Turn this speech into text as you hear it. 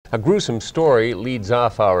A gruesome story leads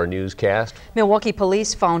off our newscast. Milwaukee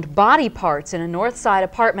police found body parts in a North Side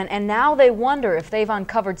apartment, and now they wonder if they've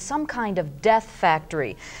uncovered some kind of death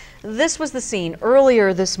factory. This was the scene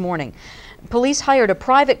earlier this morning. Police hired a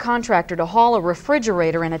private contractor to haul a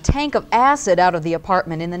refrigerator and a tank of acid out of the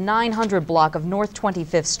apartment in the 900 block of North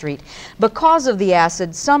 25th Street. Because of the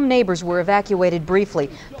acid, some neighbors were evacuated briefly.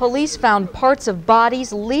 Police found parts of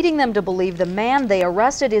bodies, leading them to believe the man they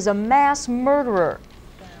arrested is a mass murderer.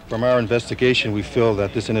 From our investigation, we feel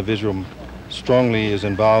that this individual strongly is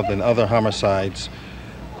involved in other homicides.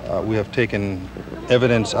 We have taken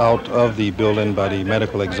evidence out of the building by the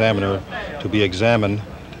medical examiner to be examined.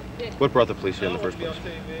 What brought the police here in the first place?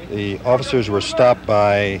 The officers were stopped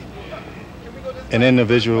by an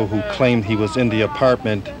individual who claimed he was in the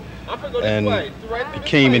apartment and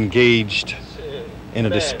became engaged in a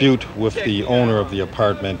dispute with the owner of the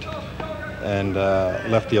apartment and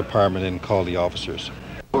left the apartment and called the officers.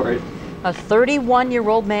 A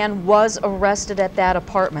 31-year-old man was arrested at that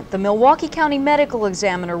apartment. The Milwaukee County Medical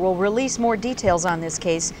Examiner will release more details on this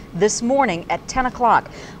case this morning at 10 o'clock.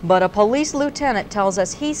 But a police lieutenant tells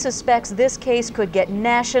us he suspects this case could get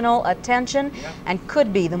national attention and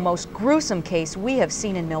could be the most gruesome case we have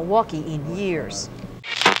seen in Milwaukee in years.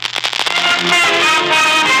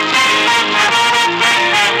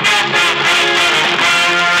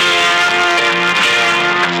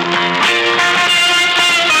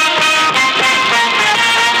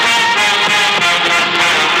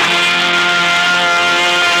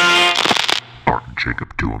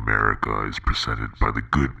 Jacob to America is presented by the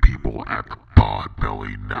good people at the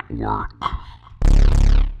Podbelly Network.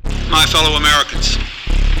 My fellow Americans,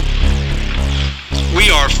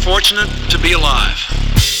 we are fortunate to be alive.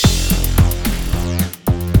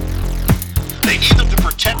 They need them to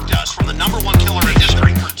protect us from the number one killer in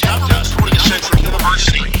history, protect us from 20th Century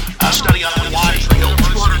University. A study on why killed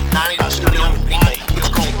 290 million people. It's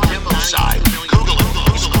called democide. Google it.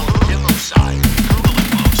 It's called democide. Google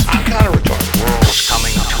it, folks. I'm kind of retarded. The world was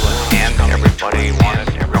coming to an end. Everybody wanted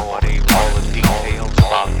to know all the details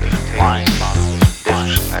about the flying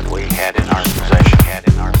discs that we had in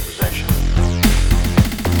our possession.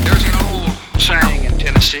 There's an old saying in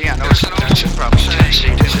Tennessee, I know it's from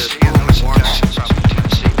Tennessee, it says,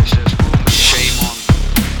 shame on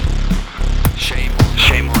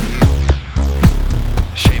you.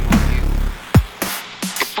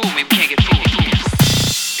 You fool me, we can't get fooled again.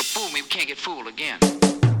 You fool me, we can't get fooled again.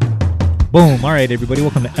 Boom. All right, everybody.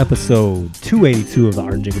 Welcome to episode 282 of the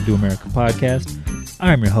Art and Jacob Do America podcast.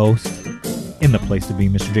 I'm your host, in the place to be,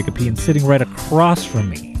 Mr. Jacob P. And sitting right across from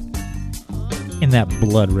me, in that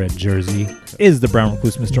blood red jersey, is the brown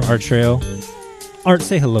recluse, Mr. Art Trail. Art,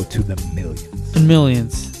 say hello to the millions.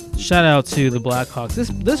 Millions. Shout out to the Blackhawks.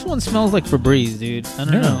 This one smells like Febreze, dude. I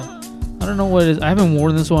don't know. I don't know what it is. I haven't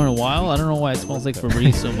worn this one in a while. I don't know why it smells like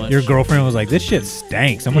Febreze so much. Your girlfriend was like, this shit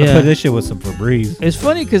stinks. I'm going to put this shit with some Febreze. It's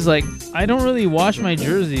funny because, like, I don't really wash my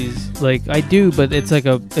jerseys. Like, I do, but it's like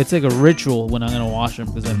a ritual when I'm going to wash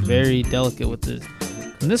them because I'm very delicate with this.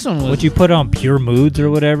 And this one was... What you put on Pure Moods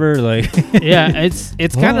or whatever? Like yeah, it's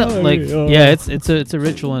kind of like... Yeah, it's a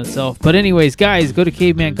ritual in itself. But anyways, guys, go to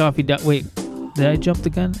cavemancoffee. Wait, did I jump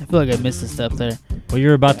the gun? I feel like I missed a step there. Well,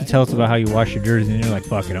 you're about to tell us about how you wash your jersey, and you're like,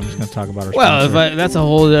 fuck it, I'm just going to talk about our sponsor. That's a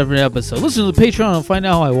whole different episode. Listen to the Patreon and find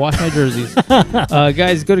out how I wash my jerseys.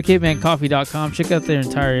 Guys, go to cavemancoffee.com. Check out their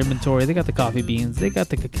entire inventory. They got the coffee beans. They got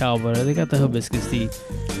the cacao butter. They got the hibiscus tea.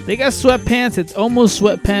 They got sweatpants. It's almost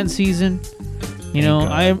sweatpants season. You know,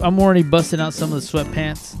 I'm already busting out some of the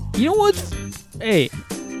sweatpants. You know what? Hey,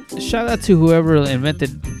 shout out to whoever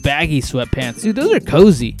invented baggy sweatpants. Dude, those are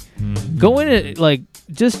cozy. Mm-hmm. Go in it, like,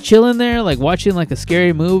 just chilling there, like watching like a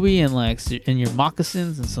scary movie and like in your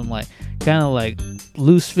moccasins and some like kind of like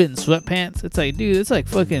loose fitting sweatpants. It's like, dude, it's like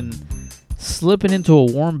fucking slipping into a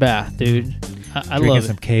warm bath, dude. I love it. Drinking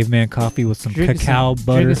some caveman coffee with some cacao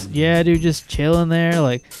butter. Yeah, dude, just chilling there.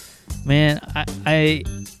 Like, man, I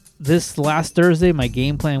this last Thursday, my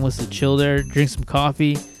game plan was to chill there, drink some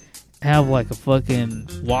coffee, have like a fucking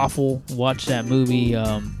waffle, watch that movie,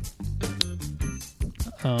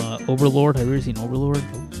 Overlord. Have you ever seen Overlord?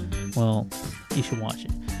 Well, you should watch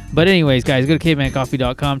it. But anyways, guys, go to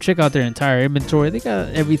cavemancoffee.com. Check out their entire inventory. They got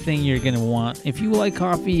everything you're going to want. If you like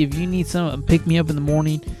coffee, if you need some pick me up in the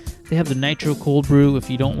morning, they have the Nitro Cold Brew.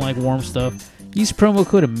 If you don't like warm stuff, use promo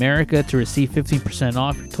code AMERICA to receive 15%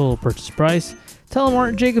 off your total purchase price. Tell them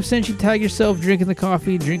Martin Jacob sent you. Tag yourself drinking the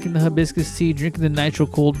coffee, drinking the hibiscus tea, drinking the Nitro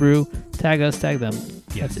Cold Brew. Tag us, tag them.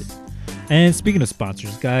 Yes. That's it. And speaking of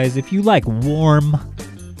sponsors, guys, if you like warm,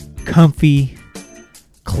 comfy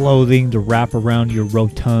clothing to wrap around your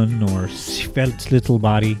rotund or svelte little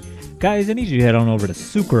body, Guys, I need you to head on over to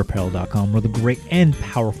superapparel.com, where the great and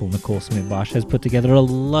powerful Nicole Smith-Bosch has put together an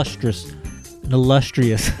illustrious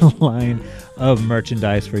line of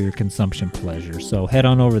merchandise for your consumption pleasure. So head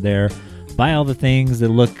on over there, buy all the things that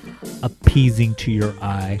look appeasing to your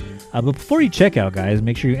eye. But before you check out, guys,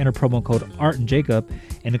 make sure you enter promo code Art and Jacob,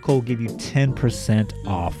 and Nicole will give you 10%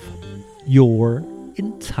 off your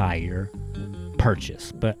entire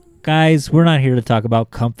purchase. But guys, we're not here to talk about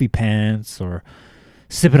comfy pants or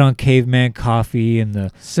sipping on caveman coffee and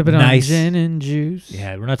the Sipping nice on gin and juice.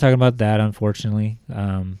 Yeah, we're not talking about that, unfortunately.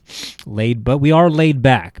 But we are laid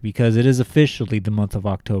back because it is officially the month of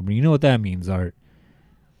October. You know what that means, Art?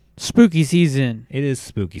 Spooky season. It is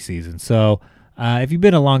spooky season. So if you've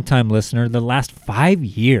been a long-time listener, the last 5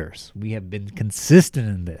 years, we have been consistent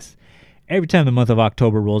in this. Every time the month of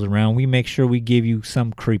October rolls around, we make sure we give you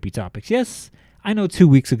some creepy topics. Yes, I know 2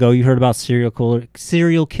 weeks ago you heard about serial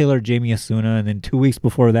killer Jamie Asuna, and then 2 weeks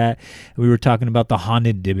before that we were talking about the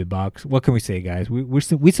haunted Dybbuk box. What can we say, guys? We're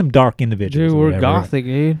some dark individuals. Dude, we're gothic,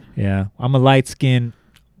 dude. Yeah, I'm a light skin,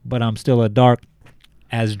 but I'm still a dark,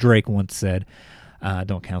 as Drake once said.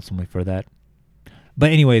 Don't counsel me for that. But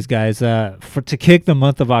anyways, guys, to kick the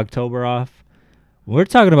month of October off, we're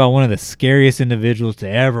talking about one of the scariest individuals to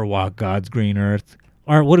ever walk God's green earth.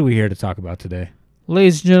 Art, what are we here to talk about today?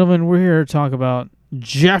 Ladies and gentlemen, we're here to talk about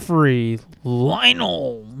Jeffrey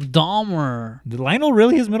Lionel Dahmer. Did Lionel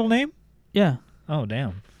really his middle name? Yeah. Oh,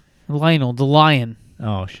 damn. Lionel, the lion.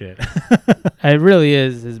 Oh, shit. It really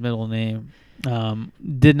is his middle name.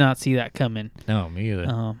 Did not see that coming. No, me either.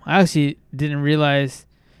 I actually didn't realize.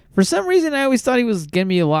 For some reason, I always thought he was going to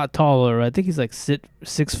be a lot taller. I think he's like 6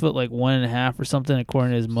 foot, like 1.5 or something,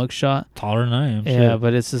 according to his mugshot. Taller than I am. Yeah, shit.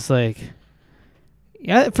 but it's just like...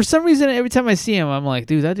 Yeah, for some reason, every time I see him, I'm like,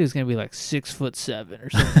 dude, that dude's gonna be like 6'7" or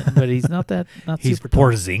something. But he's not that. He's super tall.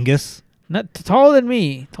 Porzingis. Not taller than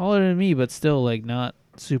me, but still like not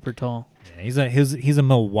super tall. Yeah, he's a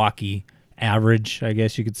Milwaukee average, I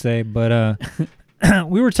guess you could say. But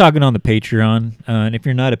we were talking on the Patreon, and if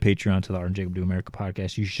you're not a Patreon to the Art and Jacob Do America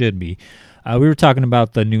podcast, you should be. We were talking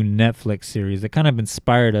about the new Netflix series that kind of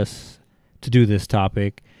inspired us to do this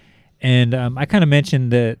topic, and I kind of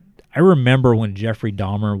mentioned that. I remember when Jeffrey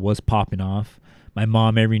Dahmer was popping off. My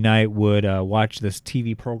mom every night would watch this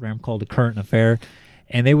TV program called The Current Affair,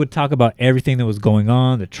 and they would talk about everything that was going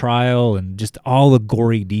on, the trial, and just all the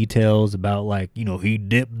gory details about, like, you know, he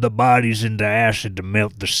dipped the bodies into acid to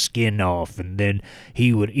melt the skin off, and then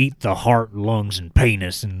he would eat the heart, lungs, and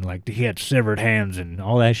penis, and, like, he had severed hands and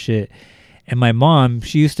all that shit. And my mom,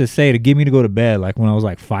 she used to say to get me to go to bed, like, when I was,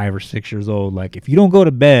 like, 5 or 6 years old, like, if you don't go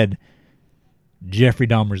to bed, Jeffrey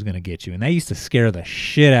Dahmer's gonna get you. And that used to scare the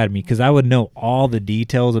shit out of me because I would know all the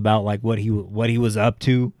details about like what he was up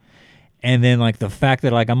to, and then like the fact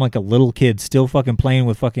that like I'm like a little kid still fucking playing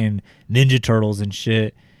with fucking Ninja Turtles and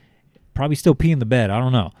shit, probably still peeing the bed, I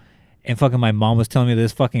don't know. And fucking my mom was telling me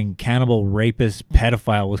this fucking cannibal rapist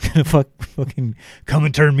pedophile was gonna fucking come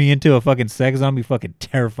and turn me into a fucking sex zombie. Fucking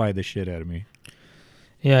terrified the shit out of me.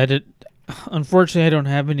 Yeah, I did. Unfortunately, I don't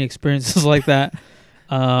have any experiences like that.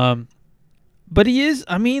 But he is,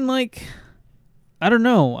 I mean, like, I don't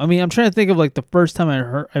know. I mean, I'm trying to think of, like, the first time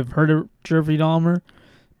I've heard of Jeffrey Dahmer.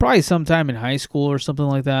 Probably sometime in high school or something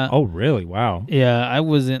like that. Oh, really? Wow. Yeah, I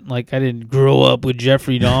didn't grow up with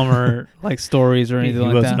Jeffrey Dahmer, like, stories or anything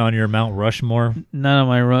like that. He wasn't on your Mount Rushmore? None of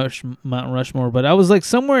my Mount Rushmore. But I was, like,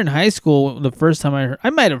 somewhere in high school the first time I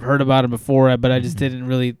might have heard about him before, but I just didn't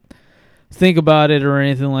really think about it or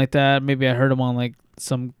anything like that. Maybe I heard him on, like,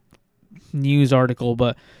 some news article,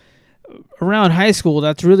 but... Around high school,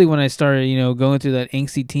 that's really when I started, you know, going through that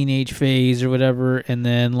angsty teenage phase or whatever, and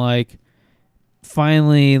then, like,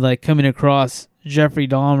 finally, like, coming across Jeffrey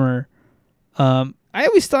Dahmer. I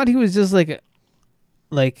always thought he was just, like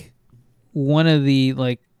one of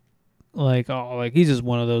the, he's just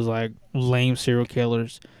one of those, like, lame serial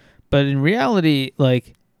killers. But in reality,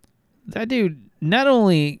 like, that dude, not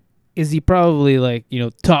only is he probably, like, you know,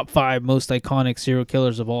 top 5 most iconic serial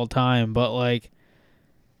killers of all time, but, like,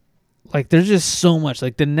 there's just so much.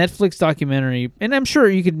 Like, the Netflix documentary, and I'm sure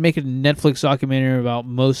you could make a Netflix documentary about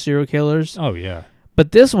most serial killers. Oh, yeah.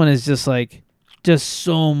 But this one is just, like, just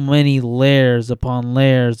so many layers upon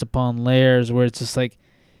layers upon layers where it's just, like,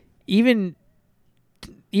 even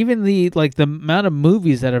the, like, the amount of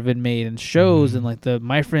movies that have been made and shows and, like, the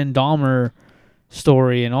My Friend Dahmer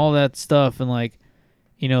story and all that stuff and, like,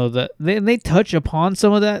 you know, they touch upon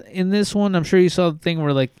some of that in this one. I'm sure you saw the thing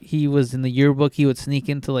where, like, he was in the yearbook. He would sneak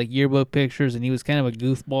into, like, yearbook pictures, and he was kind of a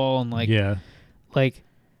goofball. And, like, yeah, like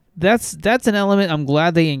that's an element I'm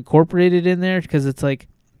glad they incorporated in there because it's, like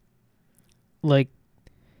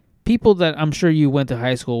people that I'm sure you went to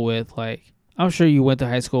high school with, like I'm sure you went to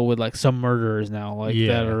high school with like some murderers now, like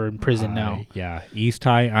that are in prison now. Yeah, East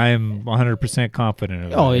High. I'm 100% confident of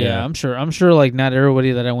that. Oh yeah, I'm sure. Like not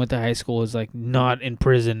everybody that I went to high school is like not in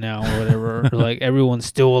prison now or whatever. Or, like everyone's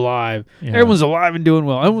still alive. Yeah. Everyone's alive and doing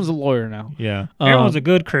well. Everyone's a lawyer now. Yeah, everyone's a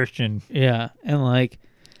good Christian. Yeah, and like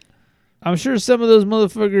I'm sure some of those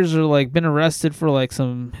motherfuckers are like been arrested for like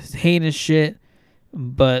some heinous shit,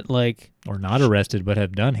 but like or not arrested but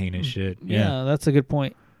have done heinous shit. Yeah, that's a good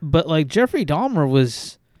point. But like Jeffrey Dahmer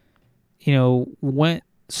was, went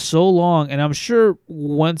so long, and I'm sure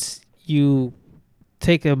once you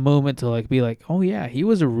take a moment to like be like, oh yeah, he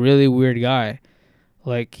was a really weird guy.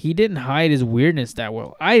 Like he didn't hide his weirdness that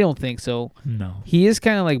well. I don't think so. No. He is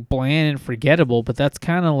kind of like bland and forgettable, but that's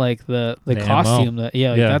kind of like the costume MO.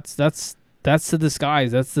 That's the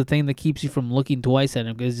disguise. That's the thing that keeps you from looking twice at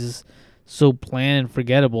him because he's just so bland and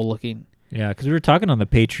forgettable looking. Yeah, because we were talking on the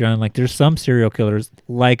Patreon, like there's some serial killers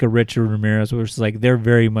like a Richard Ramirez, where it's like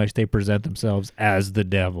they present themselves as the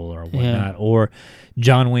devil or whatnot, Yeah. or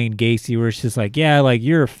John Wayne Gacy, where it's just like, yeah, like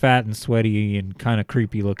you're fat and sweaty and kind of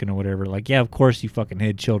creepy looking or whatever. Like, yeah, of course you fucking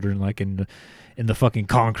hid children like in the fucking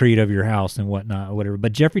concrete of your house and whatnot or whatever.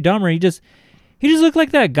 But Jeffrey Dahmer, he just looked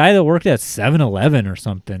like that guy that worked at 7-Eleven or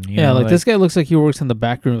something. You know, like this guy looks like he works in the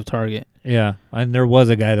back room of Target. Yeah, and there was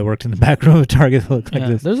a guy that worked in the back room of Target that looked like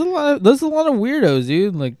this. There's a lot of weirdos,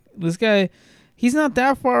 dude. Like this guy, he's not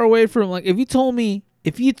that far away from like if you told me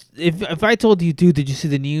if I told you, dude, did you see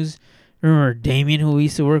the news? Remember Damien, who we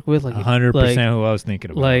used to work with? Like 100% who I was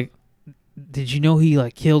thinking about. Like, did you know he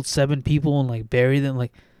like killed 7 people and like buried them?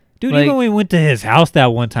 Like, dude, like, even when we went to his house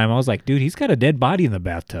that one time, I was like, dude, he's got a dead body in the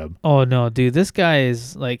bathtub. Oh no, dude, this guy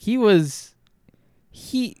is like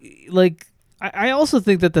I also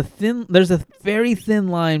think that there's a very thin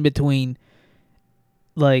line between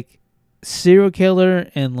like serial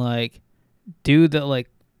killer and like dude that like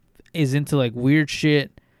is into like weird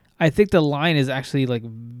shit. I think the line is actually like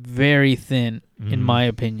very thin in my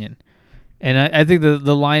opinion. And I think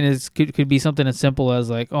the line could be something as simple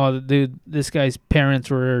as like, oh, dude, this guy's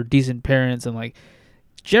parents were decent parents, and like,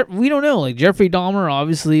 we don't know. Like Jeffrey Dahmer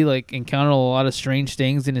obviously like encountered a lot of strange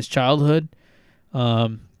things in his childhood,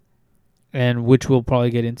 and which we'll probably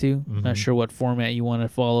get into. Not sure what format you want to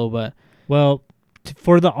follow, but well,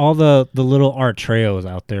 for all the little Artreos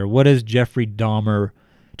out there, what is Jeffrey Dahmer?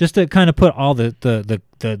 Just to kind of put all the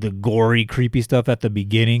gory, creepy stuff at the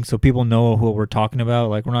beginning, so people know what we're talking about.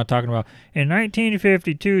 Like we're not talking about in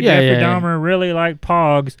 1952. Jeffrey Dahmer really liked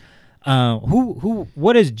Pogs.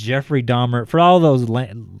 What is Jeffrey Dahmer? For all those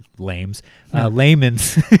layman's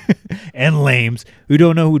and lames who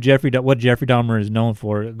don't know what Jeffrey Dahmer is known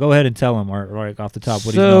for, go ahead and tell them right off the top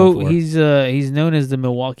what he's known for. He's known as the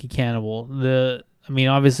Milwaukee Cannibal.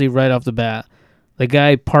 Obviously right off the bat, the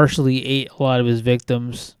guy partially ate a lot of his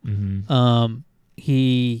victims.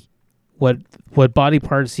 What body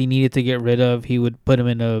parts he needed to get rid of, he would put them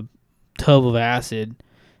in a tub of acid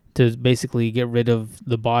to basically get rid of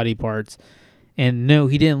the body parts. And no,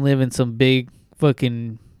 he didn't live in some big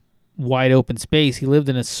fucking wide open space. He lived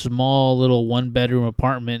in a small little 1-bedroom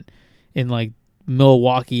apartment in like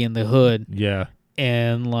Milwaukee in the hood. Yeah.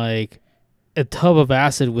 And like a tub of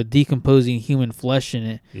acid with decomposing human flesh in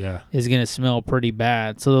it is going to smell pretty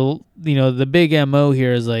bad. So, the big MO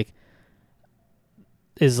here is like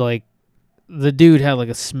the dude had like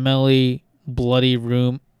a smelly, bloody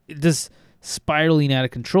room. Just spiraling out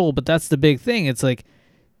of control. But that's the big thing. It's like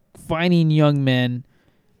finding young men,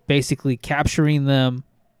 basically capturing them,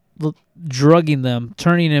 drugging them,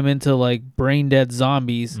 turning them into like brain dead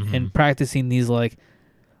zombies, and practicing these like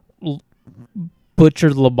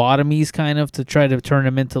butchered lobotomies kind of to try to turn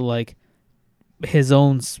him into like his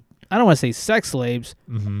own, I don't want to say sex slaves,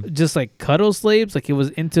 just like cuddle slaves. Like it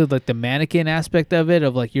was into like the mannequin aspect of it,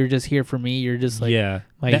 of like, you're just here for me, you're just like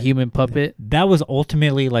my human puppet. That was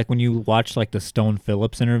ultimately like when you watch like the Stone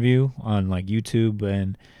Phillips interview on like YouTube,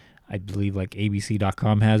 and I believe like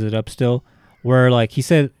abc.com has it up still, where like he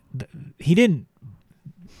said he didn't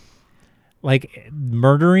like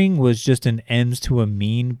murdering was just an ends to a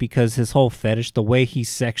mean, because his whole fetish, the way he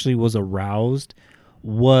sexually was aroused,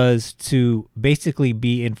 was to basically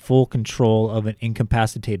be in full control of an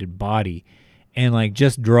incapacitated body, and like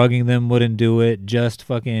just drugging them wouldn't do it, just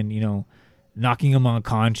fucking knocking them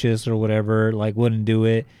unconscious or whatever like wouldn't do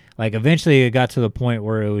it. Like eventually it got to the point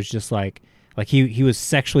where it was just like he was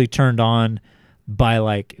sexually turned on by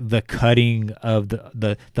like the cutting of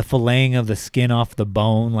the filleting of the skin off the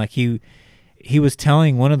bone. Like he was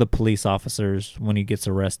telling one of the police officers when he gets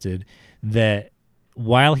arrested that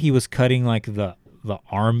while he was cutting like the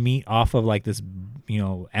arm meat off of like this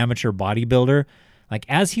amateur bodybuilder, like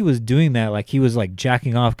as he was doing that, like he was like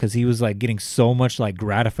jacking off because he was like getting so much like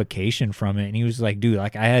gratification from it, and he was like, dude,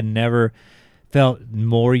 like I had never felt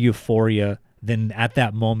more euphoria than at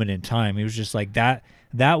that moment in time. He was just like that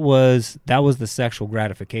was the sexual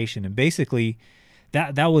gratification, and basically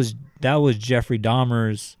that was Jeffrey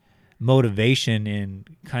Dahmer's motivation and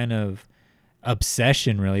kind of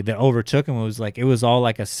obsession really that overtook him. It was all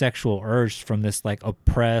like a sexual urge from this like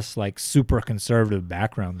oppressed, like super conservative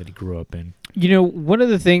background that he grew up in. You know, one of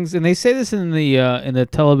the things, and they say this in the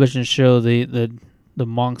television show, the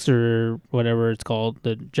Monster, whatever it's called,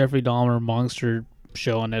 the Jeffrey Dahmer Monster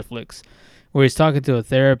show on Netflix, where he's talking to a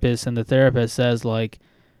therapist, and the therapist says like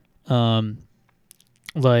a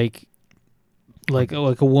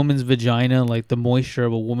woman's vagina, like the moisture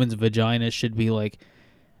of a woman's vagina should be like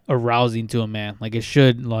arousing to a man, like it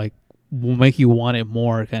should like will make you want it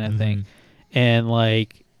more, kind of thing. And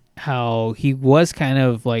like how he was kind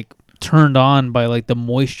of like turned on by like the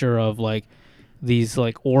moisture of like these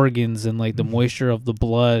like organs and like the moisture of the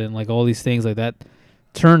blood and like all these things like that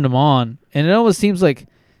turned him on. And it almost seems like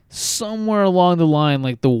somewhere along the line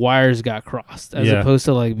like the wires got crossed, as opposed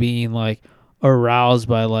to like being like aroused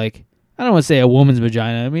by like, I don't want to say a woman's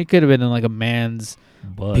vagina. I mean, it could have been in like a man's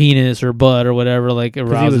penis or butt or whatever, like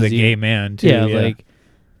arouses you. He was a gay man too. Yeah,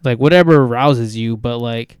 like whatever arouses you, but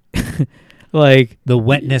like like the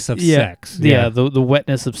wetness of sex. Yeah, the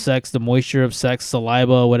wetness of sex, the moisture of sex,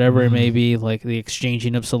 saliva, whatever it may be, like the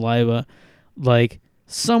exchanging of saliva, like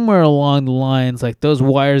somewhere along the lines, like those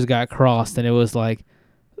wires got crossed, and it was like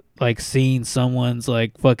seeing someone's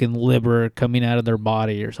like fucking liver coming out of their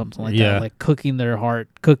body or something like that, like cooking their heart,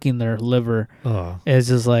 cooking their liver. It's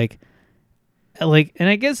just like, and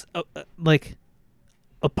I guess like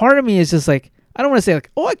a part of me is just like, I don't want to say like,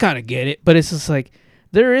 oh, I kind of get it, but it's just like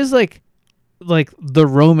there is like the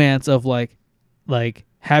romance of like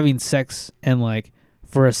having sex and like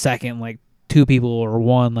for a second like two people or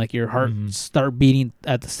one, like your heart start beating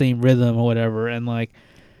at the same rhythm or whatever, and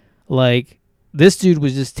like this dude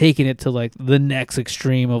was just taking it to like the next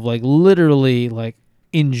extreme of like literally like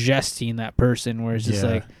ingesting that person, where it's just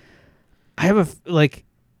like, I have a like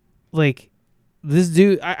this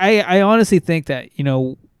dude, I honestly think that, you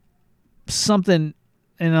know, something,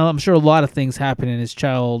 and I'm sure a lot of things happened in his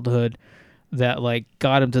childhood that like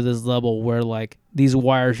got him to this level where like these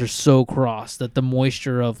wires are so crossed that the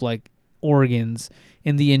moisture of like organs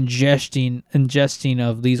and the ingesting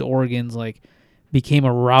of these organs like became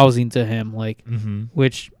arousing to him, like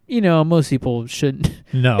which, you know, most people shouldn't.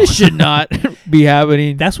 No, it should not be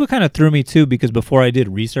happening. That's what kind of threw me too, because before I did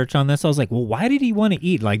research on this, I was like, well, why did he want to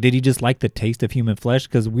eat? Like, did he just like the taste of human flesh?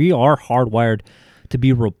 Because we are hardwired to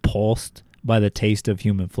be repulsed by the taste of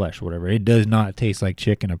human flesh or whatever. It does not taste like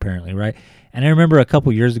chicken, apparently, right? And I remember a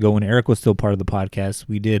couple years ago when Eric was still part of the podcast,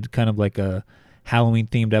 we did kind of like a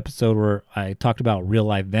Halloween-themed episode where I talked about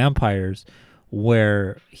real-life vampires,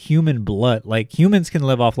 where human blood, like humans can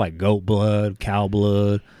live off like goat blood, cow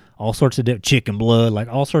blood, all sorts of chicken blood, like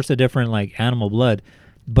all sorts of different like animal blood.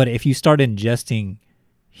 But if you start ingesting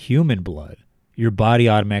human blood, your body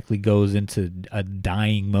automatically goes into a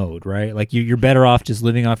dying mode, right? Like you're better off just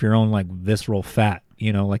living off your own like visceral fat,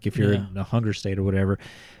 you know, like if you're in a hunger state or whatever,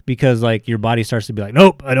 because like your body starts to be like,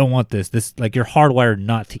 nope, I don't want this. This, like, you're hardwired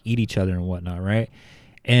not to eat each other and whatnot, right?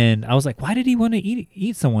 And I was like, why did he want to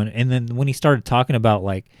eat someone? And then when he started talking about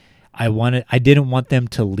like, I didn't want them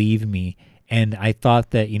to leave me. And I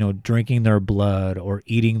thought that, you know, drinking their blood or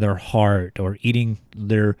eating their heart or eating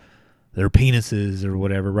their penises or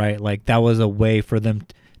whatever, right? Like that was a way for them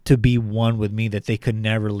to be one with me, that they could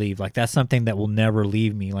never leave. Like that's something that will never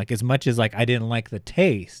leave me. Like as much as like I didn't like the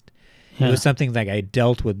taste, it was something that I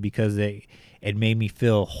dealt with because it made me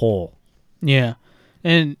feel whole. Yeah.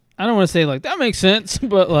 And I don't want to say like that makes sense,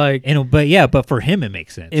 but like, but for him it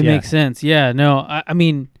makes sense. It makes sense. Yeah. No, I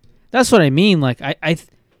mean, that's what I mean. Like I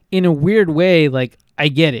in a weird way, like I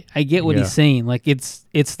get it. I get what he's saying. Like it's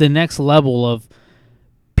the next level of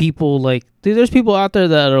people. Like, dude, there's people out there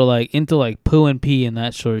that are like into like poo and pee and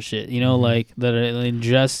that sort of shit. You know, like that are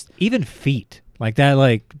ingest even feet like that,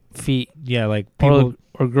 like feet. Yeah, like people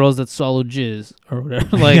or girls that swallow jizz or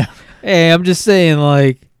whatever. Like, hey, I'm just saying,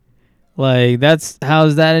 like that's,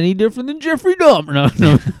 how's that any different than Jeffrey Dahmer?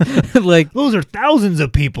 No. Like those are thousands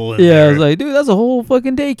of people in there. Yeah, I was like, dude, that's a whole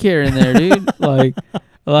fucking daycare in there, dude.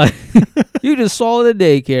 like you just swallowed a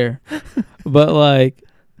daycare. But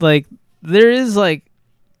like there is like,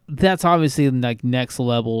 that's obviously like next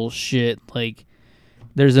level shit. Like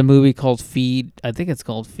there's a movie called Feed. I think it's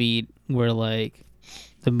called Feed, where like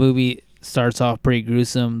the movie, starts off pretty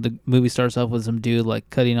gruesome. The movie starts off with some dude like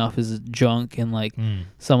cutting off his junk and like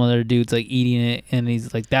some other dude's like eating it, and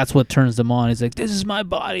he's like, that's what turns them on. He's like, this is my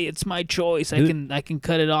body, it's my choice. I can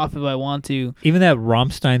cut it off if I want to. Even that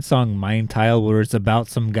Rammstein song Mein Teil, where it's about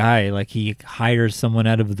some guy like he hires someone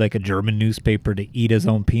out of like a German newspaper to eat his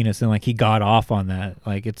own penis, and like he got off on that.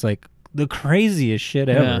 Like it's like the craziest shit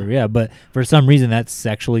ever. Yeah, but for some reason that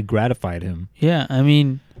sexually gratified him. Yeah, I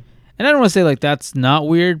mean, and I don't want to say like that's not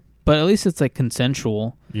weird, but at least it's like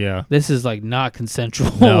consensual. Yeah. This is like not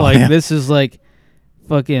consensual. No, like this is like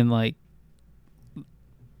fucking like,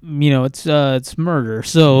 you know, it's murder.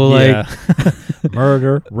 So like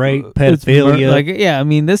murder, rape, pedophilia. Yeah, I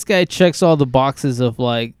mean, this guy checks all the boxes of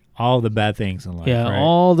like all the bad things in life. Yeah, right?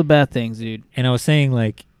 all the bad things, dude. And I was saying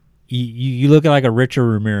like you look at like a Richard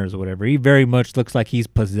Ramirez or whatever. He very much looks like he's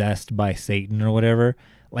possessed by Satan or whatever,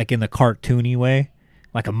 like in the cartoony way.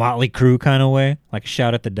 Like a Motley Crue kind of way, like a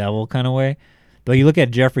Shout at the Devil kind of way. But you look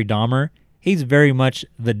at Jeffrey Dahmer, he's very much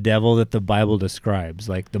the devil that the Bible describes,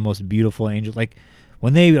 like the most beautiful angel. Like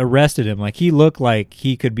when they arrested him, like he looked like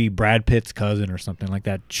he could be Brad Pitt's cousin or something, like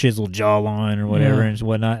that chiseled jawline or whatever and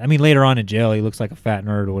whatnot. I mean, later on in jail, he looks like a fat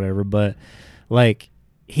nerd or whatever, but like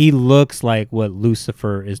he looks like what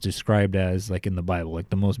Lucifer is described as, like in the Bible, like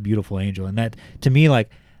the most beautiful angel. And that, to me, like,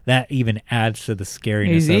 that even adds to the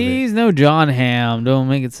scariness of it. He's no John Hamm. Don't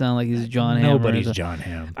make it sound like he's John Hamm. Nobody's John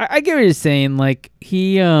Hamm. I get what you're saying. Like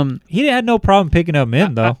he had no problem picking up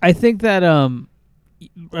men though. I think that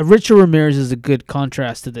Richard Ramirez is a good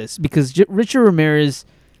contrast to this because Richard Ramirez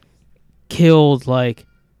killed like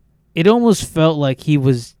it almost felt like he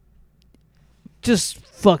was just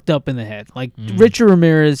fucked up in the head. Like Richard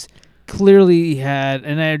Ramirez clearly had,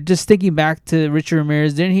 and I just thinking back to Richard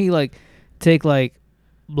Ramirez, didn't he like take like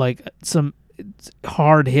some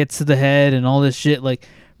hard hits to the head and all this shit? Like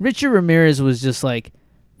Richard Ramirez was just like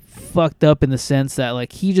fucked up in the sense that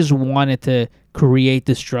like he just wanted to create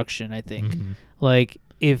destruction. I think like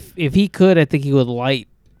if he could, I think he would light,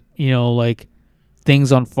 you know, like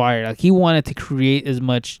things on fire. Like he wanted to create as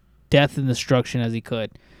much death and destruction as he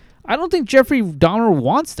could. I don't think Jeffrey Dahmer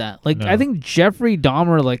wants that. Like I think Jeffrey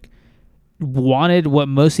Dahmer like wanted what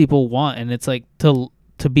most people want, and it's like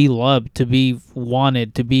to be loved, to be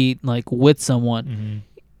wanted, to be like with someone.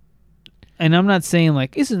 And I'm not saying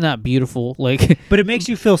like isn't that beautiful, like, but it makes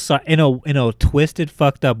you feel sorry in a twisted,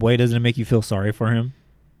 fucked up way. Doesn't it make you feel sorry for him?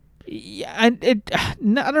 Yeah, I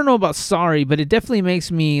don't know about sorry, but it definitely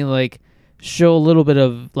makes me like show a little bit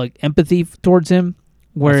of like empathy towards him.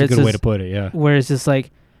 Where That's it's a good way just, to put it. Yeah. Where it's just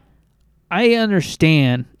like I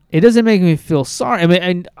understand. It doesn't make me feel sorry. I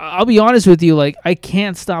mean, I'll be honest with you. Like I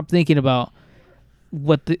can't stop thinking about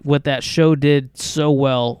what that show did so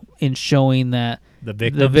well in showing that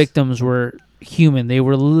the victims were human. They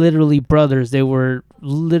were literally brothers. They were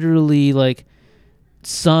literally like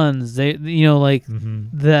sons. They, you know, like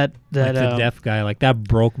that like the deaf guy, like that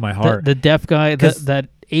broke my heart. The deaf guy, that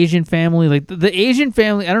Asian family, like the Asian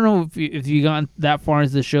family. I don't know if you got that far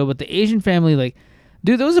into the show, but the Asian family, like,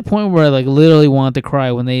 dude, there was a point where I like literally wanted to cry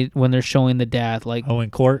when they're showing the dad, like,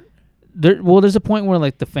 in court. There's a point where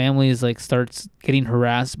like the family is like starts getting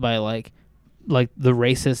harassed by like the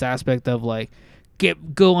racist aspect of like get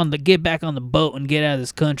back on the boat and get out of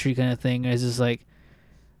this country kind of thing. It's just like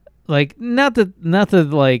not that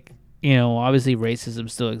like, you know, obviously racism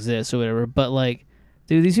still exists or whatever, but like,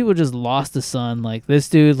 dude, these people just lost a son. Like this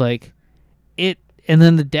dude, like it, and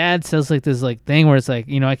then the dad says like this like thing where it's like,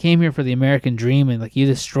 you know, I came here for the American dream, and like you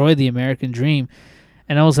destroyed the American dream,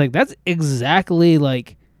 and I was like, that's exactly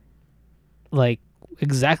like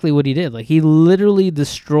exactly what he did. Like he literally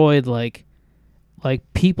destroyed like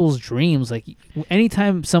people's dreams. Like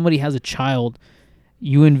anytime somebody has a child,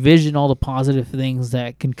 you envision all the positive things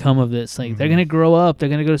that can come of this. Like they're gonna grow up, they're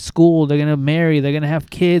gonna go to school, they're gonna marry, they're gonna have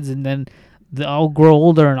kids, and then I'll grow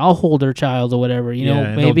older and I'll hold their child or whatever. You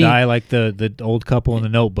know, maybe they'll die like the old couple in The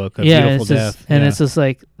Notebook. A beautiful it's just, death. And it's just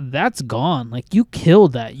like that's gone. Like you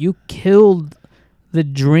killed that. You killed the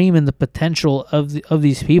dream and the potential of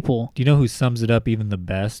these people. Do you know who sums it up even the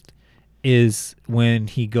best? Is when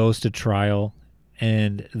he goes to trial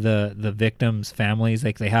and the victims' families,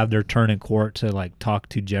 like they have their turn in court to like talk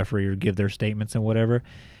to Jeffrey or give their statements and whatever.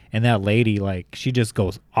 And that lady, like, she just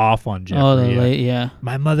goes off on Jeffrey. Oh, yeah.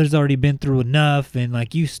 My mother's already been through enough, and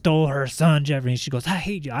like you stole her son, Jeffrey. And she goes, I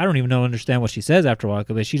hate you. I don't even understand what she says after a while,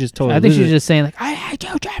 but she just totally. I think she's just saying like, I hate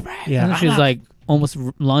you, Jeffrey. Yeah, and she's like almost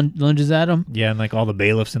lunges at him. Yeah, and like all the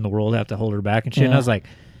bailiffs in the world have to hold her back and shit. Yeah. And I was like,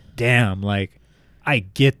 damn, like I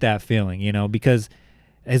get that feeling, you know, because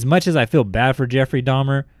as much as I feel bad for Jeffrey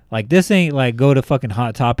Dahmer, Like, this ain't like go to fucking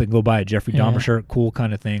Hot Topic and go buy a Jeffrey Dahmer shirt, cool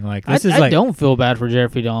kind of thing. Like, this is I like, don't feel bad for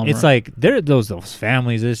Jeffrey Dahmer. it's like those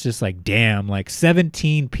families. It's just like, damn, like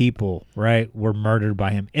 17 people, right, were murdered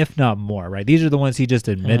by him, if not more, right? These are the ones he just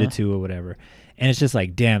admitted to or whatever. And it's just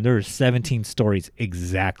like, damn, there are 17 stories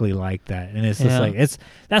exactly like that. And it's just like,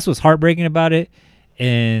 that's what's heartbreaking about it.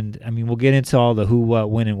 And I mean, we'll get into all the who,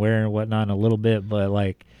 what, when, and where and whatnot in a little bit, but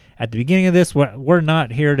like, at the beginning of this, we're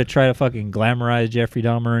not here to try to fucking glamorize Jeffrey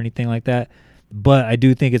Dahmer or anything like that. But I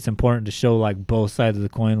do think it's important to show like both sides of the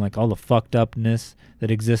coin, like all the fucked upness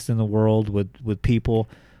that exists in the world with people.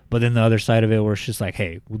 But then the other side of it where it's just like,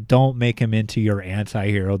 hey, don't make him into your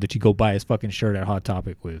anti-hero that you go buy his fucking shirt at Hot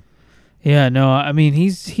Topic with. Yeah, no, I mean,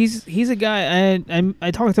 he's a guy.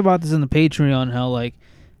 I talked about this in the Patreon, how like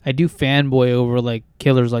I do fanboy over like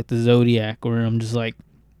killers like the Zodiac, where I'm just like,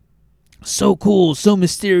 so cool, so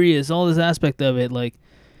mysterious, all this aspect of it, like,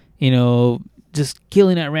 you know, just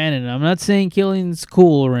killing at random. I'm not saying killing's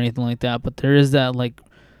cool or anything like that, but there is that, like,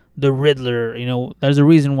 the Riddler, you know, there's a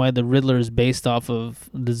reason why the Riddler is based off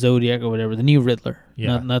of the Zodiac or whatever, the new Riddler,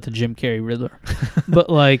 not the Jim Carrey Riddler.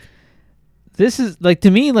 But, like, this is, like,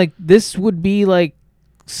 to me, like, this would be, like,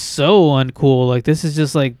 so uncool. Like, this is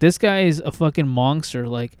just, like, this guy is a fucking monster.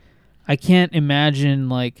 Like, I can't imagine,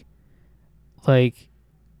 like,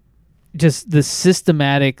 just the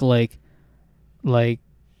systematic like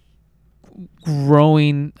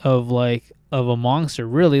growing of a monster,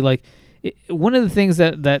 really. Like, one of the things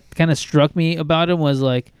that kind of struck me about him was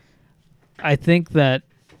like, I think that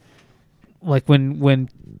like when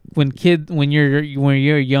you're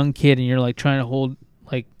a young kid and you're like trying to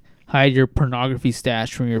hide your pornography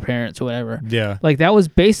stash from your parents or whatever. Yeah. Like, that was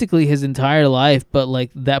basically his entire life, but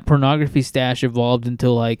like that pornography stash evolved into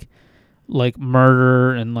like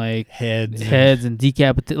murder and like heads and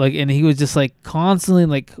decapitate, like, and he was just like constantly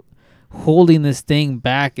like holding this thing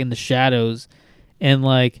back in the shadows, and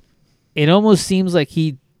like it almost seems like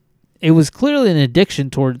it was clearly an addiction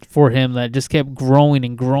for him that just kept growing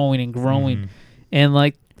and growing and growing. And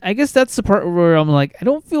like, I guess that's the part where I'm like, I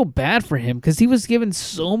don't feel bad for him, because he was given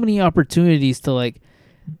so many opportunities to like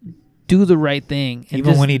do the right thing, and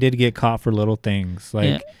even when he did get caught for little things,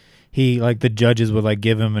 like he, like, the judges would like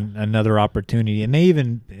give him another opportunity, and they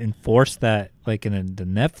even enforced that like in the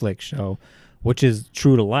Netflix show, which is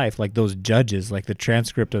true to life. Like, those judges, like the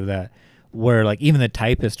transcript of that, where like even the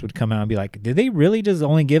typist would come out and be like, did they really just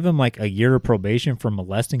only give him like a year of probation for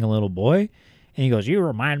molesting a little boy? And he goes, you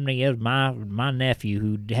remind me of my nephew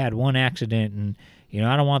who had one accident, and you know,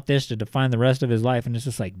 I don't want this to define the rest of his life. And it's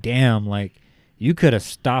just like, damn, like, you could have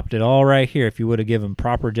stopped it all right here if you would have given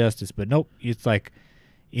proper justice. But nope, it's like,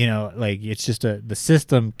 you know, like, it's just the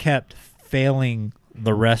system kept failing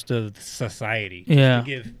the rest of society. Yeah.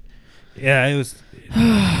 It was.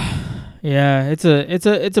 Yeah, it's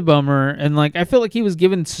a bummer, and like, I feel like he was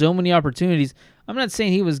given so many opportunities. I'm not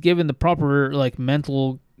saying he was given the proper like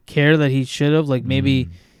mental care that he should have. Like, maybe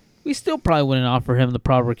we still probably wouldn't offer him the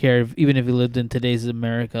proper care even if he lived in today's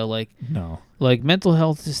America. Like, no, like, mental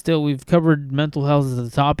health is still, we've covered mental health as a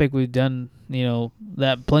topic. We've done, you know,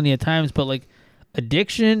 that plenty of times, but like,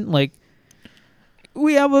 addiction, like,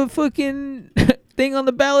 we have a fucking thing on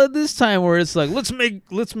the ballot this time where it's like, let's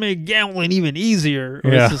make gambling even easier.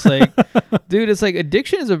 Or it's just like, dude, it's like,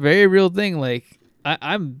 addiction is a very real thing. Like,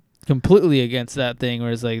 I'm completely against that thing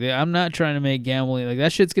where it's like, I'm not trying to make gambling, like,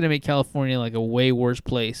 that shit's gonna make California like a way worse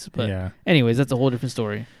place. But anyways, that's a whole different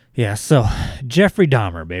story. Yeah, so Jeffrey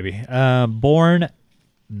Dahmer, baby, born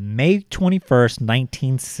May 21st,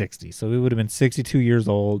 1960. So he would have been 62 years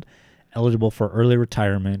old, eligible for early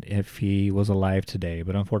retirement if he was alive today,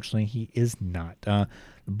 but unfortunately he is not.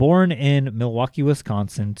 Born in Milwaukee,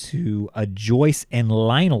 Wisconsin, to Joyce and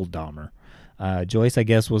Lionel Dahmer. Joyce, I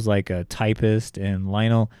guess, was like a typist, and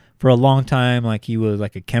Lionel, for a long time, like, he was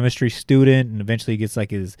like a chemistry student, and eventually he gets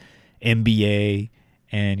like his MBA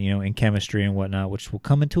and, you know, in chemistry and whatnot, which will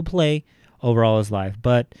come into play over all his life.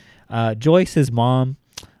 But Joyce, his mom,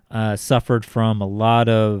 suffered from a lot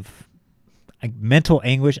of mental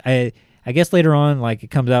anguish. I guess later on, like,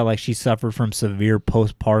 it comes out like she suffered from severe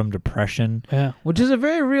postpartum depression. Yeah, which is a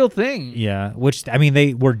very real thing. Yeah, which, I mean,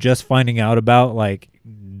 they were just finding out about like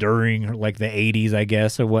during like the 80s, I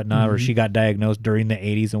guess, or whatnot, or she got diagnosed during the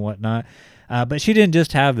 80s and whatnot. But she didn't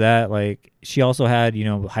just have that. Like, she also had, you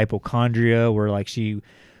know, hypochondria, where like she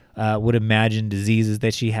would imagine diseases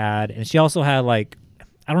that she had, and she also had, like,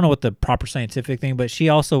 I don't know what the proper scientific thing, but she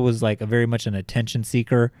also was like a very much an attention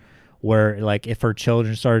seeker, where like if her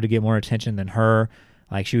children started to get more attention than her,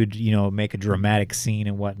 like, she would, you know, make a dramatic scene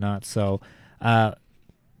and whatnot. So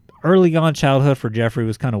early on childhood for Jeffrey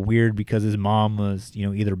was kind of weird because his mom was,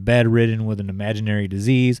 either bedridden with an imaginary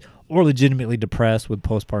disease or legitimately depressed with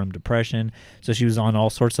postpartum depression. So she was on all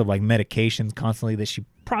sorts of like medications constantly that she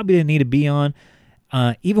probably didn't need to be on.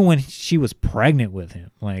 Even when she was pregnant with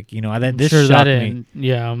him, this shocked me.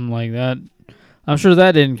 Yeah, I'm like that. I'm sure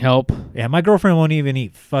that didn't help. Yeah, my girlfriend won't even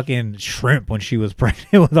eat fucking shrimp when she was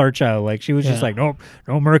pregnant with our child. Like she was just like, nope,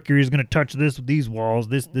 no mercury is gonna touch these walls,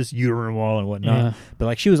 this uterine wall and whatnot. Yeah. But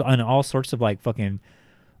like she was on all sorts of like fucking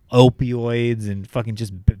opioids and fucking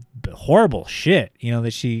just horrible shit,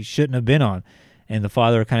 that she shouldn't have been on. And the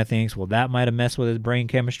father kind of thinks, well, that might have messed with his brain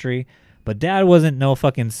chemistry. But Dad wasn't no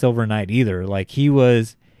fucking silver knight either. Like he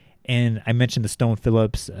was, and I mentioned the Stone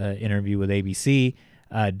Phillips interview with ABC.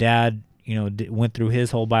 Dad, went through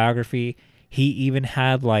his whole biography. He even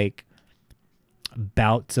had like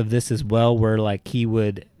bouts of this as well, where like he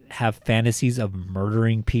would have fantasies of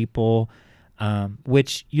murdering people,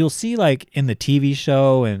 which you'll see like in the TV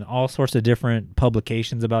show and all sorts of different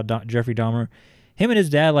publications about Jeffrey Dahmer. Him and his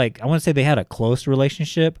dad, like I want to say they had a close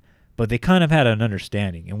relationship, but they kind of had an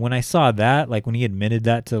understanding. And when I saw that, like when he admitted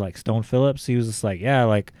that to like Stone Phillips, he was just like, yeah,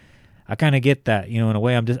 like I kind of get that, in a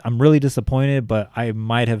way. I'm really disappointed, but I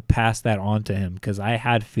might have passed that on to him because I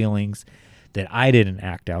had feelings that I didn't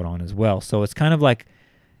act out on as well. So it's kind of like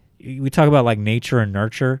we talk about like nature and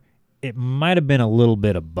nurture. It might have been a little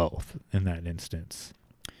bit of both in that instance.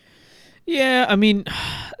 Yeah, I mean,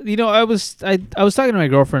 I was talking to my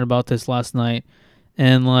girlfriend about this last night,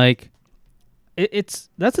 and like that's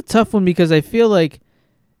a tough one because I feel like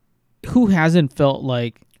who hasn't felt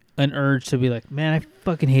like an urge to be like, man, I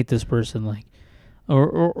fucking hate this person, like,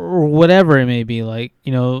 or whatever it may be, like,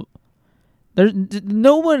 there's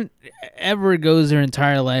no one ever goes their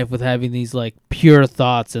entire life with having these like pure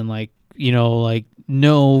thoughts and like, like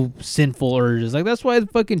no sinful urges. Like that's why the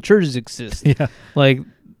fucking churches exist. Yeah, like,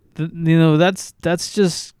 that's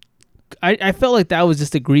just. I felt like that was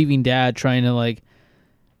just a grieving dad trying to like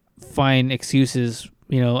find excuses.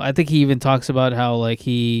 I think he even talks about how like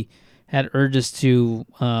he had urges to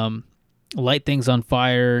light things on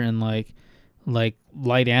fire and like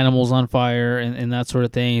light animals on fire and that sort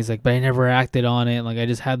of thing. He's like, but I never acted on it. Like I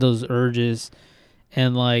just had those urges,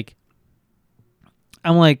 and like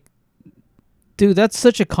I'm like, dude, that's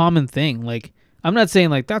such a common thing. Like I'm not saying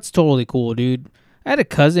like that's totally cool, dude. I had a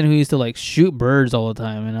cousin who used to like shoot birds all the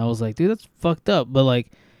time, and I was like, dude, that's fucked up. But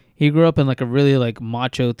like he grew up in like a really like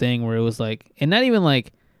macho thing where it was like, and not even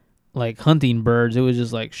like hunting birds. It was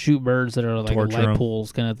just like shoot birds that are like light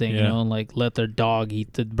pools kind of thing, and like let their dog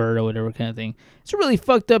eat the bird or whatever kind of thing. It's really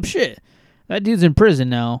fucked up shit. That dude's in prison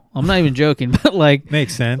now. I'm not even joking, but like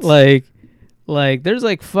makes sense. Like there's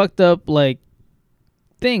like fucked up like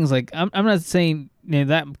things. Like I'm not saying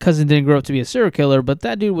that cousin didn't grow up to be a serial killer, but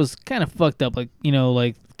that dude was kind of fucked up. Like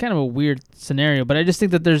like kind of a weird scenario. But I just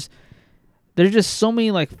think that there's just so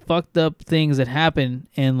many like fucked up things that happen,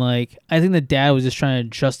 and like I think the dad was just trying to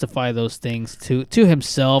justify those things to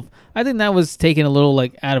himself. I think that was taken a little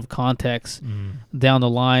like out of context down the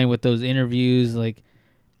line with those interviews. Like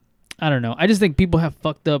I don't know. I just think people have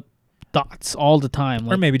fucked up thoughts all the time.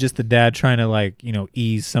 Like, or maybe just the dad trying to like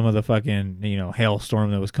ease some of the fucking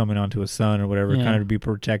hailstorm that was coming onto his son or whatever, kind of to be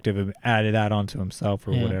protective and added that onto himself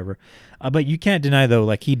or whatever. But you can't deny though,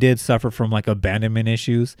 like he did suffer from like abandonment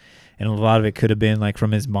issues, and a lot of it could have been like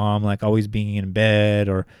from his mom, like always being in bed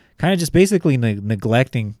or kind of just basically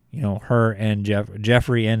neglecting her and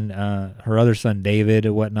Jeffrey and her other son David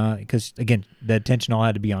and whatnot, because again the attention all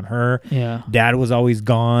had to be on her. Dad was always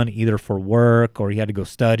gone either for work or he had to go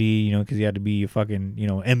study, because he had to be a fucking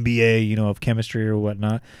MBA of chemistry or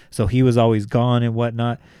whatnot, so he was always gone and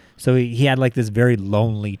whatnot. So he had like this very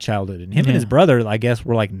lonely childhood, and him and his brother, I guess,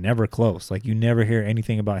 were like never close. Like you never hear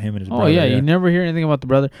anything about him and his brother. Oh yeah, you never hear anything about the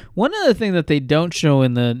brother. One other thing that they don't show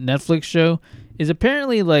in the Netflix show is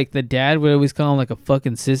apparently like the dad would always call him like a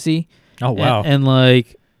fucking sissy. Oh wow. And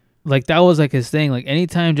like that was like his thing. Like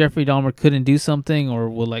anytime Jeffrey Dahmer couldn't do something or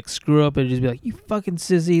would like screw up, it'd just be like, you fucking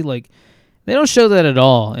sissy. Like they don't show that at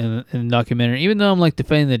all in the documentary. Even though I'm like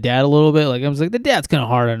defending the dad a little bit, like I was like, the dad's kind of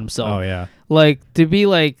hard on himself. Oh yeah. Like to be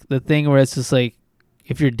like the thing where it's just like,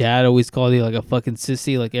 if your dad always called you like a fucking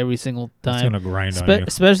sissy like every single time, it's gonna grind on you.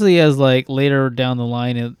 Especially as like later down the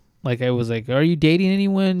line, like I was like, are you dating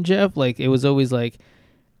anyone, Jeff? Like it was always like,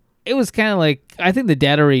 it was kind of like, I think the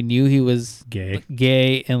dad already knew he was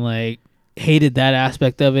gay and like hated that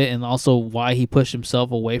aspect of it, and also why he pushed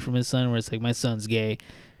himself away from his son, where it's like, my son's gay,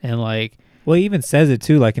 and like. Well, he even says it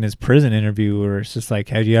too, like in his prison interview, where it's just like,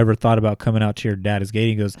 have you ever thought about coming out to your dad as gay?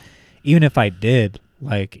 He goes, even if I did,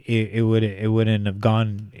 like it wouldn't have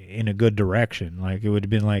gone in a good direction. Like it would have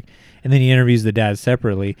been like, and then he interviews the dad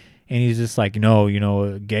separately, And he's just like, no,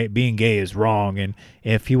 being gay is wrong. And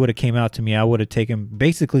if he would have came out to me, I would have taken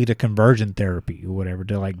basically to conversion therapy or whatever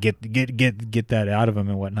to like get that out of him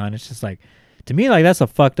and whatnot. And it's just like, to me, like, that's a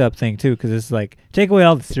fucked up thing too, because it's like, take away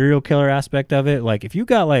all the serial killer aspect of it. Like, if you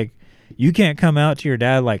got like, you can't come out to your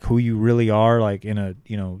dad like who you really are, like in a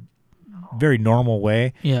very normal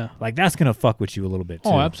way. Yeah, like that's gonna fuck with you a little bit too.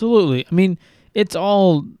 Oh, absolutely. I mean, it's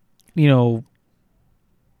all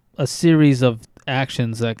a series of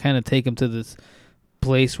actions that kind of take him to this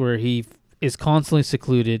place where he is constantly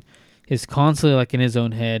secluded, is constantly like in his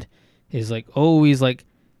own head, is like always like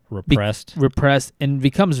repressed, and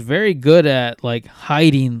becomes very good at like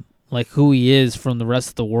hiding like who he is from the rest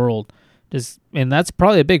of the world. And that's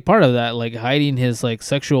probably a big part of that, like hiding his like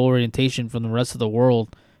sexual orientation from the rest of the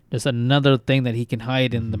world. Just another thing that he can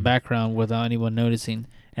hide in the background without anyone noticing.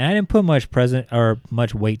 And I didn't put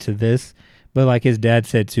much weight to this, but like his dad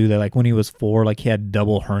said too, that like when he was 4, like he had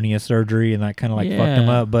double hernia surgery and that kind of like fucked him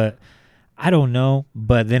up. But I don't know.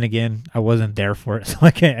 But then again, I wasn't there for it, so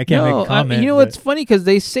I can't make a comment. It's funny because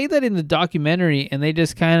they say that in the documentary, and they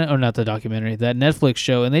just kind of, or not the documentary, that Netflix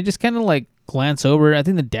show, and they just kind of like glance over it. I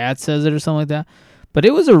think the dad says it or something like that. But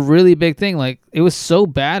it was a really big thing. Like, it was so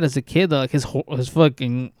bad as a kid that like his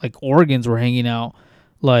fucking like organs were hanging out.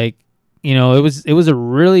 Like, it was a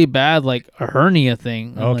really bad like a hernia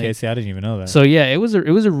thing. Okay, like, see, I didn't even know that. So yeah, it was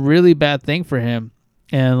a really bad thing for him,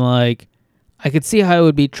 and like I could see how it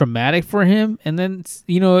would be traumatic for him. And then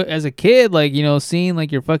as a kid, like seeing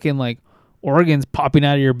like your fucking like organs popping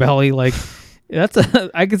out of your belly, like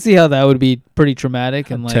I could see how that would be pretty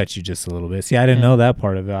traumatic. And like touch you just a little bit. See, I didn't know that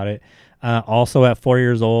part about it. Also, at 4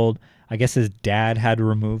 years old, I guess his dad had to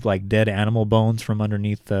remove like dead animal bones from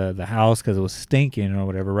underneath the house because it was stinking or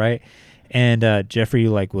whatever, right? And Jeffrey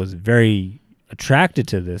like was very attracted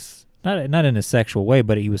to this, not in a sexual way,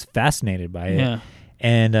 but he was fascinated by it. Yeah.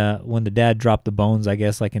 And when the dad dropped the bones, I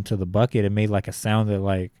guess like into the bucket, it made like a sound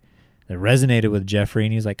that resonated with Jeffrey,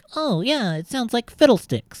 and he's like, "Oh yeah, it sounds like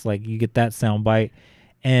fiddlesticks." Like you get that sound bite,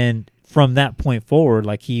 and from that point forward,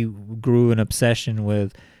 like he grew an obsession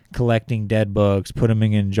with collecting dead bugs, putting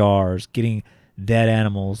them in jars, getting dead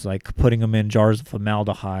animals, like putting them in jars of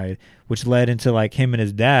formaldehyde, which led into like him and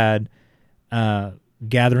his dad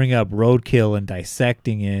gathering up roadkill and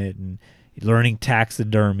dissecting it, and learning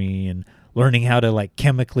taxidermy, and learning how to like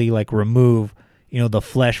chemically like remove the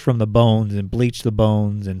flesh from the bones and bleach the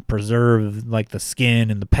bones and preserve like the skin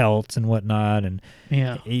and the pelts and whatnot. And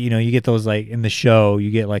you get those like in the show,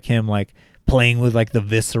 you get like him like playing with like the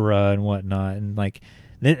viscera and whatnot, and like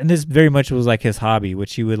and this very much was like his hobby,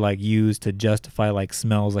 which he would like use to justify like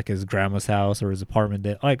smells like his grandma's house or his apartment,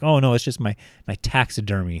 that like, oh no, it's just my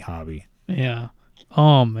taxidermy hobby. Yeah.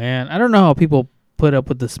 Oh man, I don't know how people put up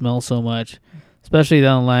with the smell so much, especially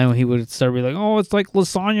down the line when he would start be like, oh, it's like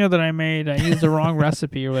lasagna that I made, I used the wrong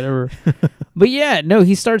recipe or whatever. But yeah, no,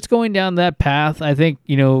 he starts going down that path. I think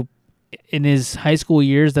in his high school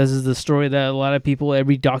years, this is the story that a lot of people,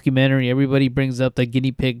 every documentary, everybody brings up the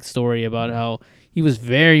guinea pig story about how he was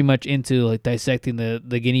very much into like dissecting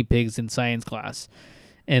the guinea pigs in science class.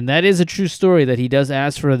 And that is a true story, that he does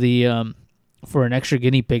ask for for an extra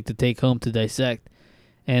guinea pig to take home to dissect.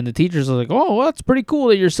 And the teachers are like, oh, well, that's pretty cool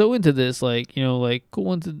that you're so into this, like, like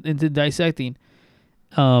cool into dissecting.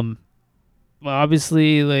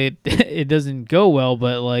 Obviously, like, it doesn't go well,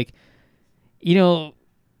 but like,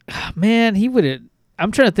 man, he would.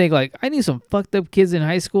 I'm trying to think, like, I knew some fucked up kids in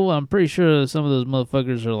high school. I'm pretty sure some of those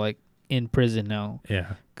motherfuckers are like in prison now.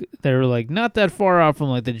 Yeah. They're like not that far off from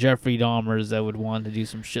like the Jeffrey Dahmers that would want to do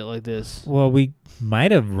some shit like this. Well, we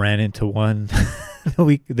might have ran into one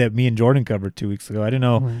that me and Jordan covered 2 weeks ago. I didn't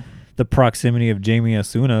know the proximity of Jamie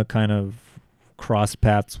Asuna kind of crossed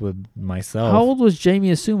paths with myself. How old was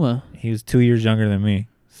Jamie Asuma? He was 2 years younger than me,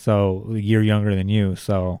 so a year younger than you.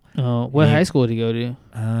 So what high school did he go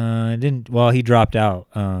to? He dropped out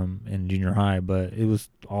in junior high, but it was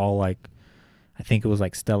all like, I think it was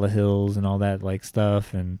like Stella Hills and all that like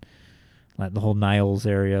stuff, and like the whole Niles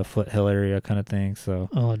area, Foothill area kind of thing. So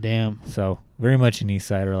oh damn, so very much an East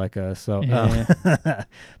Sider like us. So yeah.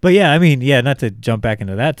 But yeah, I mean, yeah, not to jump back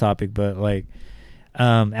into that topic, but like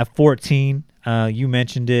at 14, you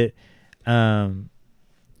mentioned it.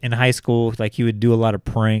 In high school, like he would do a lot of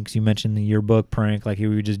pranks. You mentioned the yearbook prank, like he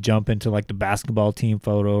would just jump into like the basketball team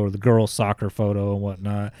photo or the girls soccer photo and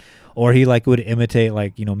whatnot. Or he like would imitate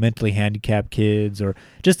like, mentally handicapped kids, or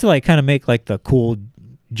just to like kind of make like the cool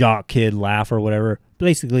jock kid laugh or whatever.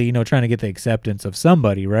 Basically, trying to get the acceptance of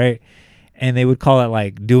somebody, right? And they would call it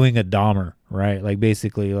like doing a Dahmer, right? Like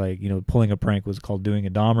basically like, pulling a prank was called doing a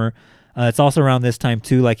Dahmer. It's also around this time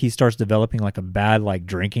too, like he starts developing like a bad like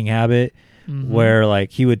drinking habit, where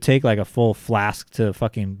like he would take like a full flask to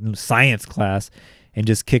fucking science class and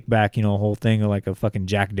just kick back, a whole thing of like a fucking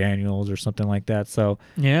Jack Daniels or something like that. So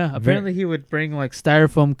yeah, apparently he would bring like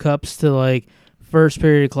styrofoam cups to like first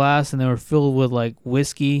period of class, and they were filled with like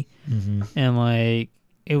whiskey, and like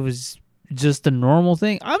it was just a normal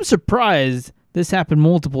thing. I'm surprised this happened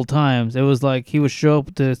multiple times. It was like he would show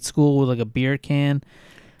up to school with like a beer can.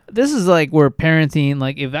 This is like where parenting,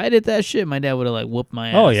 like if I did that shit, my dad would have like whooped my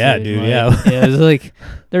ass. Oh yeah, dude, like, yeah. It was like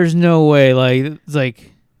there's no way. Like it's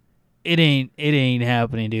like it ain't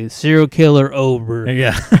happening, dude. Serial killer over.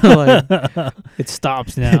 Yeah. Like, it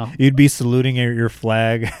stops now. You'd be saluting your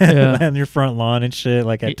flag on your front lawn and shit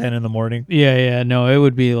like at 10 in the morning. Yeah. No, it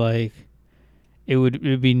would be like it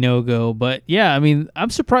would be no go. But yeah, I mean, I'm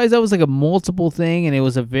surprised that was like a multiple thing, and it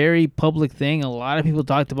was a very public thing. A lot of people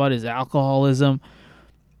talked about his alcoholism,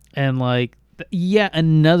 and like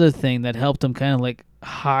another thing that helped him kind of like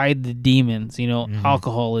hide the demons,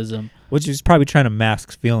 alcoholism. Which is probably trying to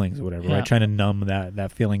mask feelings or whatever, Yeah. right? Trying to numb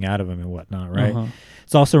that feeling out of him and whatnot, right?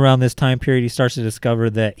 It's also around this time period he starts to discover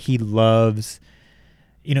that he loves,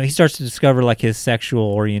 he starts to discover like his sexual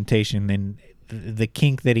orientation, and the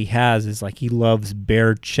kink that he has is like he loves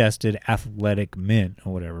bare-chested athletic men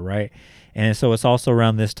or whatever, right? And so it's also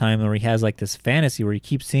around this time where he has like this fantasy where he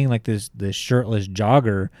keeps seeing like this shirtless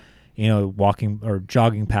jogger, walking or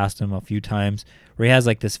jogging past him a few times, where he has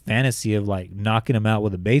like this fantasy of like knocking him out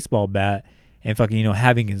with a baseball bat and fucking,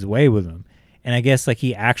 having his way with him. And I guess like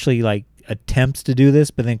he actually like attempts to do this,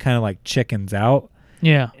 but then kind of like chickens out.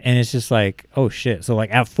 Yeah. And it's just like, oh shit. So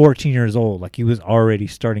like at 14 years old, like he was already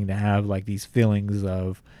starting to have like these feelings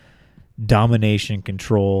of domination,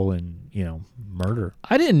 control, and, murder.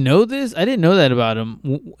 I didn't know this. I didn't know that about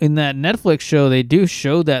him. In that Netflix show, they do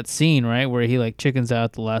show that scene, right, where he like chickens out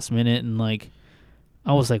at the last minute, and like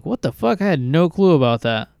I was like, what the fuck? I had no clue about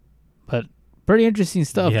that. But pretty interesting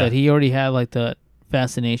stuff that he already had like the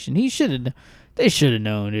fascination. They should have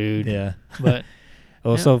known, dude. Yeah. But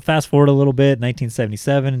So fast forward a little bit,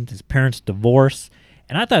 1977, his parents divorce.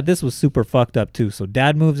 And I thought this was super fucked up too. So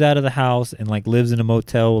dad moves out of the house and like lives in a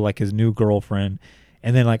motel with like his new girlfriend.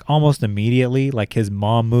 And then like almost immediately, like his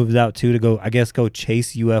mom moves out too to go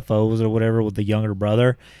chase UFOs or whatever with the younger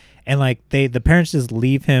brother. And like the parents just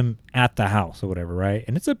leave him at the house or whatever, right?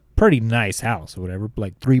 And it's a pretty nice house or whatever,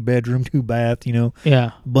 like 3-bedroom, 2-bath,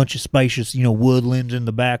 Yeah. a bunch of spacious, woodlands in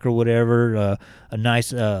the back or whatever, a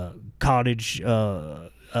nice cottage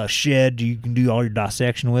shed you can do all your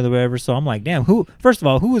dissection with or whatever. So I'm like, damn, first of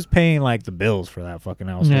all, who was paying like the bills for that fucking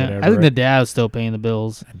house or whatever? I think the dad was still paying the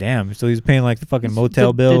bills. Damn, so he's paying like the fucking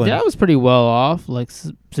motel bill. The dad was pretty well off, like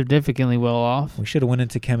significantly well off. We should have went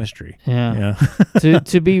into chemistry. Yeah.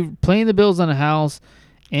 to be paying the bills on a house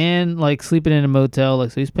and like sleeping in a motel,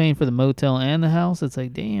 like so he's paying for the motel and the house. It's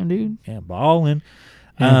like, damn, dude. Yeah, balling.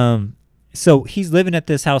 Yeah. So he's living at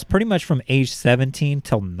this house pretty much from age 17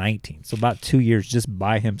 till 19. So about 2 years just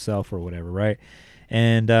by himself or whatever, right?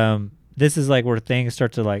 And this is like where things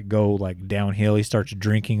start to like go like downhill. He starts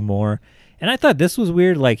drinking more. And I thought this was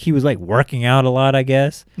weird. Like he was like working out a lot, I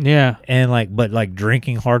guess. Yeah. And like, but like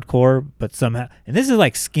drinking hardcore, but somehow, and this is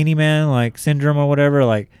like skinny man like syndrome or whatever.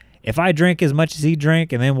 Like if I drank as much as he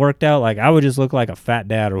drank and then worked out, like I would just look like a fat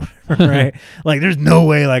dad or whatever, right? Like there's no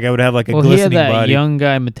way like I would have like a glistening he had that body. young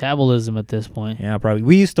guy metabolism at this point. Yeah, probably.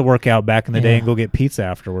 We used to work out back in the day and go get pizza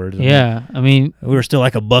afterwards. Yeah, I mean, we were still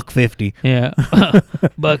like $1.50. Yeah,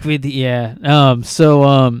 $1.50.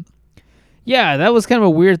 Yeah. Yeah, that was kind of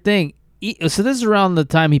a weird thing. So this is around the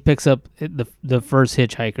time he picks up the first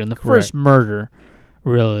hitchhiker and the first murder,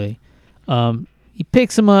 really. He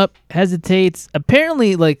picks him up, hesitates.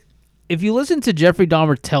 Apparently, like, if you listen to Jeffrey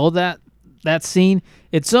Dahmer tell that scene,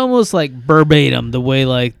 it's almost like verbatim the way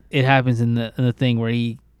like it happens in the thing where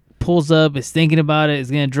he pulls up, is thinking about it,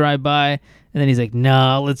 is gonna drive by, and then he's like,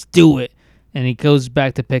 "Nah, let's do it," and he goes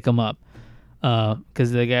back to pick him up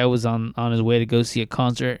because the guy was on his way to go see a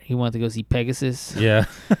concert. He wanted to go see Pegasus. Yeah.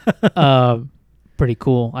 Pretty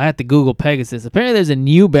cool. I had to Google Pegasus. Apparently, there's a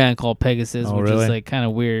new band called Pegasus, which really? is like kind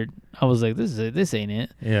of weird. I was like, this ain't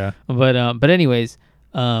it. Yeah. But anyways,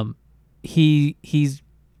 he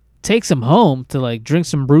takes him home to like drink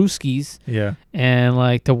some brewskis. Yeah. And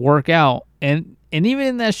like to work out. And even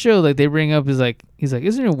in that show, like they bring up he's like,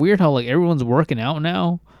 isn't it weird how like everyone's working out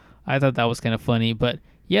now? I thought that was kind of funny. But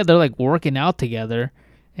yeah, they're like working out together,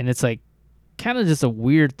 and it's like kind of just a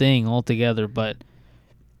weird thing altogether. But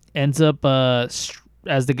ends up as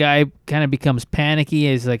the guy kind of becomes panicky,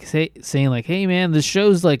 he's like saying like, "Hey man, this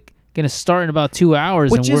show's like gonna start in about 2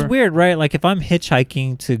 hours. Which is weird, right? Like if I'm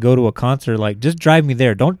hitchhiking to go to a concert, like just drive me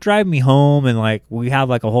there. Don't drive me home and like we have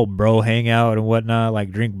like a whole bro hangout and whatnot,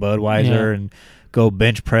 like drink Budweiser and go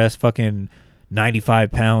bench press fucking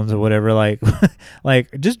 95 pounds or whatever. Like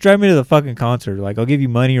like just drive me to the fucking concert. Like I'll give you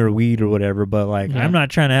money or weed or whatever, but like I'm not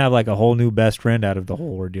trying to have like a whole new best friend out of the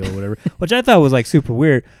whole ordeal or whatever. Which I thought was like super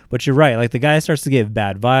weird. But you're right. Like the guy starts to get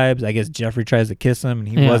bad vibes. I guess Jeffrey tries to kiss him and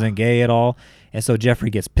he wasn't gay at all. And so Jeffrey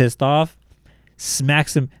gets pissed off,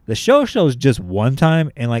 smacks him. The shows just one time,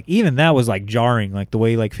 and like even that was like jarring, like the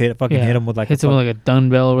way he like hit him with like hits him with like a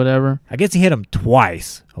dumbbell or whatever. I guess he hit him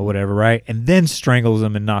twice or whatever, right? And then strangles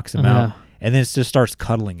him and knocks him out, and then just starts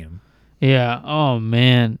cuddling him. Yeah. Oh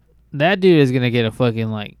man, that dude is gonna get a fucking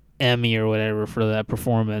like Emmy or whatever for that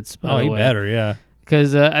performance. Oh, he better, yeah.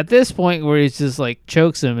 Because at this point where he's just like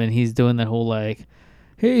chokes him and he's doing that whole like,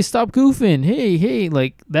 hey, stop goofing. Hey,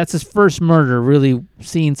 like that's his first murder, really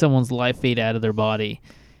seeing someone's life fade out of their body.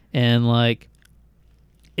 And like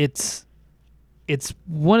it's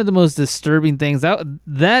one of the most disturbing things.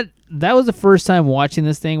 That was the first time watching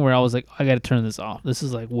this thing where I was like, I got to turn this off. This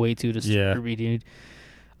is like way too disturbing, dude.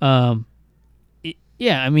 I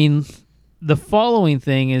mean, the following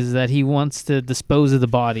thing is that he wants to dispose of the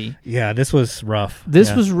body. Yeah, this was rough.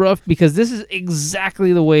 This was rough because this is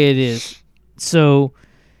exactly the way it is. So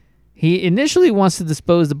he initially wants to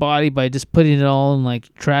dispose the body by just putting it all in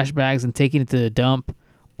like trash bags and taking it to the dump,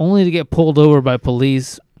 only to get pulled over by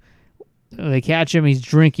police. They catch him. He's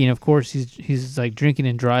drinking. Of course, he's like drinking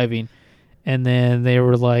and driving. And then they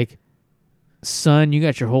were like, "Son, you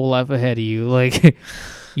got your whole life ahead of you. Like,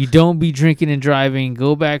 you don't be drinking and driving.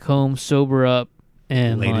 Go back home, sober up."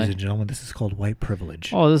 And ladies and gentlemen, this is called white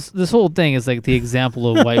privilege. Oh, this whole thing is like the example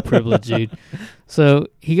of white privilege, dude. So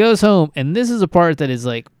he goes home, and this is a part that is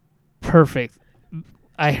like perfect.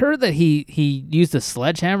 I heard that he used a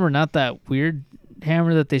sledgehammer, not that weird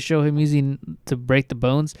hammer that they show him using to break the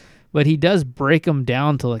bones, but he does break them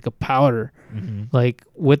down to like a powder, like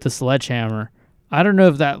with the sledgehammer. I don't know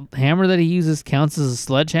if that hammer that he uses counts as a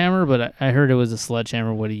sledgehammer, but I heard it was a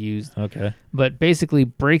sledgehammer what he used. Okay. But basically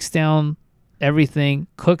breaks down everything,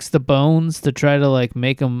 cooks the bones to try to like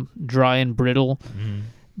make them dry and brittle.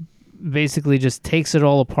 Basically just takes it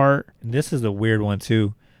all apart. And this is a weird one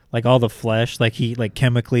too. Like all the flesh, like he like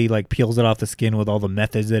chemically like peels it off the skin with all the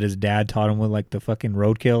methods that his dad taught him with like the fucking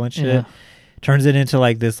roadkill and shit. Yeah. Turns it into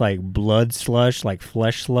like this like blood slush, like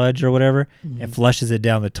flesh sludge or whatever, and flushes it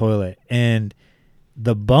down the toilet. And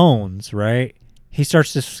the bones, right? He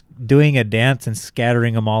starts just doing a dance and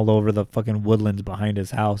scattering them all over the fucking woodlands behind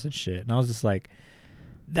his house and shit. And I was just like,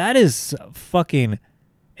 that is fucking,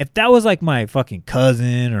 if that was like my fucking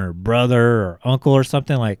cousin or brother or uncle or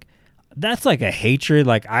something, like that's like a hatred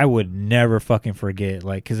like I would never fucking forget.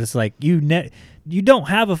 Like, cause it's like you don't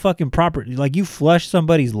have a fucking proper, like you flush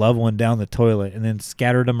somebody's loved one down the toilet and then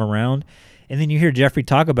scattered them around. And then you hear Jeffrey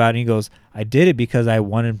talk about it and he goes, I did it because I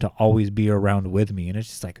want him to always be around with me. And it's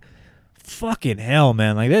just like, fucking hell,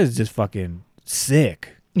 man. Like, that is just fucking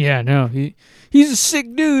sick. Yeah, no. He's a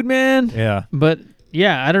sick dude, man. Yeah. But,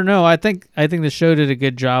 yeah, I don't know. I think the show did a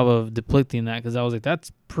good job of depicting that because I was like,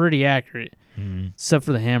 that's pretty accurate. Except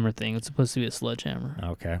for the hammer thing. It's supposed to be a sledgehammer.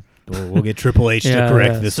 Okay. We'll get Triple H to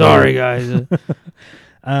correct this. Sorry, guys.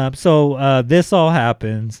 So this all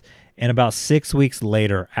happens. And about 6 weeks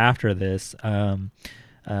later after this,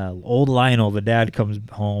 old Lionel, the dad, comes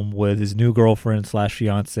home with his new girlfriend /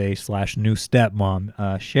 fiance / new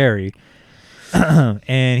stepmom, Sherry.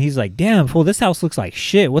 And he's like, damn, fool, this house looks like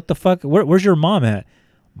shit. What the fuck? Where's your mom at?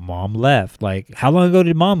 Mom left. Like, how long ago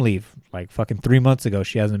did mom leave? Like, fucking 3 months ago.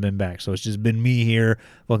 She hasn't been back. So it's just been me here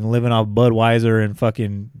fucking living off Budweiser and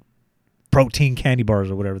fucking protein candy bars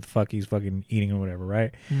or whatever the fuck he's fucking eating or whatever,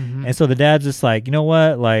 right? And so the dad's just like, you know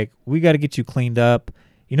what? Like, we got to get you cleaned up.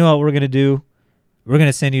 You know what we're going to do? We're going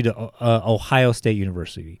to send you to Ohio State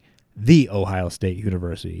University, the Ohio State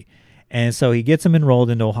University. And so he gets him enrolled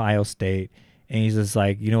into Ohio State, and he's just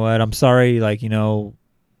like, you know what? I'm sorry, like, you know,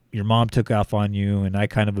 your mom took off on you, and I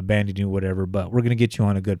kind of abandoned you, whatever, but we're going to get you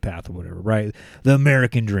on a good path or whatever, right? The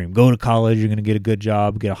American dream. Go to college, you're going to get a good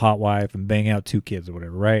job, get a hot wife, and bang out 2 kids or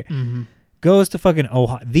whatever, right? Goes to fucking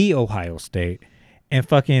the Ohio State and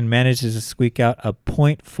fucking manages to squeak out a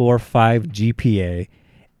 0.45 GPA.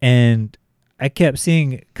 And I kept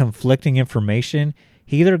seeing conflicting information.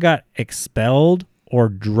 He either got expelled or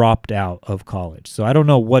dropped out of college. So I don't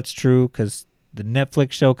know what's true because the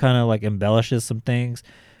Netflix show kind of like embellishes some things.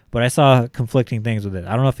 But I saw conflicting things with it.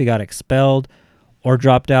 I don't know if he got expelled or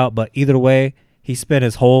dropped out. But either way, he spent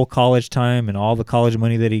his whole college time and all the college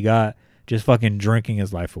money that he got just fucking drinking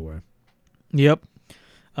his life away. Yep.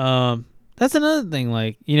 That That's another thing.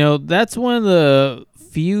 Like, you know, that's one of the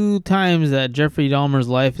few times that Jeffrey Dahmer's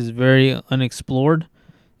life is very unexplored.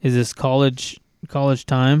 Is this college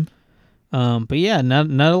time? But yeah, not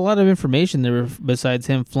a lot of information there besides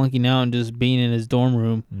him flunking out and just being in his dorm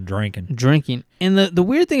room drinking. And the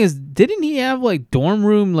weird thing is, didn't he have like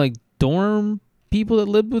dorm people that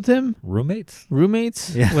lived with him?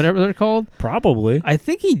 Roommates, yeah. Whatever they're called. Probably. I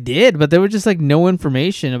think he did, but there was just like no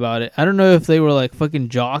information about it. I don't know if they were like fucking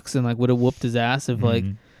jocks and like would have whooped his ass if like,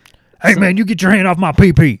 hey man, you get your hand off my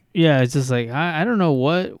pee-pee. Yeah, it's just like I don't know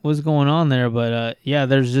what was going on there, but yeah,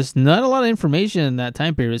 there's just not a lot of information in that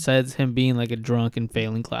time period besides him being like a drunk and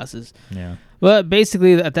failing classes. Yeah. But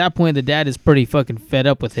basically, at that point, the dad is pretty fucking fed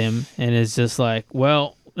up with him and is just like,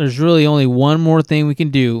 well, there's really only one more thing we can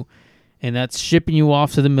do, and that's shipping you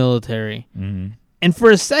off to the military. Mm-hmm. And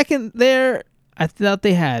for a second there, I thought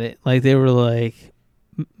they had it. Like, they were like,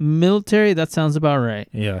 military? That sounds about right.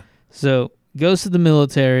 Yeah. So, goes to the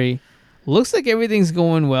military. Looks like everything's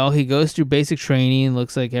going well. He goes through basic training.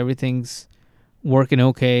 Looks like everything's working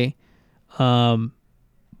okay. But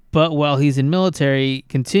while he's in military,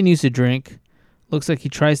 continues to drink. Looks like he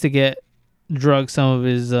tries to get drug some of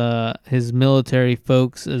his military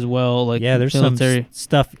folks as well. Like, yeah, there's military some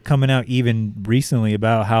stuff coming out even recently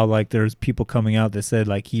about how like there's people coming out that said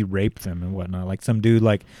like he raped them and whatnot. Like some dude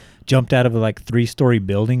like jumped out of a like 3-story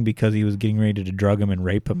building because he was getting ready to drug him and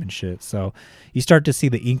rape him and shit. So you start to see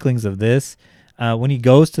the inklings of this. When he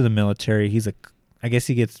goes to the military, I guess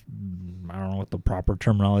he gets, I don't know what the proper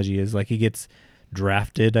terminology is. Like he gets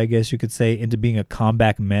drafted, I guess you could say, into being a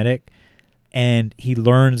combat medic. And he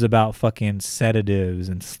learns about fucking sedatives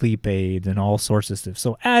and sleep aids and all sorts of stuff.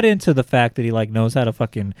 So add into the fact that he like knows how to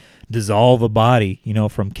fucking dissolve a body, you know,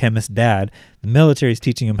 from chemist dad. The military's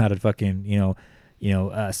teaching him how to fucking,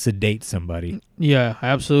 sedate somebody. Yeah,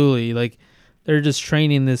 absolutely. Like they're just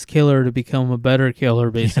training this killer to become a better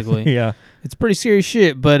killer, basically. Yeah, it's pretty serious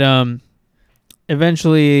shit. But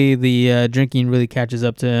eventually the drinking really catches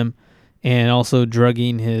up to him, and also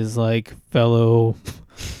drugging his like fellow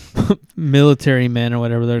military men or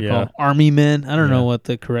whatever they're called, army men. I don't know what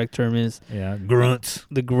the correct term is. Yeah, grunts.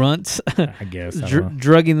 The grunts. I guess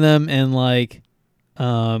drugging them and like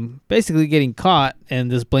basically getting caught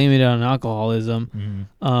and just blaming it on alcoholism.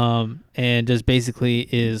 And just basically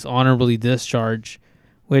is honorably discharged,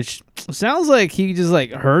 which sounds like he just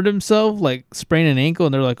like hurt himself, like sprained an ankle,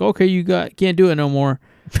 and they're like, okay, you can't do it no more.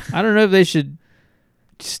 I don't know if they should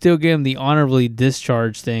still give him the honorably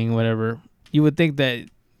discharged thing, whatever. You would think that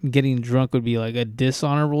getting drunk would be like a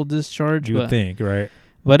dishonorable discharge. You would think, right?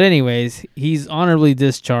 But anyways, he's honorably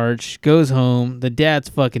discharged, goes home. The dad's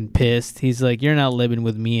fucking pissed. He's like, you're not living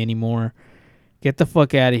with me anymore. Get the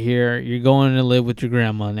fuck out of here. You're going to live with your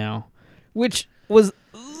grandma now. Which was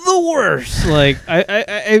the worst. Like,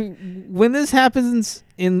 I when this happens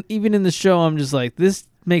even in the show, I'm just like, this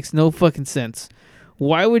makes no fucking sense.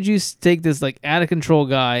 Why would you take this like out of control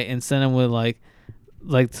guy and send him with like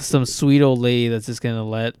some sweet old lady that's just gonna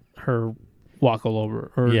let her walk all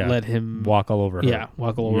over, or let him walk all over her? Yeah,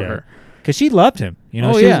 walk all over her. Because she loved him. You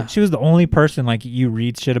know, Oh, she was the only person, like, you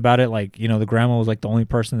read shit about it, like, you know, the grandma was like the only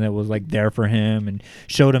person that was like there for him and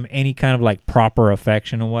showed him any kind of like proper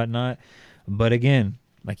affection and whatnot. But again,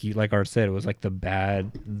 like Art said, it was like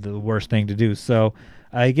the worst thing to do. So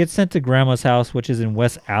he gets sent to grandma's house, which is in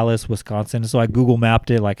West Allis, Wisconsin. So I Google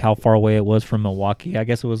mapped it, like how far away it was from Milwaukee. I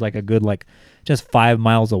guess it was like a good like just 5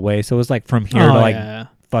 miles away. So it was like from here to like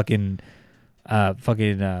fucking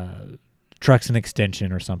Trucks and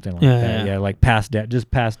Extension or something like that. Yeah, like past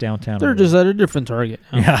downtown. They're just at a different target.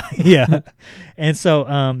 Yeah. And so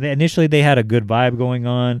initially they had a good vibe going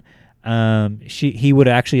on. He would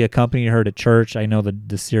actually accompany her to church. I know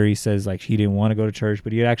the series says like he didn't want to go to church,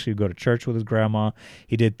 but he'd actually go to church with his grandma.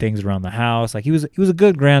 He did things around the house. Like he was a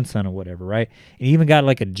good grandson or whatever, right? And he even got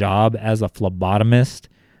like a job as a phlebotomist,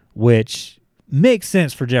 which makes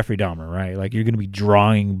sense for Jeffrey Dahmer, right? Like you're going to be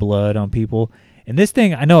drawing blood on people. And this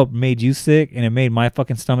thing, I know it made you sick and it made my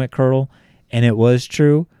fucking stomach curdle, and it was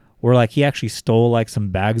true. Where like he actually stole like some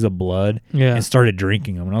bags of blood and started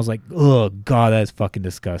drinking them, and I was like, "Oh God, that's fucking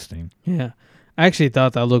disgusting." Yeah, I actually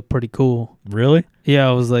thought that looked pretty cool. Really? Yeah,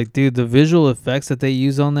 I was like, dude, the visual effects that they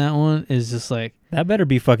use on that one is just like, that better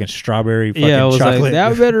be fucking strawberry fucking I was chocolate. like,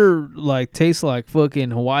 that better like taste like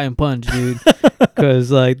fucking Hawaiian Punch, dude.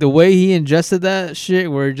 Because like the way he ingested that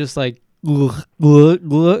shit, where it just like, like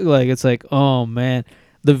it's like, oh man,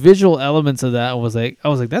 the visual elements of that I was like,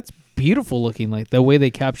 that's beautiful looking, like the way they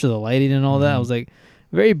capture the lighting and all that. I was like,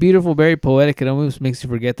 very beautiful, very poetic. It almost makes you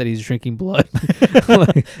forget that he's drinking blood.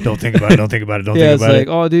 Like, don't think about it. Don't think about it. Don't think about it.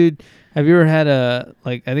 Oh, dude, have you ever had I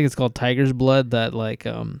think it's called tiger's blood, that like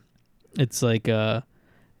it's like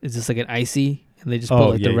it's just like an icy, and they just Oh, put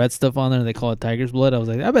like the yeah. red stuff on there, and they call it tiger's blood. I was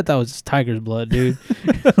like, I bet that was just tiger's blood, dude.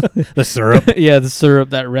 The syrup. Yeah, the syrup,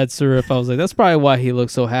 that red syrup. I was like, that's probably why he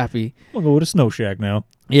looks so happy. We'll go to Snow Shack now.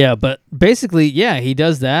 Yeah, but basically, yeah, he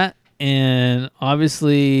does that, and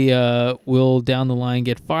obviously will down the line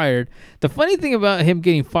get fired. The funny thing about him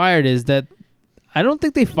getting fired is that I don't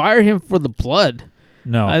think they fire him for the blood.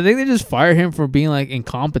 No. I think they just fire him for being like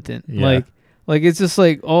incompetent. Yeah. Like it's just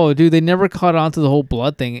like, oh, dude, they never caught on to the whole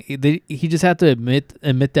blood thing. He just had to admit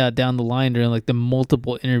that down the line during like the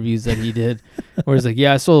multiple interviews that he did, where he's like,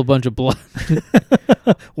 yeah, I sold a bunch of blood.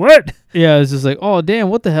 What? Yeah, it's just like, oh, damn,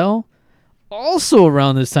 what the hell? Also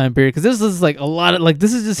around this time period, because this is like a lot of like,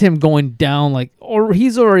 this is just him going down, like, or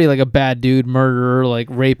he's already like a bad dude, murderer, like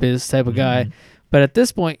rapist type of guy. But at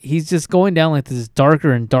this point, he's just going down like this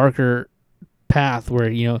darker and darker path where,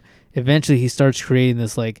 you know, eventually he starts creating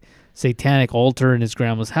this like satanic altar in his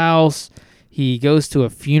grandma's house. He goes to a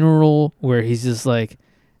funeral where he's just like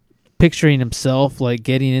picturing himself like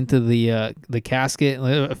getting into the casket,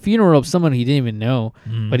 like a funeral of someone he didn't even know,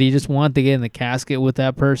 but he just wanted to get in the casket with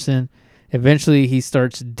that person. Eventually he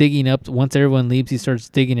starts digging up, once everyone leaves, he starts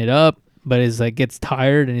digging it up, but is like gets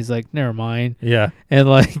tired and he's like, never mind. Yeah. And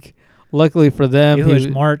like luckily for them, It was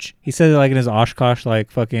March. He said it like in his Oshkosh,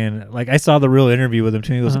 like fucking, like I saw the real interview with him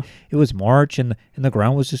too. He goes, it was March and the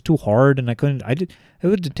ground was just too hard and it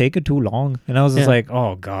would take it too long. And I was just like,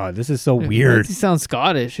 oh God, this is so weird. He sounds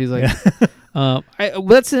Scottish. He's like,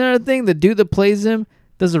 that's another thing. The dude that plays him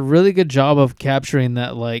does a really good job of capturing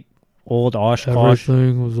that like old Oshkosh.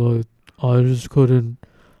 Everything was like, I just couldn't,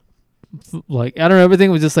 like, I don't know.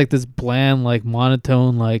 Everything was just like this bland, like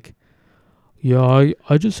monotone, like, yeah,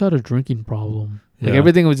 I just had a drinking problem. Like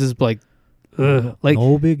everything was just like, ugh, like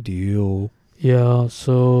no big deal. Yeah,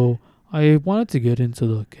 so I wanted to get into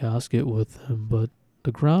the casket with him, but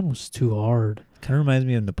the ground was too hard. Kind of reminds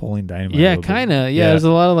me of Napoleon Dynamite. Yeah, kind of. Yeah, there's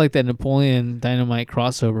a lot of like that Napoleon Dynamite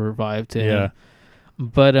crossover vibe to him.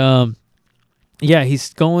 But yeah, he's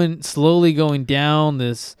slowly going down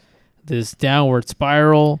this downward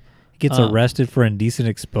spiral. Gets arrested for indecent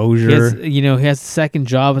exposure. He has a second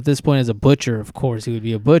job at this point as a butcher. Of course, he would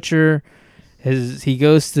be a butcher. He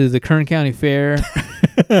goes to the Kern County Fair.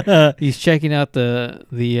 He's checking out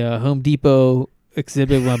the Home Depot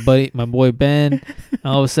exhibit with my boy Ben.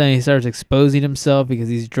 All of a sudden, he starts exposing himself because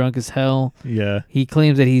he's drunk as hell. Yeah. He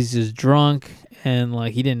claims that he's just drunk and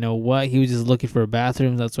like he didn't know what. He was just looking for a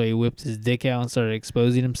bathroom. That's why he whipped his dick out and started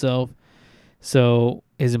exposing himself. So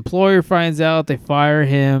his employer finds out, they fire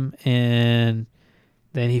him, and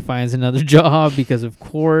then he finds another job because, of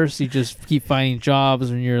course, you just keep finding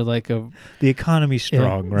jobs when you're like the economy's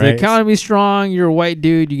strong, right? The economy's strong. You're a white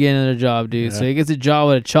dude. You get another job, dude. Yeah. So he gets a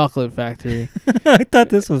job at a chocolate factory. I thought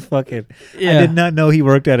this was fucking. Yeah. I did not know he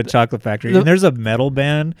worked at a chocolate factory. And there's a metal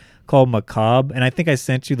band called Macabre, and I think I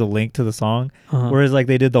sent you the link to the song. Whereas like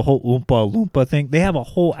they did the whole Oompa Loompa thing. They have a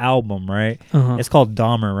whole album, right? It's called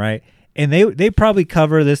Dahmer, right? And they probably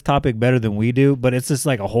cover this topic better than we do, but it's just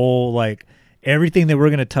like a whole like everything that we're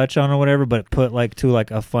gonna touch on or whatever, but put like to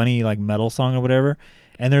like a funny like metal song or whatever.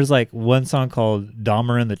 And there's like one song called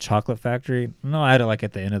Dahmer in the Chocolate Factory. No, I had it like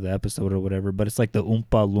at the end of the episode or whatever, but it's like the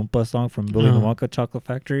Oompa Loompa song from Willy Wonka Chocolate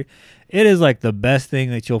Factory. It is like the best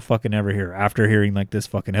thing that you'll fucking ever hear after hearing like this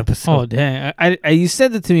fucking episode. Oh dang! I you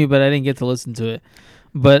sent it to me, but I didn't get to listen to it.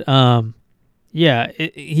 But yeah,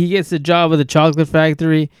 he gets a job at the chocolate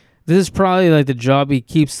factory. This is probably like the job he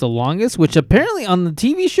keeps the longest, which apparently on the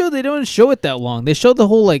TV show, they don't show it that long. They show the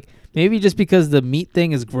whole, like, maybe just because the meat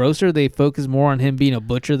thing is grosser, they focus more on him being a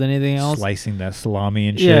butcher than anything else. Slicing that salami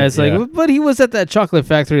and shit. Yeah, it's like, but he was at that chocolate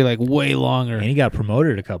factory like way longer. And he got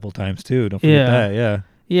promoted a couple times too. Don't forget that, yeah.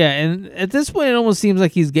 Yeah, and at this point, it almost seems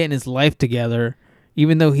like he's getting his life together.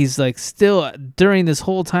 Even though he's like still during this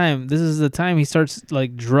whole time, this is the time he starts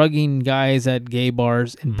like drugging guys at gay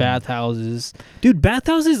bars and bathhouses. Dude,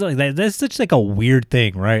 bathhouses like that's such like a weird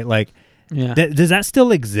thing, right? Like, yeah, does that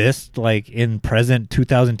still exist like in present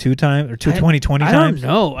 2002 time or 2020 I times? don't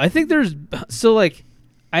know. I think there's like,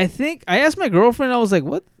 I asked my girlfriend. I was like,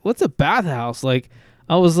 what's a bathhouse? Like,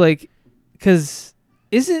 I was like, because.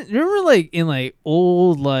 Remember like in like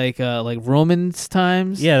old like Romans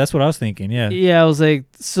times? Yeah, that's what I was thinking. Yeah. Yeah, I was like,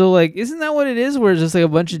 so like, isn't that what it is? Where it's just like a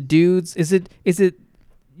bunch of dudes? Is it?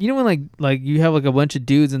 You know when like you have like a bunch of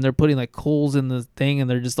dudes and they're putting like coals in the thing and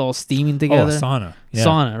they're just all steaming together? Oh, a sauna. Yeah.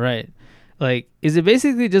 Sauna, right? Like, is it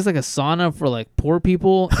basically just like a sauna for like poor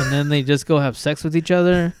people and then they just go have sex with each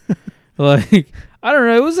other? Like, I don't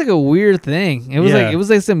know. It was like a weird thing. It was Yeah.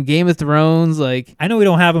 like some Game of Thrones. Like I know we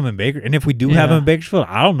don't have them in Baker, and if we do have Yeah. them in Bakersfield,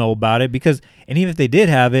 I don't know about it because, and even if they did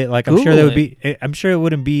have it, like I'm sure Google they would be. I'm sure it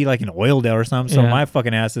wouldn't be like an Oildale or something. So Yeah. my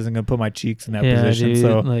fucking ass isn't gonna put my cheeks in that yeah, position. dude,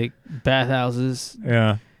 So like bathhouses.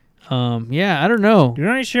 yeah, Yeah, I don't know. dude,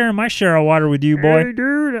 I ain't sharing my share of water with you, boy.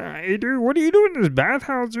 Dude, what are you doing in this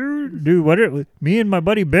bathhouse, dude? Dude, me and my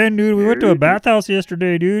buddy Ben, dude, we went to a bathhouse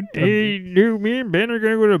yesterday, dude. Dude, me and Ben are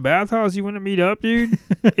gonna go to a bathhouse. You want to meet up, dude?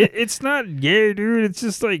 It's not gay, dude. It's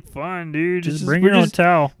just like fun, dude. Just bring your own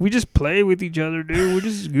towel. We just play with each other, dude. We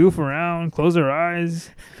just goof around, close our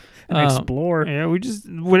eyes, and explore. Yeah, we just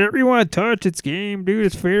whatever you want to touch. It's game, dude.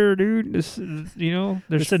 It's fair, dude. There's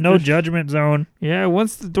It's a no judgment zone. Yeah,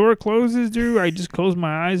 once the door closes, dude, I just close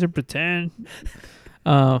my eyes and pretend.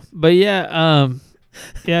 But yeah,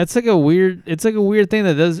 it's like a weird thing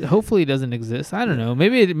that hopefully doesn't exist. I don't know.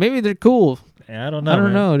 Maybe they're cool. Yeah, I don't know. I don't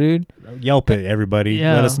man. know, dude. Yelp it, everybody.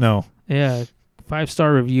 Yeah. Let us know. Yeah,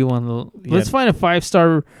 5-star review on the. Let's find a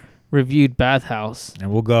 5-star reviewed bathhouse.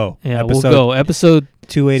 And we'll go. Yeah, we'll go. Episode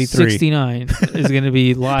 283. 69 is going to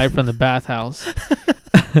be live from the bathhouse.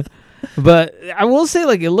 But I will say,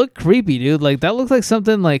 like, it looked creepy, dude. Like, that looked like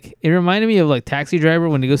something, like, it reminded me of, like, Taxi Driver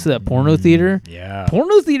when he goes to that porno theater. Yeah.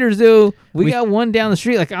 Porno theaters, dude. We got one down the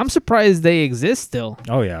street. Like, I'm surprised they exist still.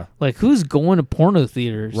 Oh, yeah. Like, who's going to porno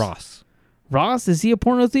theaters? Ross, is he a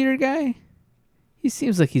porno theater guy? He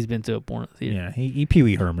seems like he's been to a porno theater. Yeah, he Pee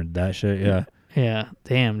Wee Herman that shit, yeah. Yeah,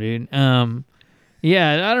 damn, dude.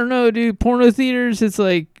 Yeah, I don't know, dude. Porno theaters, it's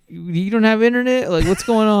like, you don't have internet? Like, what's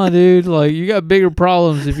going on, dude? Like, you got bigger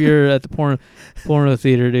problems if you're at the porno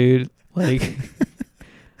theater, dude. Like,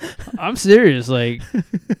 I'm serious. Like,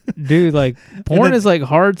 dude, like, porn is, like,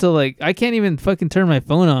 hard to, like, I can't even fucking turn my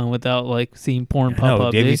phone on without, like, seeing porn pop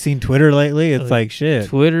up. Have you seen Twitter lately? It's like shit.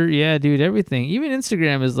 Twitter, yeah, dude, everything. Even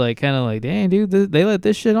Instagram is, like, kind of like, dang, dude, they let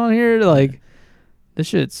this shit on here? Like, this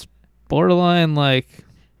shit's borderline, like,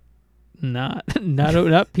 not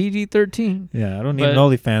PG-13. Yeah, I don't need an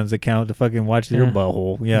OnlyFans account to fucking watch your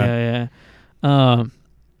butthole. Yeah.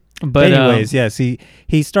 But anyways, yes, he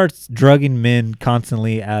starts drugging men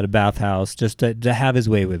constantly at a bathhouse just to have his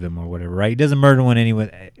way with them or whatever, right? He doesn't murder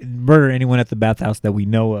anyone at the bathhouse that we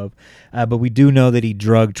know of, but we do know that he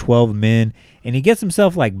drugged 12 men, and he gets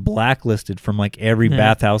himself like blacklisted from like every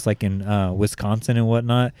bathhouse, like in Wisconsin and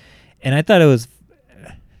whatnot. And I thought it was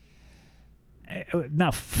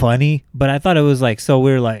not funny, but I thought it was like so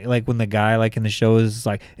weird, like when the guy like in the show is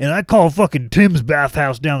like, and I call fucking Tim's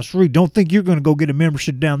bathhouse down the street. Don't think you're gonna go get a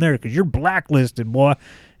membership down there because you're blacklisted, boy.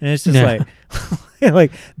 And it's just like,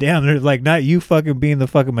 like damn, there's like not you fucking being the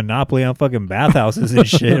fucking monopoly on fucking bathhouses and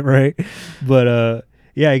shit, right? But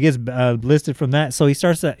yeah, he gets listed from that, so he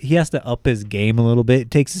has to up his game a little bit.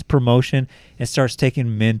 Takes his promotion and starts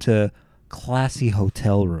taking men to classy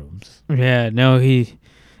hotel rooms. Yeah, no, he.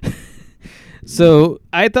 So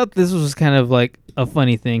I thought this was kind of like a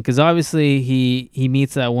funny thing because obviously he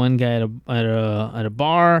meets that one guy at a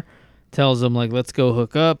bar, tells him like let's go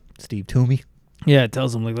hook up. Steve Toomey. Yeah,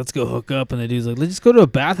 tells him like let's go hook up, and the dude's like let's just go to a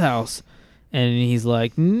bathhouse, and he's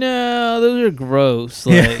like no, those are gross.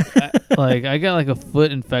 Like I got like a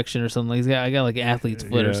foot infection or something. Like I got like athlete's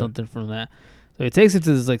foot or something from that. So he takes it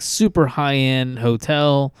to this like super high end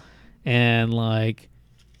hotel, and like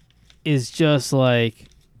is just like.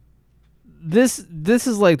 This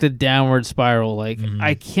is like the downward spiral. Like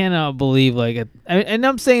I cannot believe like and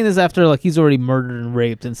I'm saying this after like he's already murdered and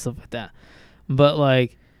raped and stuff like that, but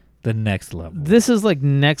like the next level. This is like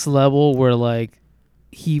next level where like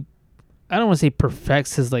I don't want to say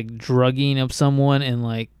perfects his like drugging of someone and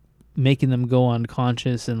like making them go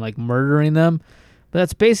unconscious and like murdering them, but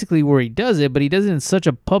that's basically where he does it. But he does it in such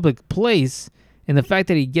a public place. And the fact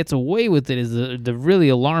that he gets away with it is the really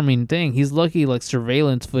alarming thing. He's lucky like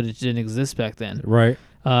surveillance footage didn't exist back then. Right.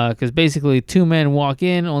 Because basically 2 men walk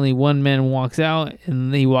in, only 1 man walks out,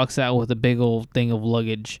 and he walks out with a big old thing of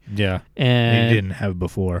luggage. Yeah. And he didn't have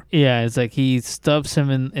before. Yeah, it's like he stuffs him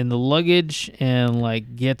in the luggage and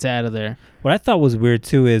like gets out of there. What I thought was weird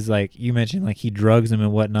too is like you mentioned like he drugs him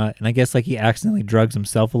and whatnot, and I guess like he accidentally drugs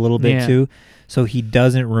himself a little bit too. So he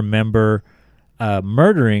doesn't remember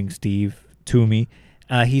murdering Steve Toomey.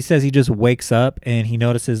 He says he just wakes up and he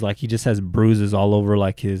notices like he just has bruises all over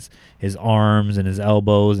like his arms and his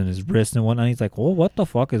elbows and his wrists and whatnot. He's like, "Oh, what the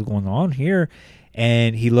fuck is going on here?"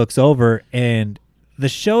 And he looks over, and the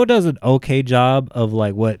show does an okay job of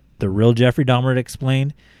like what the real Jeffrey Dahmer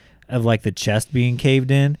explained of like the chest being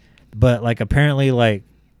caved in, but like apparently like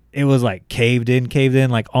it was like caved in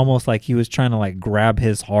like almost like he was trying to like grab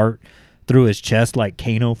his heart through his chest like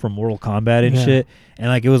Kano from Mortal Kombat and shit. And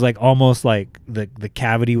like it was like almost like the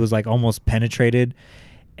cavity was like almost penetrated,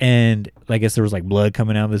 and I guess there was like blood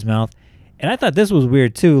coming out of his mouth. And I thought this was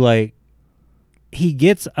weird too. Like he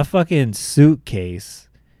gets a fucking suitcase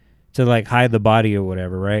to like hide the body or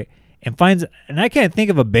whatever, right? And finds, and I can't think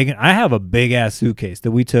of I have a big ass suitcase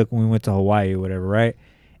that we took when we went to Hawaii or whatever, right?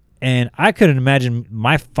 And I couldn't imagine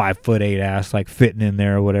my 5'8" ass like fitting in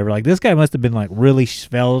there or whatever. Like this guy must have been like really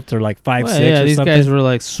svelte or like 5'6" yeah, or these something. guys were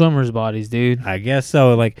like swimmers' bodies, dude. I guess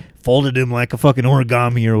so. Like folded him like a fucking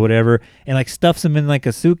origami or whatever, and like stuffs him in like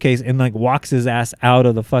a suitcase and like walks his ass out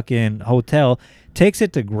of the fucking hotel, takes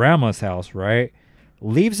it to grandma's house, right?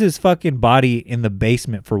 Leaves his fucking body in the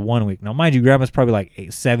basement for 1 week. Now, mind you, grandma's probably like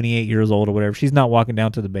 78 years old or whatever. She's not walking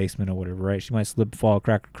down to the basement or whatever, right? She might slip, fall,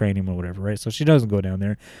 crack her cranium or whatever, right? So she doesn't go down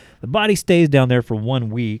there. The body stays down there for 1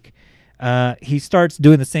 week. He starts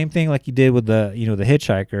doing the same thing like he did with the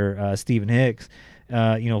hitchhiker, Stephen Hicks.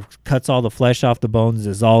 Cuts all the flesh off the bones,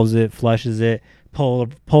 dissolves it, flushes it,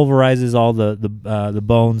 pulverizes all the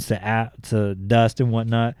bones to dust and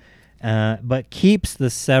whatnot, but keeps the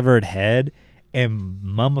severed head and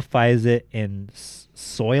mummifies it in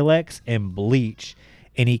Soilex and bleach,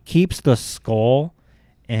 and he keeps the skull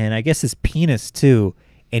and I guess his penis too,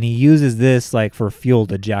 and he uses this like for fuel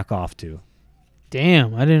to jack off to.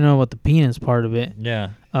 Damn, I didn't know about the penis part of it.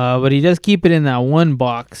 Yeah. But he does keep it in that one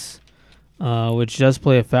box, which does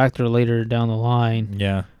play a factor later down the line.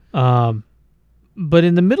 Yeah. But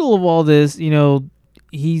in the middle of all this,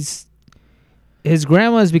 his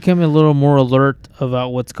grandma is becoming a little more alert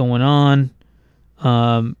about what's going on.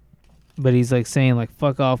 But he's like saying like,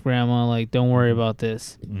 fuck off, grandma, like don't worry about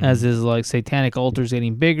this. As his like satanic altar's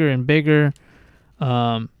getting bigger and bigger.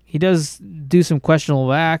 He does do some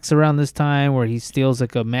questionable acts around this time where he steals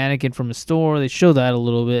like a mannequin from a store. They show that a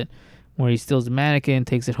little bit, where he steals a mannequin,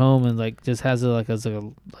 takes it home, and like just has it like as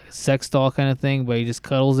a sex doll kind of thing, but he just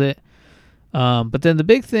cuddles it. But then the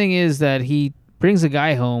big thing is that he brings a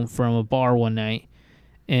guy home from a bar one night,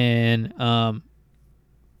 and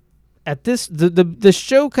at this the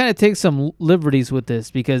show kind of takes some liberties with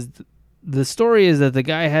this, because the story is that the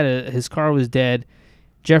guy his car was dead.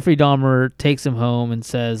 Jeffrey Dahmer takes him home and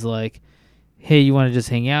says like, hey, you want to just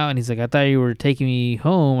hang out? And he's like, I thought you were taking me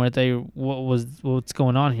home. Or I thought what's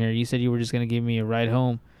going on here? You said you were just going to give me a ride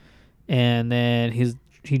home. And then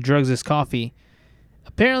he drugs his coffee.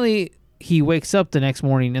 Apparently he wakes up the next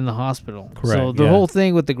morning in the hospital. Correct. So the whole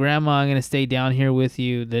thing with the grandma, I'm going to stay down here with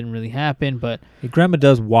you, didn't really happen. But grandma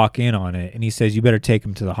does walk in on it, and he says, you better take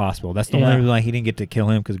him to the hospital. That's the only reason why he didn't get to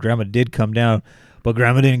kill him, because grandma did come down. But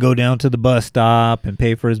grandma didn't go down to the bus stop and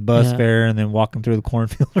pay for his bus fare and then walk him through the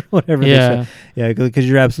cornfield or whatever. Yeah. Yeah, because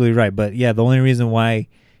you're absolutely right. But yeah, the only reason why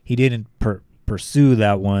he didn't pursue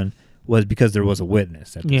that one was because there was a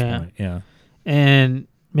witness at this point. Yeah. And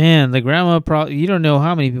man, the grandma you don't know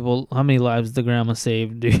how many lives the grandma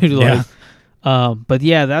saved, dude. Like, but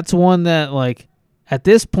yeah, that's one that like at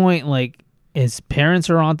this point, like his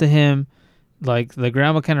parents are onto him. Like the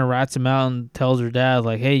grandma kind of rats him out and tells her dad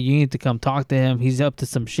like, hey, you need to come talk to him. He's up to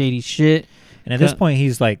some shady shit. And at this point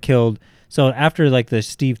he's like killed. So after like the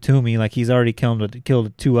Steve Toomey, like he's already killed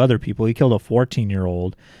 2 other people. He killed a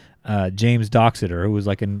 14-year-old, James Doxeter, who was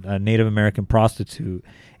like a Native American prostitute.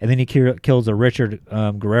 And then he kills a Richard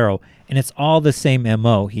Guerrero. And it's all the same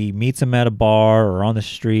MO. He meets him at a bar or on the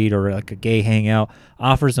street or like a gay hangout,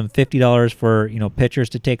 offers him $50 for, pictures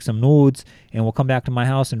to take some nudes, and we'll come back to my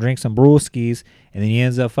house and drink some brewskis. And then he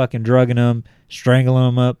ends up fucking drugging him, strangling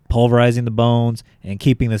him up, pulverizing the bones, and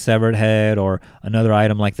keeping the severed head or another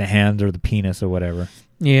item like the hand or the penis or whatever.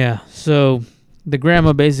 Yeah, so the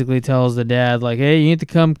grandma basically tells the dad, like, hey, you need to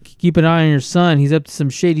come keep an eye on your son. He's up to some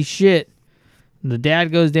shady shit. And the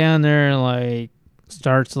dad goes down there and, like,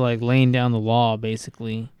 starts, like, laying down the law,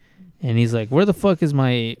 basically. And he's like, where the fuck is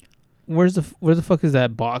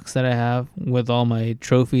that box that I have with all my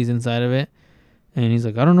trophies inside of it? And he's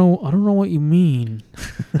like, I don't know what you mean.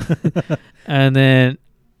 And then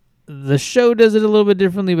the show does it a little bit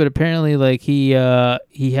differently, but apparently, like, he had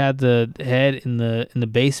the head in the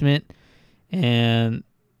basement, and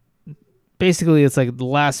basically it's like the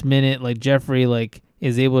last minute, like Jeffrey like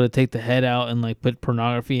is able to take the head out and like put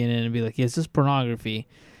pornography in it and be like, yeah, it's just pornography.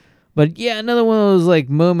 But yeah, another one of those like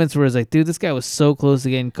moments where it's like, dude, this guy was so close to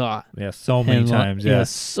getting caught. Yeah, so many times. Yeah,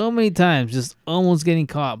 so many times, just almost getting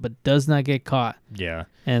caught, but does not get caught. Yeah,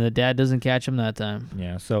 and the dad doesn't catch him that time.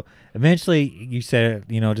 Yeah, so eventually, you said,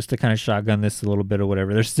 just to kind of shotgun this a little bit or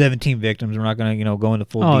whatever. There's 17 victims. We're not going to, go into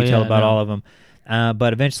full detail about all of them.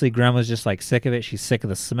 But eventually, grandma's just like sick of it. She's sick of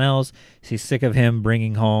the smells. She's sick of him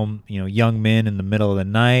bringing home, young men in the middle of the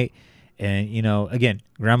night. And, you know, again,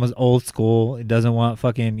 grandma's old school. It doesn't want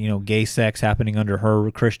fucking, you know, gay sex happening under her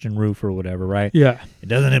Christian roof or whatever, right? Yeah. It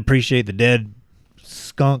doesn't appreciate the dead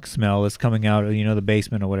skunk smell that's coming out of, you know, the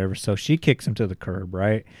basement or whatever. So she kicks him to the curb,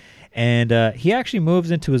 right? And he actually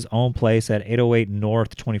moves into his own place at 808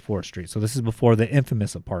 North 24th Street. So this is before the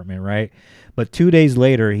infamous apartment, right? But 2 days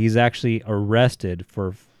later, he's actually arrested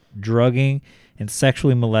for drugging and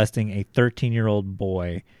sexually molesting a 13-year-old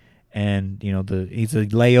boy. And, you know, he's a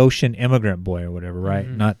Laotian immigrant boy or whatever, right?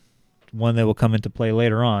 Mm-hmm. Not one that will come into play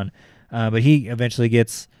later on. But he eventually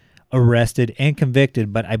gets arrested and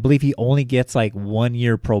convicted, but I believe he only gets like 1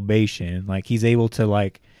 year probation. Like, he's able to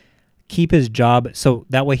like keep his job, so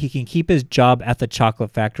that way he can keep his job at the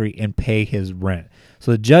chocolate factory and pay his rent.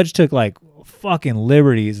 So the judge took like fucking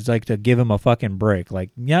liberties, like, to give him a fucking break. Like,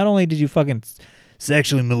 not only did you fucking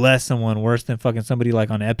sexually molest someone worse than fucking somebody like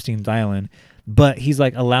on Epstein's Island, but he's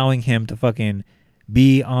like allowing him to fucking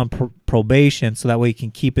be on probation so that way he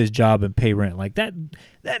can keep his job and pay rent. Like, that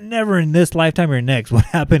never in this lifetime or next would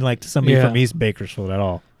happen like to somebody from East Bakersfield at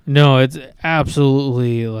all. No, it's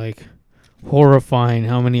absolutely like horrifying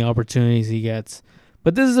how many opportunities he gets.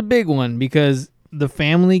 But this is a big one because the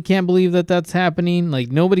family can't believe that that's happening.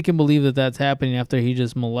 Like, nobody can believe that that's happening after he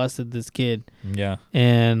just molested this kid. Yeah.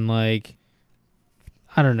 And like,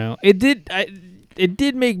 I don't know. It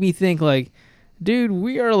did make me think, like, dude,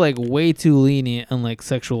 we are like way too lenient on like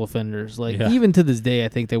sexual offenders. Like, even to this day, I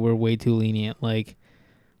think that we're way too lenient. Like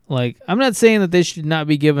I'm not saying that they should not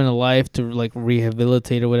be given a life to like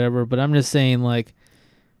rehabilitate or whatever, but I'm just saying like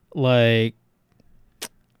I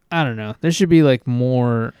don't know. There should be like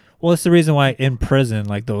more. Well, it's the reason why in prison,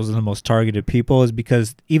 like, those are the most targeted people, is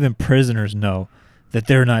because even prisoners know that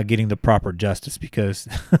they're not getting the proper justice because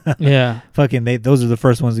fucking those are the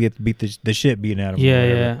first ones to get beat the shit beaten out of them.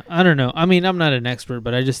 Yeah. I don't know. I mean, I'm not an expert,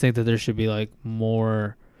 but I just think that there should be like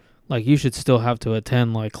more, like, you should still have to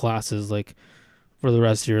attend like classes like for the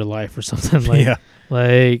rest of your life or something. Like,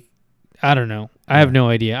 like, I don't know. I have no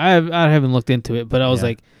idea. I haven't looked into it, but I was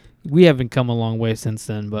like, we haven't come a long way since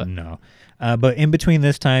then. But no. But in between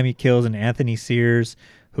this time, he kills an Anthony Sears,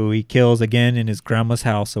 who he kills again in his grandma's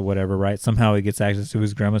house or whatever, right? Somehow he gets access to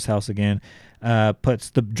his grandma's house again,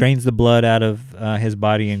 drains the blood out of his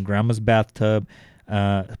body in grandma's bathtub,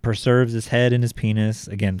 preserves his head and his penis,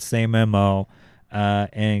 again, same MO,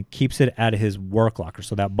 and keeps it out of his work locker.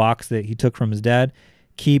 So that box that he took from his dad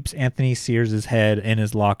keeps Anthony Sears' head in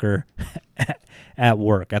his locker at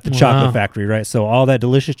work, at the chocolate factory, right? So all that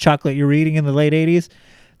delicious chocolate you're eating in the late 80s,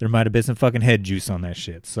 there might have been some fucking head juice on that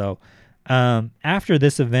shit. So after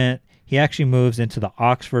this event, he actually moves into the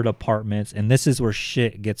Oxford apartments, and this is where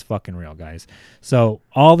shit gets fucking real, guys. So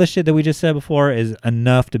all the shit that we just said before is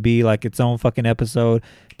enough to be like its own fucking episode.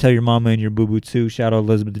 Tell your mama and your boo-boo too. Shout out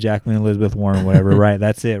Elizabeth Jackman, Elizabeth Warren, whatever, right?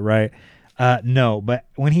 That's it, right? No, but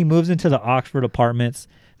when he moves into the Oxford apartments,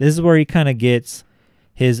 this is where he kind of gets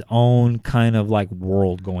his own kind of like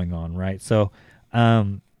world going on, right? So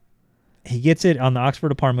he gets it on the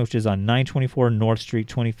Oxford apartment, which is on 924 North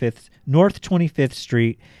 25th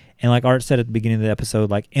Street. And like Art said at the beginning of the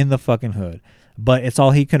episode, like in the fucking hood. But it's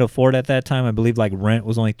all he could afford at that time. I believe like rent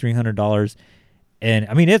was only $300. And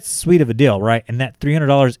I mean, it's sweet of a deal, right? And that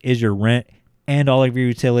 $300 is your rent and all of your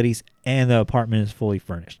utilities, and the apartment is fully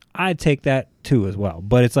furnished. I'd take that too as well.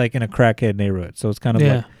 But it's like in a crackhead neighborhood. So it's kind of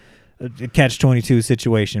like a catch-22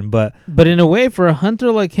 situation. But in a way, for a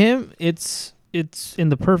hunter like him, it's in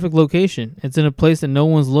the perfect location. It's in a place that no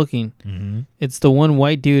one's looking. Mm-hmm. It's the one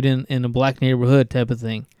white dude in a black neighborhood type of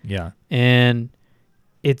thing. Yeah. And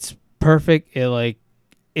it's perfect.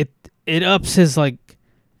 It ups his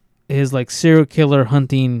serial killer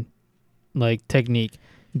hunting like technique.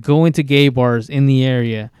 Going to gay bars in the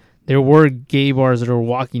area. There were gay bars that are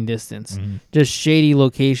walking distance. Mm-hmm. Just shady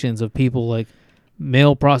locations of people like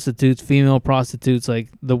male prostitutes, female prostitutes. Like,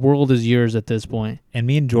 the world is yours at this point. And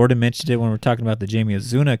me and Jordan mentioned it when we were talking about the Jamie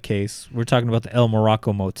Azuna case. We're talking about the El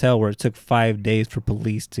Morocco Motel, where it took 5 days for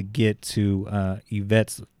police to get to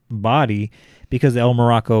Yvette's body because the El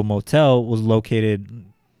Morocco Motel was located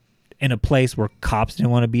in a place where cops didn't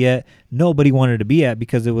want to be at. Nobody wanted to be at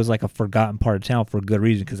because it was like a forgotten part of town for a good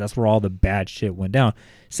reason, because that's where all the bad shit went down.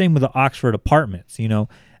 Same with the Oxford apartments, you know.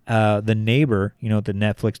 The neighbor, you know, the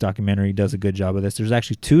Netflix documentary does a good job of this. There's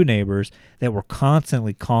actually 2 neighbors that were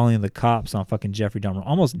constantly calling the cops on fucking Jeffrey Dahmer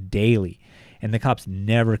almost daily, and the cops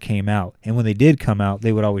never came out. And when they did come out,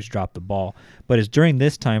 they would always drop the ball. But it's during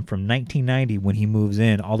this time from 1990 when he moves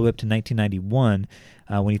in all the way up to 1991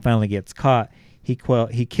 when he finally gets caught, he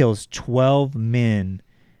kills 12 men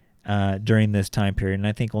during this time period, and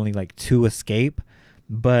I think only like 2 escape.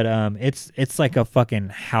 But it's like a fucking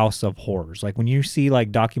house of horrors. Like when you see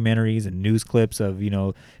like documentaries and news clips of, you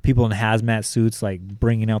know, people in hazmat suits like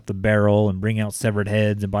bringing out the barrel and bringing out severed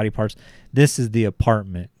heads and body parts, this is the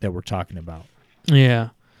apartment that we're talking about. Yeah.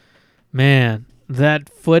 Man, that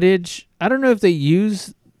footage, I don't know if they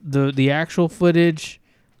use the actual footage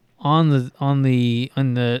in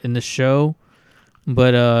the show,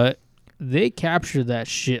 but they captured that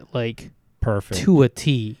shit like perfect to a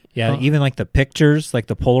T. Yeah, even like the pictures, like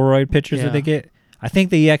the Polaroid pictures that they get, I think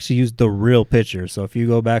they actually used the real pictures. So if you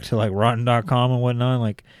go back to like Rotten.com and whatnot,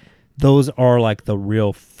 like those are like the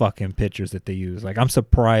real fucking pictures that they use. Like I'm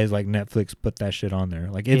surprised like Netflix put that shit on there.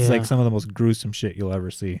 Like it's like some of the most gruesome shit you'll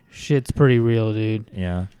ever see. Shit's pretty real, dude.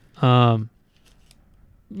 Yeah.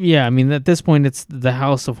 Yeah, I mean at this point it's the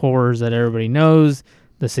house of horrors that everybody knows,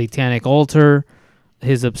 the satanic altar,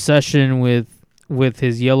 his obsession with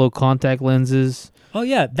his yellow contact lenses. Oh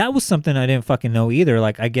yeah, that was something I didn't fucking know either.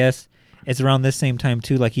 Like I guess it's around this same time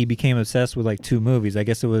too, like he became obsessed with like two movies. I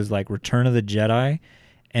guess it was like Return of the Jedi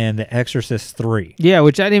and The Exorcist 3. Yeah,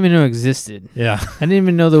 which I didn't even know existed. Yeah. I didn't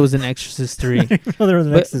even know there was an Exorcist 3. I didn't know there was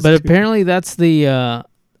an Exorcist but 2. apparently that's the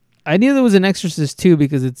I knew there was an Exorcist 2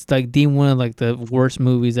 because it's like deemed one of like the worst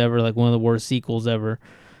movies ever, like one of the worst sequels ever.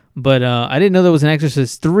 But I didn't know there was an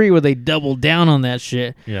Exorcist 3 where they doubled down on that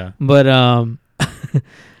shit. Yeah. But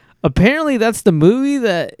apparently that's the movie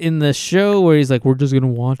that in the show where he's like, we're just going to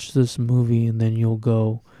watch this movie and then you'll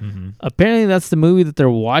go. Mm-hmm. Apparently that's the movie that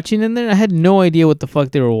they're watching in there. I had no idea what the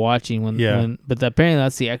fuck they were watching but apparently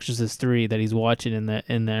that's the Exorcist 3 that he's watching in there.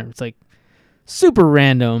 It's like super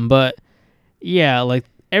random, but yeah, like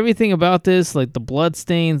everything about this, like the blood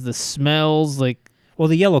stains, the smells, like well,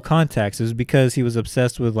 the yellow contacts is because he was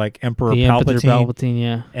obsessed with like Emperor Palpatine,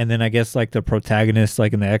 yeah. And then I guess like the protagonist,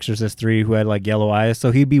 like in The Exorcist 3, who had like yellow eyes, so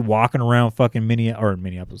he'd be walking around fucking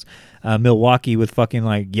Milwaukee with fucking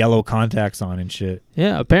like yellow contacts on and shit.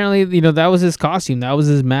 Yeah, apparently, you know, that was his costume, that was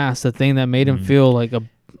his mask, the thing that made him feel like a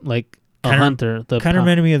hunter. Kind of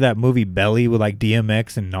reminded me of that movie Belly with like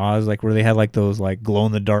DMX and Nas, like where they had like those like glow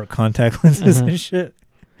in the dark contact lenses and shit.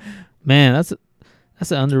 Man, that's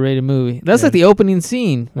an underrated movie. That's like the opening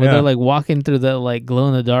scene where they're like walking through the like glow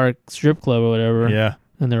in the dark strip club or whatever. Yeah.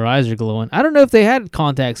 And their eyes are glowing. I don't know if they had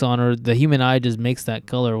contacts on or the human eye just makes that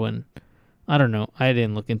color when, I don't know. I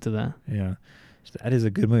didn't look into that. Yeah. That is a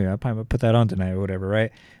good movie. I'll probably put that on tonight or whatever,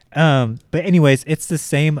 right? But anyways, it's the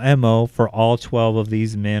same MO for all 12 of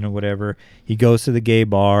these men or whatever. He goes to the gay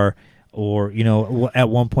bar or, you know, at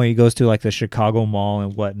one point he goes to like the Chicago Mall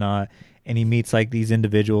and whatnot. And he meets like these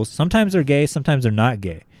individuals. Sometimes they're gay, sometimes they're not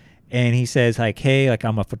gay. And he says like, hey, like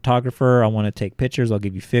I'm a photographer. I want to take pictures. I'll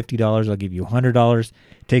give you $50. I'll give you $100.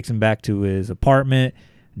 Takes him back to his apartment,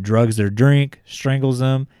 drugs their drink, strangles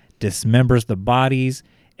them, dismembers the bodies.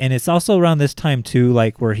 And it's also around this time too,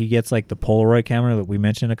 like where he gets like the Polaroid camera that we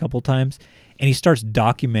mentioned a couple times. And he starts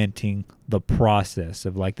documenting the process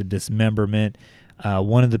of like the dismemberment.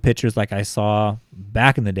 One of the pictures like I saw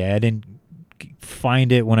back in the day, I didn't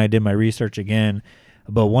find it when I did my research again,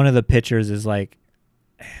 but one of the pictures is like,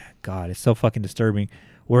 God, it's so fucking disturbing,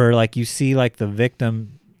 where like you see like the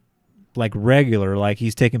victim like regular, like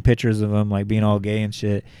he's taking pictures of him like being all gay and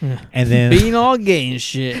shit, and then being all gay and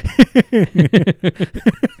shit.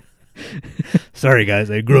 Sorry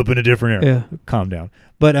guys, I grew up in a different era. Yeah. Calm down.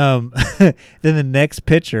 But then the next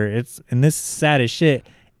picture, and this is sad as shit,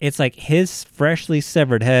 it's like his freshly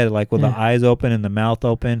severed head, like with the eyes open and the mouth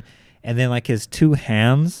open. And then like his two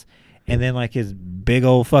hands, and then like his big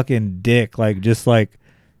old fucking dick, like just like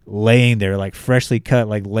laying there, like freshly cut,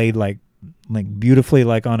 like laid like beautifully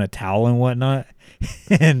like on a towel and whatnot.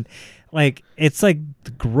 And like it's like the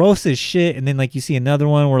grossest shit. And then like you see another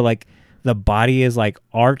one where like the body is like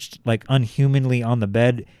arched like unhumanly on the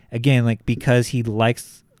bed again, like because he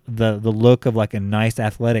likes the look of like a nice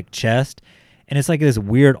athletic chest. And it's like this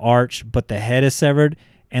weird arch, but the head is severed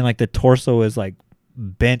and like the torso is like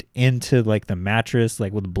bent into like the mattress,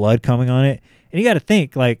 like with blood coming on it. And you got to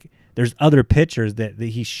think like there's other pictures that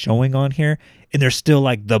he's showing on here, and there's still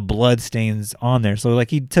like the blood stains on there. So like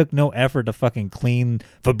he took no effort to fucking clean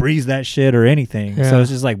Febreze that shit or anything. So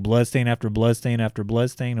it's just like blood stain after blood stain after blood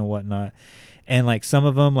stain and whatnot. And like some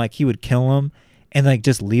of them, like he would kill them and like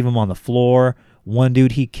just leave them on the floor. One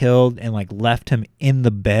dude he killed and like left him in the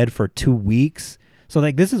bed for 2 weeks. So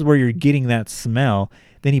like this is where you're getting that smell.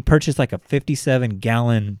 Then he purchased like a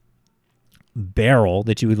 57-gallon barrel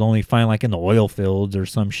that you would only find like in the oil fields or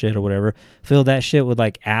some shit or whatever. Filled that shit with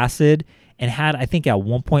like acid and had, I think at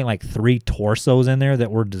one point, like 3 torsos in there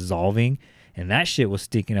that were dissolving. And that shit was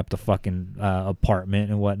stinking up the fucking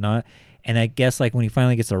apartment and whatnot. And I guess like when he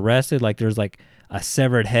finally gets arrested, like there's like a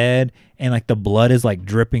severed head, and like the blood is like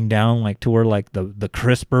dripping down like to where like the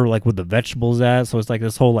crisper like with the vegetables at. So it's like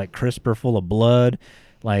this whole like crisper full of blood.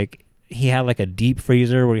 Like he had like a deep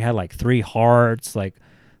freezer where he had like 3 hearts, like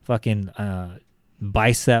fucking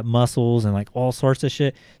bicep muscles and like all sorts of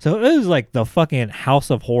shit. So it was like the fucking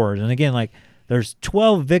house of horrors. And again, like there's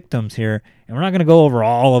 12 victims here, and we're not going to go over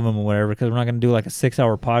all of them or whatever, because we're not going to do like a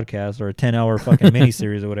 6-hour podcast or a 10-hour fucking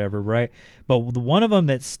miniseries or whatever, right? But the one of them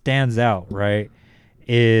that stands out, right,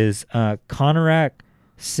 is Konarak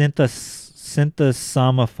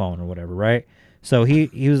Synthosomophone or whatever, right? So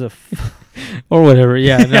he was a or whatever,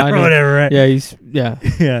 yeah, no, yeah, I or know. whatever, right? Yeah,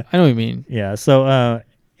 yeah, I know what you mean. Yeah. So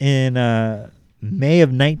in May of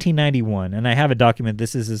 1991, and I have a document.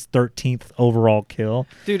 This is his 13th overall kill.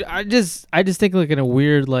 Dude, I just think like in a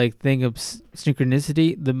weird like thing of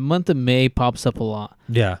synchronicity, the month of May pops up a lot.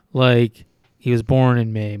 Yeah. Like he was born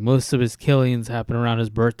in May. Most of his killings happen around his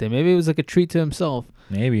birthday. Maybe it was like a treat to himself.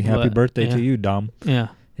 Maybe. Happy birthday yeah. to you, Dom. Yeah.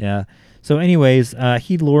 Yeah. So anyways,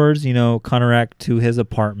 he lures, Konarak to his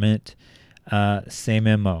apartment.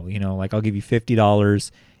 Same MO, like I'll give you $50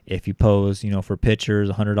 if you pose, for pictures,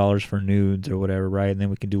 $100 for nudes or whatever, right? And then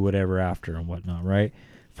we can do whatever after and whatnot, right?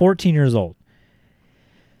 14 years old.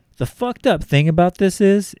 The fucked up thing about this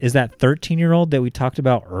is that 13-year-old that we talked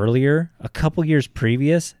about earlier, a couple years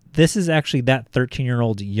previous, this is actually that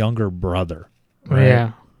 13-year-old's younger brother. Right?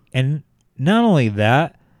 Yeah. And not only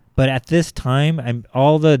that, but at this time,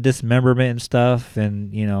 all the dismemberment and stuff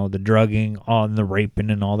and, the drugging and the raping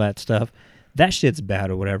and all that stuff, that shit's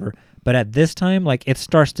bad or whatever. But at this time, like, it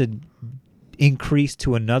starts to increase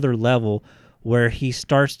to another level where he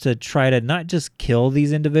starts to try to not just kill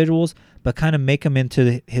these individuals, but kind of make them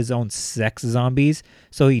into his own sex zombies.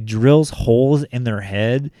 So he drills holes in their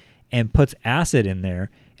head and puts acid in there.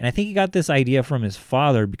 And I think he got this idea from his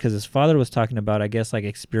father, because his father was talking about, I guess, like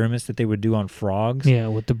experiments that they would do on frogs. Yeah,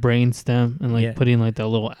 with the brain stem and like putting like that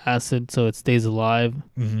little acid so it stays alive.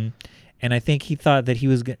 Mm-hmm. And I think he thought that he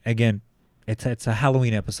was, again, it's a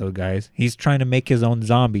Halloween episode, guys. He's trying to make his own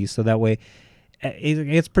zombies so that way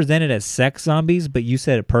it's presented as sex zombies, but you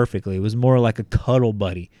said it perfectly. It was more like a cuddle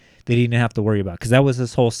buddy that he didn't have to worry about, because that was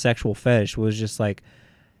his whole sexual fetish, was just like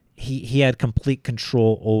he had complete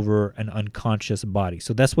control over an unconscious body.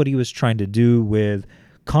 So that's what he was trying to do with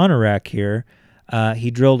Konarak here.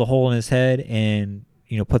 He drilled a hole in his head and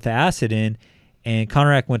put the acid in, and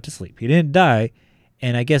Konarak went to sleep. He didn't die,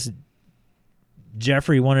 and I guess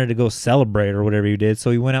Jeffrey wanted to go celebrate or whatever he did,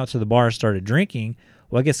 so he went out to the bar and started drinking.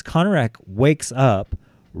 Well, I guess Konarak wakes up,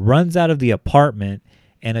 runs out of the apartment,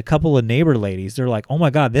 and a couple of neighbor ladies, they're like, oh my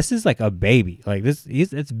God, this is like a baby. Like this,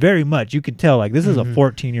 it's very much, you can tell, like this is a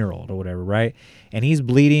 14-year-old or whatever, right? And he's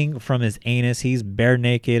bleeding from his anus. He's bare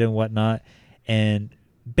naked and whatnot. And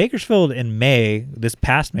Bakersfield in May, this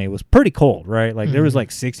past May, was pretty cold, right? Like there was like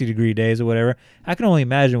 60-degree days or whatever. I can only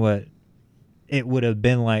imagine what it would have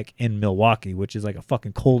been like in Milwaukee, which is like a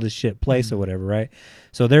fucking cold as shit place or whatever, right?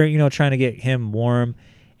 So they're, trying to get him warm,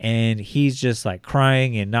 and he's just like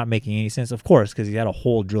crying and not making any sense, of course, because he had a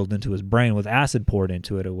hole drilled into his brain with acid poured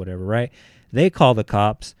into it or whatever, right? They call the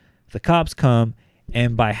cops. The cops come,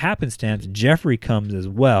 and by happenstance, Jeffrey comes as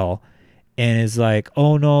well, and is like,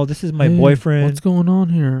 oh no, this is my boyfriend. What's going on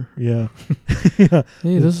here? Yeah. Yeah.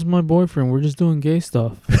 Hey, this is my boyfriend. We're just doing gay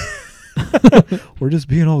stuff. We're just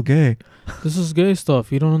being all gay. This is gay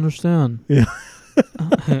stuff. You don't understand. Yeah.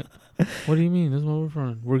 What do you mean? This is my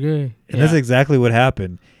boyfriend. We're gay. And that's exactly what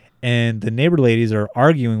happened. And the neighbor ladies are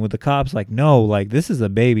arguing with the cops like, no, like this is a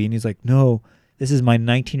baby. And he's like, no, this is my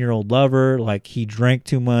 19-year-old lover. Like he drank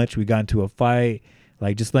too much. We got into a fight.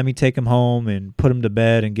 Like just let me take him home and put him to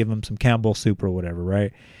bed and give him some Campbell soup or whatever,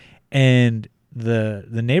 right? And the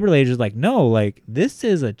neighbor lady is like, no, like this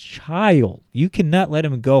is a child. You cannot let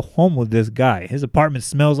him go home with this guy. His apartment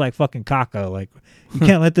smells like fucking caca. Like you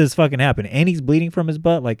can't let this fucking happen. And he's bleeding from his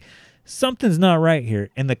butt. Like something's not right here.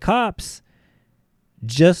 And the cops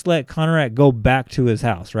just let Konarak go back to his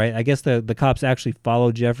house, right? I guess the cops actually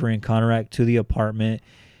followed Jeffrey and Konarak to the apartment,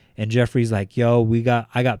 and Jeffrey's like, yo,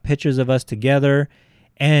 I got pictures of us together.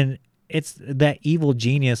 And it's that evil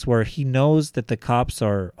genius where he knows that the cops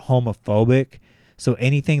are homophobic. So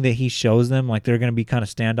anything that he shows them, like they're going to be kind of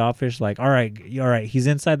standoffish, like, all right, he's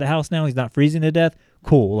inside the house now. He's not freezing to death.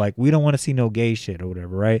 Cool. Like we don't want to see no gay shit or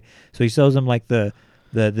whatever, right? So he shows them like the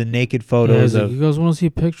naked photos of. You guys want to see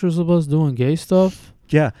pictures of us doing gay stuff?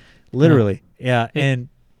 Yeah, literally. Yeah. And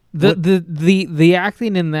the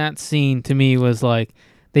acting in that scene to me was like,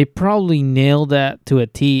 they probably nailed that to a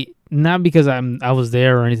T. Not because I was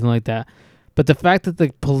there or anything like that, But the fact that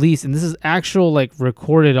the police, and this is actual like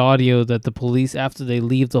recorded audio, that the police, after they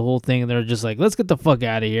leave the whole thing, they're just like, let's get the fuck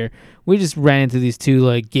out of here. We just ran into these two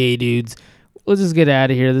like gay dudes. Let's just get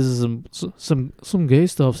out of here. This is some gay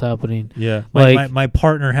stuff's happening. Yeah. Like My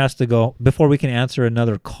partner has to go before we can answer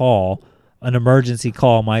another call, an emergency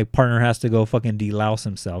call. My partner has to go fucking delouse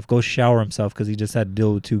himself, go shower himself because he just had to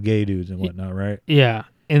deal with two gay dudes and whatnot, right? Yeah.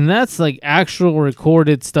 And that's like actual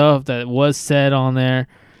recorded stuff that was said on there.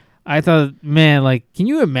 I thought, man, like, can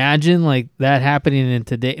you imagine like that happening in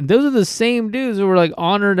today? And those are the same dudes who were like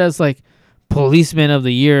honored as like policeman of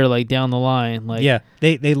the year, like down the line. Like, yeah,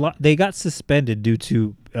 they got suspended due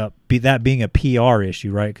to that being a PR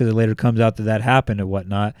issue, right? Because it later comes out that happened and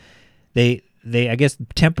whatnot. They I guess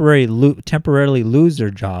temporarily lose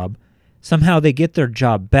their job. Somehow they get their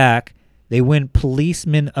job back. They win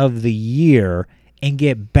policeman of the year and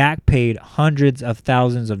get back paid hundreds of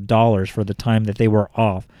thousands of dollars for the time that they were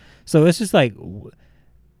off. So it's just like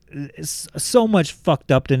it's so much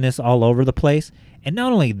fucked upness all over the place. And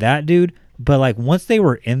not only that, dude, but like once they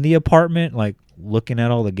were in the apartment, like looking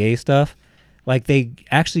at all the gay stuff, like they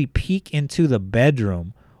actually peek into the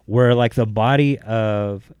bedroom where like the body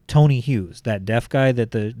of Tony Hughes, that deaf guy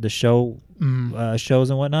that the show shows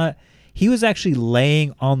and whatnot, he was actually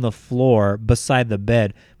laying on the floor beside the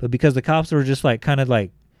bed. But because the cops were just like kind of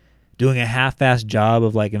like doing a half-assed job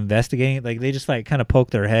of like investigating, like they just like kind of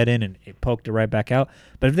poked their head in and it poked it right back out.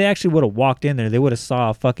 But if they actually would have walked in there, they would have saw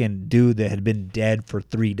a fucking dude that had been dead for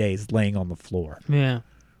 3 days laying on the floor. Yeah.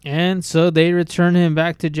 And so they return him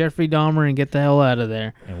back to Jeffrey Dahmer and get the hell out of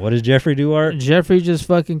there. And what does Jeffrey do, Art? Jeffrey just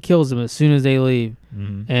fucking kills him as soon as they leave.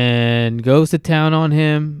 And goes to town on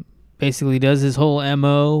him. Basically does his whole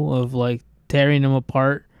MO of like tearing him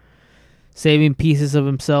apart, saving pieces of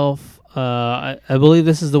himself. I believe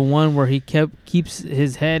this is the one where he keeps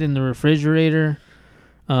his head in the refrigerator.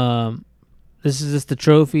 This is just the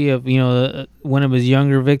trophy of, you know, one of his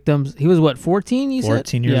younger victims. He was what, 14? You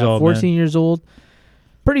 14 said? years old. 14 years old.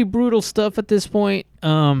 Pretty brutal stuff at this point.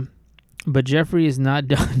 But Jeffrey is not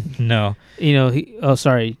done. No. You know, oh,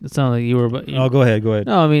 sorry. It sounded like you were. But, oh, go ahead.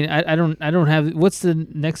 No, I mean, I don't have. What's the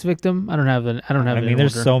next victim? I don't have. I mean,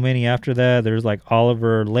 there's so many after that. There's like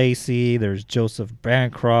Oliver Lacey. There's Joseph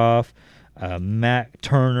Bancroft, Matt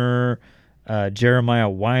Turner, Jeremiah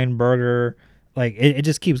Weinberger. Like it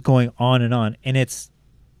just keeps going on. And it's.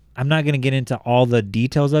 I'm not gonna get into all the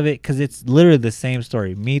details of it because it's literally the same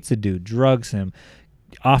story. Meets a dude, drugs him,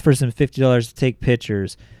 offers him $50 to take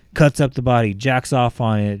pictures, cuts up the body, jacks off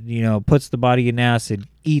on it, you know, puts the body in acid,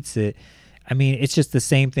 eats it. I mean, it's just the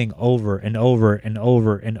same thing over and over and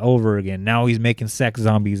over and over again. Now he's making sex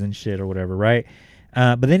zombies and shit or whatever, right?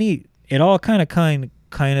 But then it all kind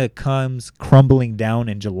of comes crumbling down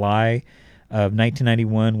in July of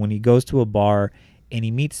 1991 when he goes to a bar and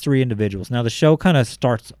he meets 3 individuals. Now the show kind of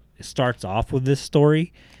starts off with this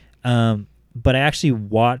story, but I actually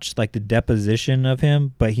watched like the deposition of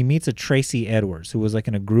him. But he meets a Tracy Edwards who was like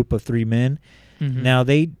in a group of 3 men. Mm-hmm. Now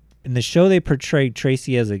in the show they portrayed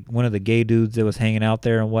Tracy as one of the gay dudes that was hanging out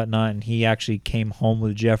there and whatnot, and he actually came home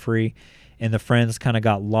with Jeffrey, and the friends kind of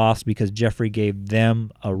got lost because Jeffrey gave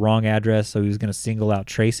them a wrong address, so he was going to single out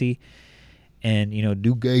Tracy and, you know,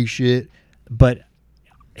 do gay shit. But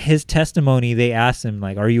his testimony, they asked him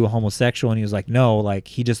like, are you a homosexual? And he was like, no, like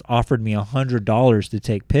he just offered me $100 to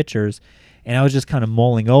take pictures. And I was just kind of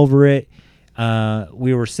mulling over it.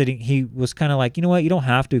 We were sitting, he was kind of like, you know what, you don't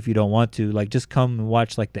have to if you don't want to, like just come and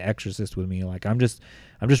watch like The Exorcist with me. Like I'm just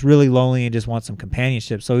really lonely and just want some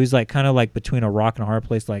companionship. So he's like kind of like between a rock and a hard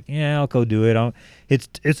place, like, yeah, I'll go do it.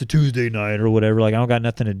 It's a Tuesday night or whatever, like I don't got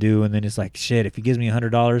nothing to do. And then it's like, shit, if he gives me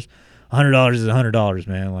 $100 is $100,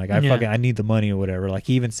 man. Like I need the money or whatever. Like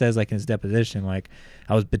he even says like in his deposition, like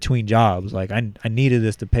I was between jobs, like I needed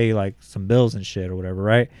this to pay like some bills and shit or whatever,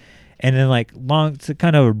 right? And then like to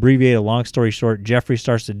kind of abbreviate a long story short, Jeffrey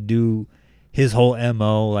starts to do his whole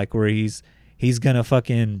MO, like where he's gonna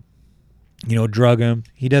fucking, you know, drug him.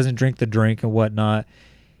 He doesn't drink the drink and whatnot.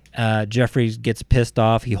 Jeffrey gets pissed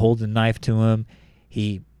off. He holds a knife to him.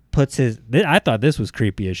 He puts I thought this was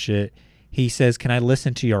creepy as shit. He says, can I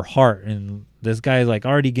listen to your heart? And this guy is like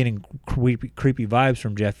already getting creepy vibes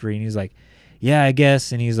from Jeffrey. And he's like, yeah, I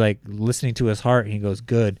guess. And he's like listening to his heart. And he goes,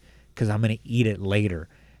 good, because I'm going to eat it later.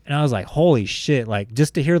 And I was like, holy shit. Like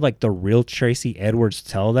just to hear like the real Tracy Edwards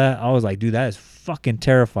tell that, I was like, dude, that is fucking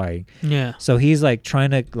terrifying. Yeah. So he's like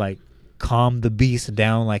trying to like calm the beast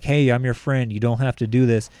down. Like, hey, I'm your friend. You don't have to do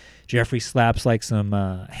this. Jeffrey slaps like some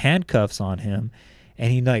handcuffs on him.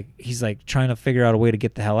 And he's like trying to figure out a way to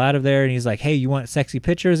get the hell out of there. And he's like, hey, you want sexy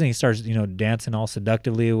pictures? And he starts, you know, dancing all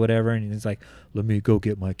seductively or whatever. And he's like, let me go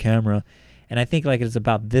get my camera. And I think like it's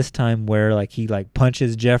about this time where like he like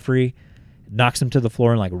punches Jeffrey, knocks him to the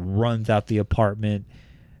floor, and like runs out the apartment,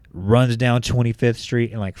 runs down 25th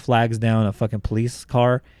Street and like flags down a fucking police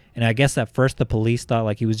car. And I guess at first the police thought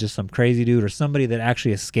like he was just some crazy dude or somebody that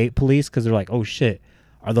actually escaped police, because they're like, oh shit,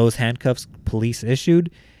 are those handcuffs police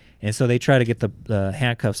issued? And so they try to get the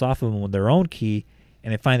handcuffs off of him with their own key,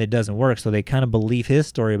 and they find it doesn't work. So they kind of believe his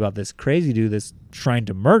story about this crazy dude that's trying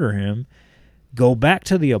to murder him, go back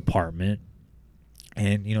to the apartment.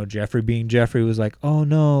 And, you know, Jeffrey being Jeffrey was like, oh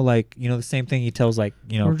no, like, you know, the same thing he tells, like,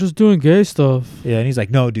 you know, we're just doing gay stuff. Yeah. And he's like,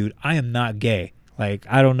 no, dude, I am not gay. Like,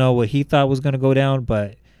 I don't know what he thought was going to go down,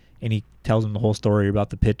 but, and he tells him the whole story about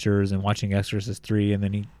the pictures and watching Exorcist 3, and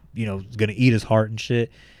then he, you know, is going to eat his heart and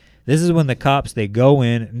shit. This is when the cops, they go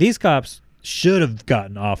in. And these cops should have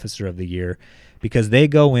gotten Officer of the Year, because they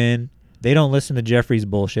go in, they don't listen to Jeffrey's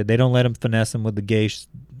bullshit. They don't let him finesse him with the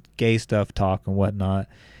gay stuff talk and whatnot.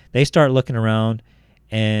 They start looking around,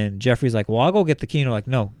 and Jeffrey's like, well, I'll go get the key. And they're like,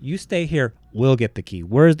 no, you stay here. We'll get the key.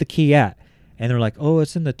 Where's the key at? And they're like, oh,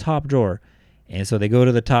 it's in the top drawer. And so they go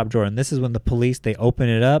to the top drawer, and this is when the police, they open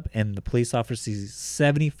it up, and the police officer sees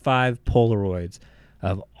 75 Polaroids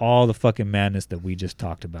of all the fucking madness that we just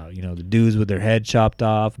talked about. You know, the dudes with their head chopped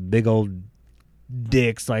off, big old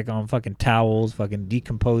dicks like on fucking towels, fucking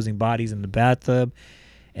decomposing bodies in the bathtub,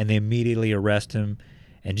 and they immediately arrest him.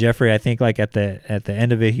 And Jeffrey, I think like at the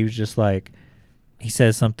end of it, he was just like, he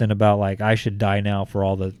says something about like, I should die now for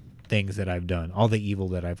all the things that I've done, all the evil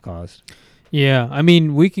that I've caused. Yeah, I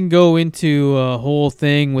mean, we can go into a whole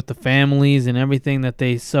thing with the families and everything that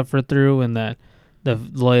they suffer through, and that the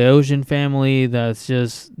Laosian family that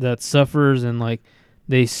suffers, and like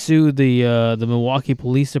they sued the Milwaukee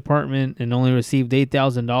Police Department and only received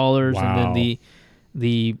 $8,000, Wow. and then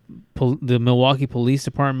the Milwaukee Police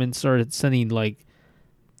Department started sending like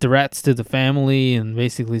threats to the family and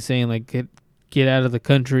basically saying like get out of the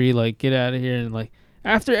country, like get out of here, and like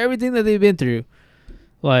after everything that they've been through,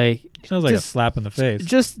 like sounds like a slap in the face.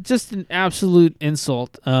 Just an absolute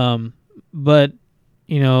insult. But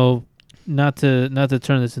you know, not to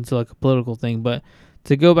turn this into like a political thing, but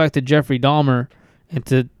to go back to Jeffrey Dahmer and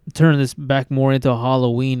to turn this back more into a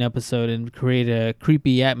Halloween episode and create a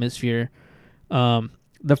creepy atmosphere.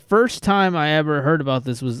 The first time I ever heard about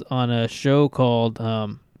this was on a show called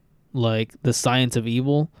like The Science of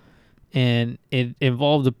Evil, and it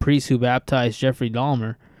involved a priest who baptized Jeffrey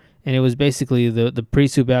Dahmer. And it was basically the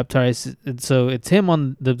priest who baptized. And so it's him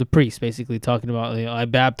on the priest basically talking about, you know, I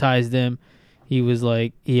baptized him. He was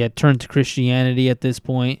like, he had turned to Christianity at this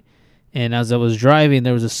point. And as I was driving,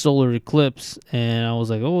 there was a solar eclipse, and I was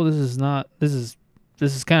like, oh, this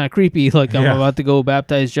is kind of creepy. Like I'm about to go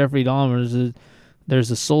baptize Jeffrey Dahmer.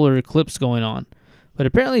 There's a solar eclipse going on. But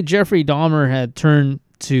apparently Jeffrey Dahmer had turned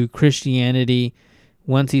to Christianity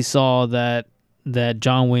once he saw that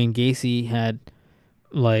John Wayne Gacy had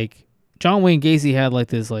like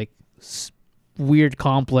this like weird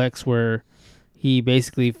complex where he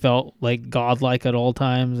basically felt like godlike at all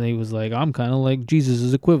times. And he was like, I'm kind of like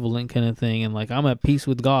Jesus' equivalent kind of thing, and like I'm at peace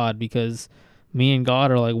with God because me and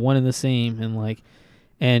God are like one and the same.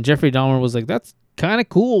 And Jeffrey Dahmer was like, that's kind of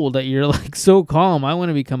cool that you're like so calm. I want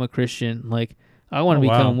to become a Christian. Like I want to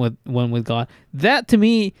become one with God. That to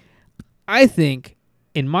me, I think,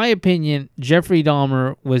 in my opinion, Jeffrey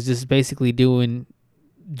Dahmer was just basically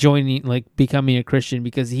joining, like becoming a Christian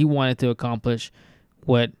because he wanted to accomplish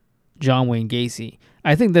what John Wayne Gacy.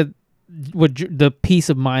 I think that what the peace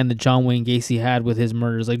of mind that John Wayne Gacy had with his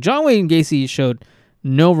murders, like John Wayne Gacy showed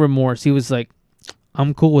no remorse. He was like,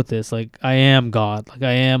 I'm cool with this. Like I am God. Like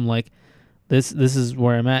I am like this is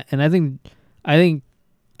where I'm at. And I think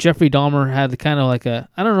Jeffrey Dahmer had kind of like I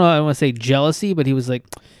don't know, I want to say jealousy, but he was like,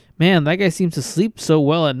 man, that guy seems to sleep so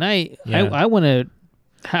well at night. Yeah. I want to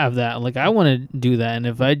have that. Like I want to do that. And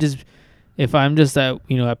if I'm just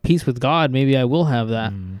at peace with God, maybe I will have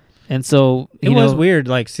that. And so it was weird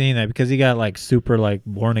like seeing that, because he got like super like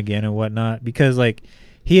born again and whatnot, because like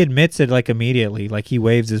he admits it like immediately. Like he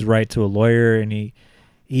waives his right to a lawyer, and he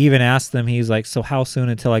even asked them, he's like, so how soon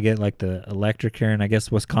until I get like the electric chair? And I guess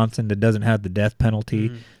Wisconsin that doesn't have the death penalty,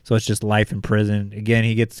 so it's just life in prison. Again,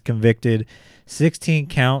 he gets convicted 16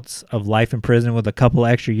 counts of life in prison with a couple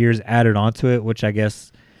extra years added onto it, which I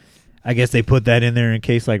guess they put that in there in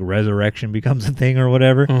case like resurrection becomes a thing or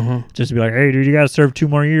whatever. Just to be like, hey dude, you gotta serve 2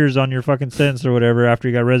 more years on your fucking sentence or whatever after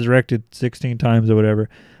you got resurrected 16 times or whatever.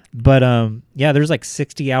 But yeah, there's like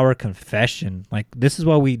 60-hour confession. Like this is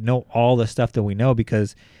why we know all the stuff that we know,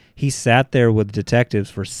 because he sat there with detectives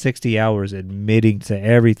for 60 hours admitting to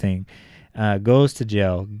everything, goes to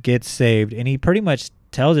jail, gets saved, and he pretty much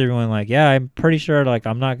tells everyone like, yeah, I'm pretty sure like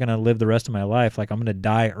I'm not gonna live the rest of my life. Like I'm gonna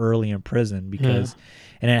die early in prison because,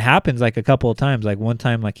 and it happens like a couple of times. Like one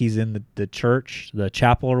time, like he's in the church, the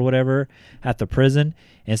chapel or whatever at the prison,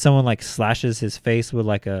 and someone like slashes his face with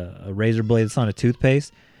like a razor blade that's on a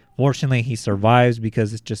toothpaste. Fortunately, he survives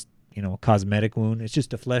because it's just, you know, a cosmetic wound. It's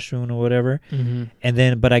just a flesh wound or whatever. Mm-hmm. And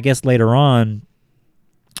then, but I guess later on,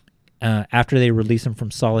 after they release him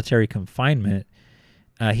from solitary confinement,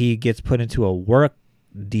 he gets put into a work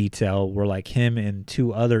detail where like him and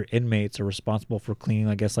 2 other inmates are responsible for cleaning,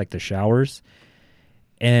 I guess, like the showers.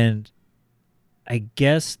 And I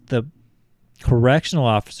guess the correctional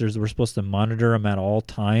officers were supposed to monitor him at all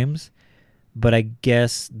times, but I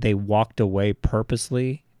guess they walked away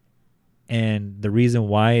purposely. And the reason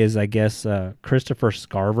why is, I guess, Christopher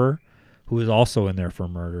Scarver, who is also in there for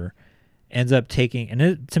murder, ends up taking,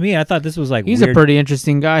 and to me, I thought this was like he's weird. a pretty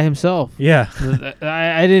interesting guy himself. Yeah.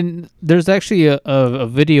 I didn't, there's actually a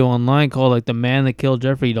video online called like The Man That Killed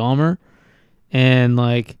Jeffrey Dahmer, and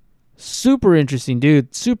like super interesting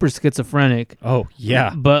dude, super schizophrenic. Oh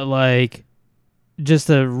yeah. But like just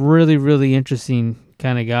a really, really interesting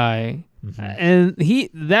kind of guy. And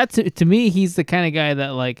to me, he's the kind of guy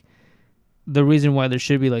that like, the reason why there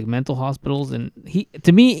should be like mental hospitals, and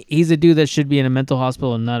to me he's a dude that should be in a mental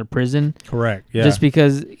hospital and not a prison. Correct. Yeah. Just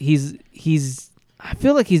because I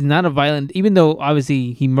feel like he's not a violent, even though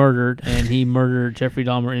obviously he murdered Jeffrey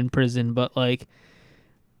Dahmer in prison, but like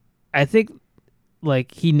I think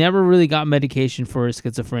like he never really got medication for his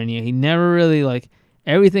schizophrenia. He never really like,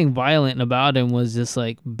 everything violent about him was just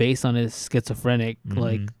like based on his schizophrenic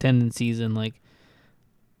like tendencies, and like,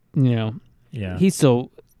 you know, he's so.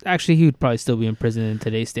 Actually, he would probably still be in prison in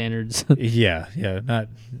today's standards. yeah, not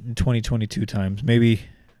 2022 times. Maybe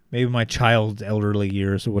my child's elderly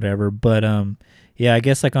years or whatever. But I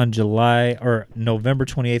guess like on November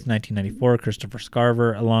 28th, 1994, Christopher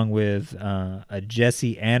Scarver, along with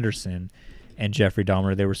Jesse Anderson and Jeffrey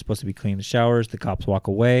Dahmer, they were supposed to be cleaning the showers. The cops walk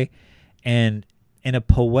away, and in a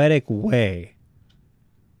poetic way,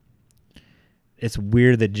 it's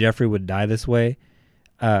weird that Jeffrey would die this way.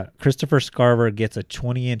 Christopher Scarver gets a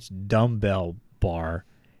 20-inch dumbbell bar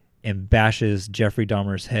and bashes Jeffrey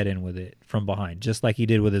Dahmer's head in with it from behind, just like he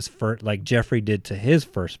did with his first, like Jeffrey did to his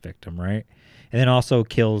first victim, right? And then also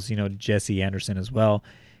kills, Jesse Anderson as well.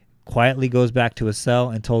 Quietly goes back to his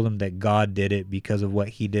cell and told him that God did it because of what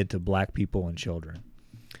he did to black people and children.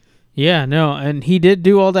 Yeah, no, and he did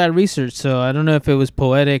do all that research, so I don't know if it was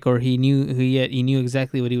poetic or he knew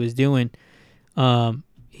exactly what he was doing.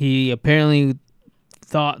 He apparently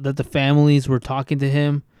thought that the families were talking to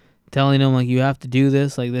him, telling him like, you have to do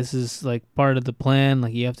this, like this is like part of the plan,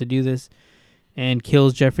 like you have to do this, and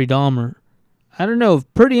kills Jeffrey Dahmer. I don't know,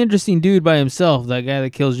 pretty interesting dude by himself, that guy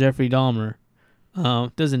that kills Jeffrey Dahmer.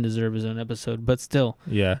 Doesn't deserve his own episode, but still.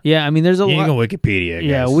 Yeah. Yeah, I mean, there's a lot. You can go Wikipedia, I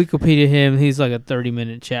guess. Wikipedia him. He's like a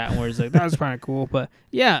 30-minute chat where he's like, that was kind of cool. But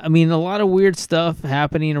yeah, I mean, a lot of weird stuff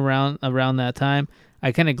happening around that time.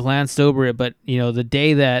 I kind of glanced over it, but, the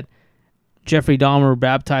day that Jeffrey Dahmer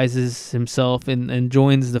baptizes himself and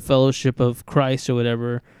joins the Fellowship of Christ or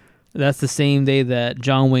whatever, that's the same day that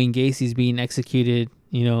John Wayne Gacy's being executed,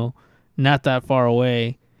 not that far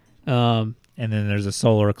away. And then there's a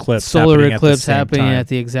solar eclipse happening time. at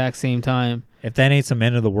the exact same time. If that ain't some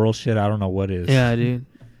end of the world shit, I don't know what is. Yeah, dude.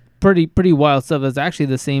 Pretty wild stuff. It's actually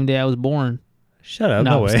the same day I was born. Shut up.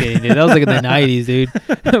 No way. I'm just kidding, dude. That was like in the 90s, dude.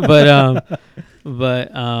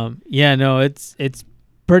 But yeah, no, it's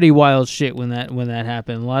pretty wild shit when that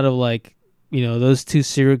happened. A lot of like, those two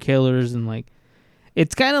serial killers, and like,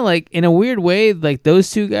 it's kind of like, in a weird way, like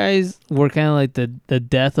those two guys were kind of like the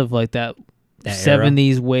death of like that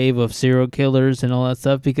 70s wave of serial killers and all that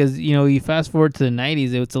stuff, because you fast forward to the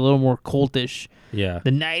 90s, it's a little more cultish. Yeah,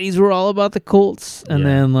 the 90s were all about the cults, and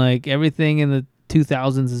then like everything in the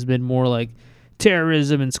 2000s has been more like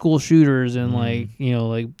terrorism and school shooters and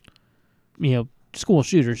school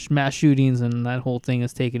shooters, mass shootings, and that whole thing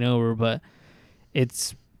has taken over. But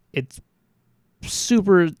it's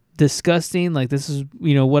super disgusting. Like, this is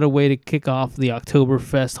what a way to kick off the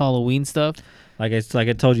Oktoberfest Halloween stuff. Like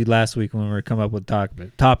I told you last week when we were coming up with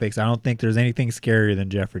topics, I don't think there's anything scarier than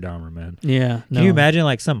Jeffrey Dahmer, man. Yeah. Can you imagine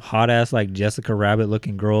like some hot ass like Jessica Rabbit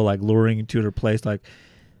looking girl like luring you to her place like,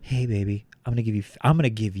 hey baby, I'm gonna give you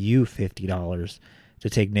 $50 to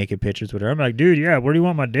take naked pictures with her. I'm like, dude, yeah, where do you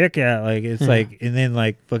want my dick at? Like, it's like, and then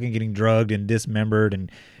like fucking getting drugged and dismembered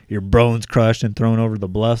and your bones crushed and thrown over the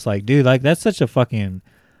bluffs. Like, dude, like that's such a fucking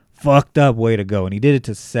fucked up way to go. And he did it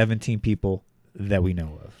to 17 people that we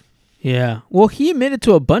know of. Yeah. Well, he admitted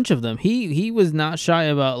to a bunch of them. He was not shy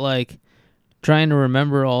about like trying to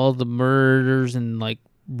remember all the murders and like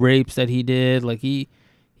rapes that he did. Like he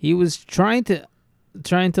he was trying to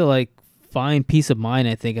like find peace of mind,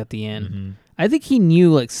 I think, at the end. Mm-hmm. I think he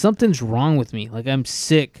knew like something's wrong with me. Like I'm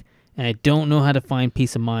sick and I don't know how to find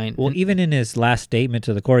peace of mind. Well, even in his last statement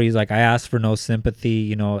to the court, he's like, I asked for no sympathy.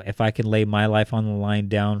 You know, if I can lay my life on the line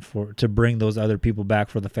down to bring those other people back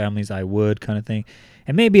for the families, I would, kind of thing.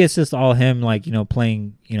 And maybe it's just all him, like, you know,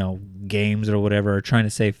 playing, you know, games or whatever, or trying to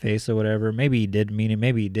save face or whatever. Maybe he did mean it.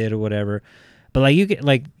 Maybe he did or whatever. But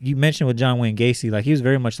like you mentioned with John Wayne Gacy, like he was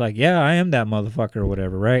very much like, yeah, I am that motherfucker or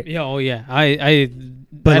whatever, right? Yeah, oh yeah. I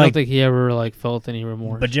don't think he ever like felt any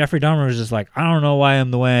remorse. But Jeffrey Dahmer was just like, I don't know why I am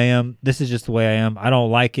the way I am. This is just the way I am. I don't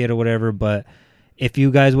like it or whatever. But if you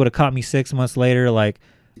guys would have caught me 6 months later, like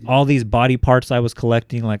all these body parts I was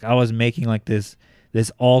collecting, like I was making like this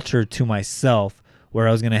altar to myself, where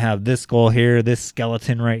I was going to have this skull here, this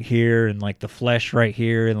skeleton right here, and like the flesh right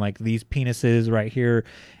here, and like these penises right here.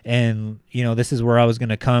 And, you know, this is where I was going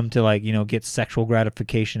to come to, like, you know, get sexual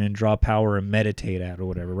gratification and draw power and meditate at or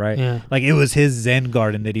whatever, right? Yeah. Like it was his Zen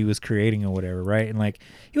garden that he was creating or whatever, right? And like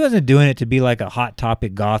he wasn't doing it to be like a Hot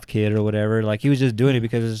Topic goth kid or whatever. Like he was just doing it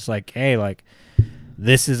because it's just like, hey, like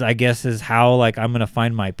this is, I guess, is how like I'm going to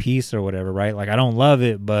find my peace or whatever, right? Like I don't love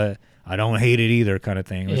it, but I don't hate it either, kind of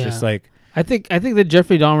thing. It was just like, I think the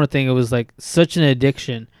Jeffrey Dahmer thing, it was like such an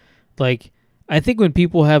addiction. Like I think when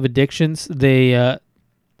people have addictions, they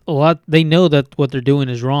know that what they're doing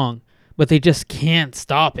is wrong, but they just can't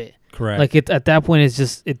stop it. Correct. Like at that point,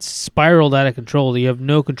 it's spiraled out of control. You have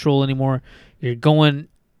no control anymore. You're going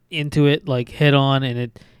into it like head on,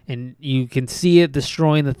 and you can see it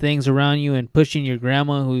destroying the things around you and pushing your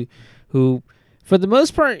grandma who. For the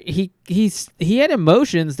most part, he had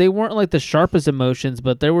emotions. They weren't like the sharpest emotions,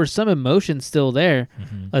 but there were some emotions still there.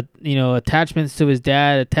 Mm-hmm. You know, attachments to his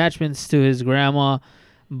dad, attachments to his grandma,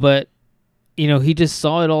 but you know, he just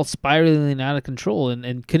saw it all spiraling out of control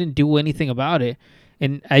and couldn't do anything about it.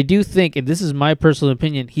 And I do think, and this is my personal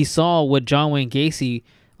opinion, he saw what John Wayne Gacy,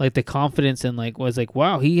 like the confidence and like was like,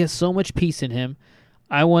 wow, he has so much peace in him.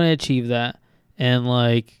 I want to achieve that. And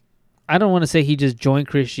like, I don't want to say he just joined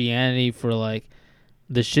Christianity for like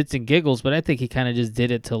the shits and giggles, but I think he kind of just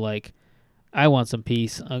did it to like, I want some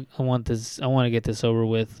peace. I want this. I want to get this over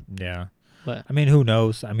with. Yeah. But I mean, who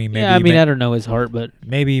knows? I mean, maybe. Yeah, I mean, I don't know his heart, but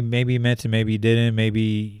maybe he meant to, maybe he didn't.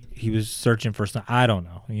 Maybe he was searching for some. I don't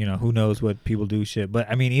know. You know, who knows what people do shit. But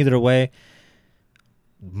I mean, either way,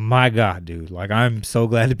 my God, dude, like I'm so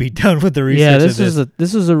glad to be done with the research. Yeah,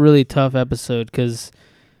 this was a really tough episode because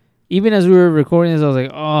even as we were recording this, I was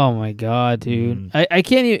like, oh my God, dude, I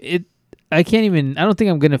can't even. I can't even. I don't think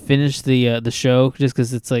I'm gonna finish the show just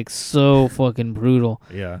because it's like so fucking brutal.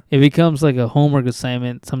 Yeah, it becomes like a homework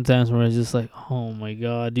assignment sometimes where it's just like, oh my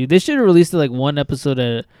God, dude, they should have released it like one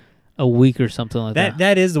episode a week or something like that.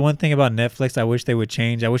 That is the one thing about Netflix I wish they would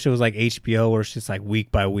change. I wish it was like HBO where it's just like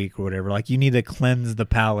week by week or whatever. Like you need to cleanse the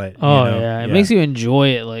palate. Oh, you know? yeah. It makes you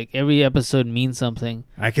enjoy it. Like every episode means something.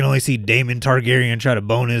 I can only see Daemon Targaryen try to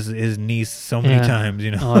bone his niece so many times, you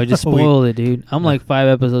know. Oh, I just spoiled it, dude. I'm like 5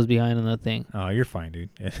 episodes behind on that thing. Oh, you're fine, dude.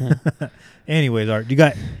 Anyways, Art,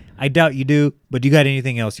 I doubt you do, but you got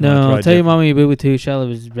anything else you want to throw? No, I'll tell you Mommy Boo with two.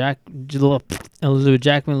 Elizabeth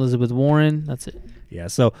Jackman, Elizabeth Warren. That's it. Yeah,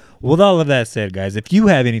 so with all of that said, guys, if you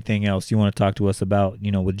have anything else you want to talk to us about, you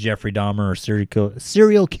know, with Jeffrey Dahmer or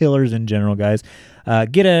serial killers in general, guys,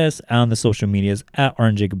 get us on the social medias at Art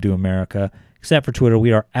and Jacob Do America. Except for Twitter,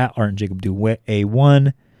 we are at Art and Jacob Do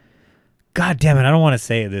A1. God damn it, I don't want to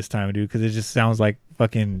say it this time, dude, because it just sounds like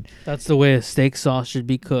fucking... That's the way a steak sauce should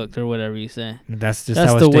be cooked, or whatever you say. That's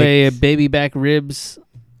how the way a baby back ribs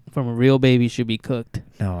from a real baby should be cooked.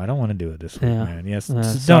 No, I don't want to do it this way, man. Yes,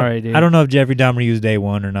 sorry, dude. I don't know if Jeffrey Dahmer used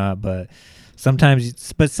A1 or not, but sometimes,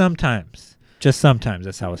 just sometimes,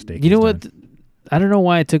 that's how a steak. You know done. what? I don't know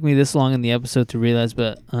why it took me this long in the episode to realize,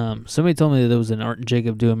 but somebody told me that there was an Art and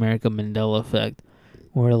Jacob Do America Mandela effect,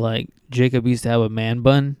 where like Jacob used to have a man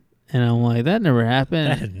bun, and I'm like, that never happened.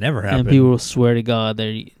 That had never happened. And people will swear to God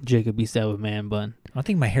that Jacob used to have a man bun. I don't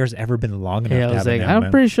think my hair's ever been long enough. Yeah, I was like,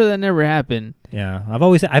 I'm pretty sure that never happened. Yeah,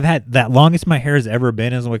 I've had that longest my hair has ever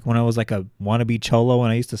been is like when I was like a wannabe cholo and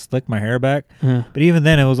I used to slick my hair back. But even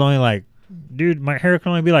then, it was only like, dude, my hair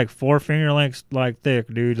can only be like 4 finger lengths like thick,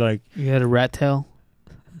 dude. Like you had a rat tail.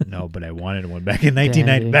 No, but I wanted one back in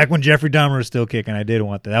 1990. Back when Jeffrey Dahmer was still kicking, I did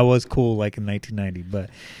want that. That was cool, like in 1990. But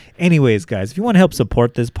anyways, guys, if you want to help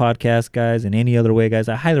support this podcast, guys, in any other way, guys,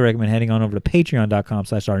 I highly recommend heading on over to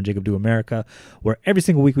patreon.com/ArtandJacobDoAmerica, where every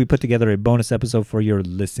single week we put together a bonus episode for your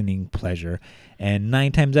listening pleasure. And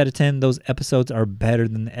 9 times out of 10, those episodes are better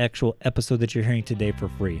than the actual episode that you're hearing today for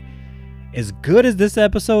free. as good as this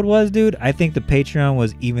episode was, dude, I think the Patreon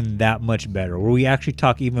was even that much better, where we actually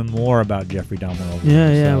talk even more about Jeffrey Dahmer over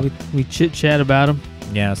there. Yeah, So, we chit-chat about him.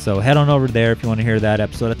 yeah, so head on over there if you want to hear that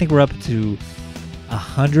episode. I think we're up to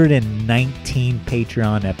 119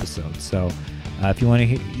 Patreon episodes. So if you want to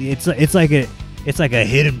hear, it's like a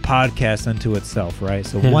hidden podcast unto itself, right?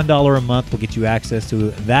 So $1 a month will get you access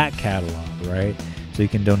to that catalog, right? So you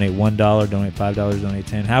can donate $1, donate $5, donate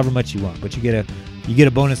 $10, however much you want. But you get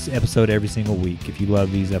a bonus episode every single week. If you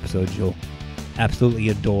love these episodes, you'll absolutely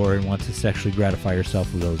adore and want to sexually gratify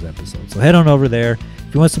yourself with those episodes. So head on over there.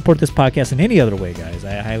 If you want to support this podcast in any other way, guys,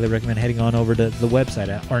 I highly recommend heading on over to the website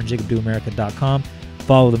at artandjacobdoamerica.com.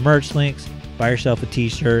 Follow the merch links. Buy yourself a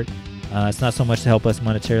t-shirt. It's not so much to help us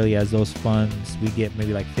monetarily as those funds. We get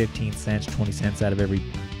maybe like 15 cents, 20 cents out of every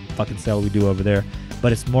fucking sale we do over there.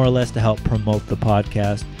 But it's more or less to help promote the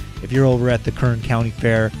podcast. If you're over at the Kern County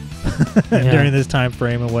Fair during this time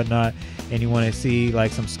frame and whatnot, and you want to see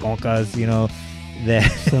like some skonkas, you know,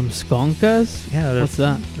 that Some skonkas? yeah, What's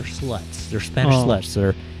that? They're sluts. They're Spanish sluts,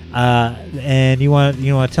 sir. And you want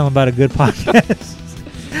to tell them about a good podcast.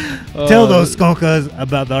 Tell those skonkas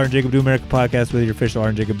about the Art and Jacob Do America podcast with your official Art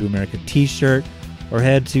and Jacob Do America t-shirt, or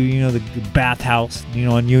head to the bathhouse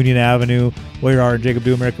on Union Avenue, wear your Art and Jacob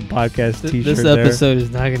Do America podcast t-shirt. This episode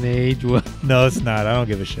is not gonna age well. No, it's not. I don't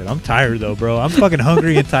give a shit. I'm tired though, bro. I'm fucking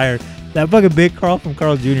hungry and tired. That fucking Big Carl from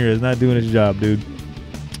Carl Jr. is not doing his job, dude.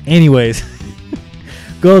 Anyways,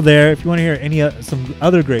 go there if you want to hear some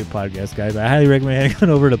other great podcasts, guys. I highly recommend heading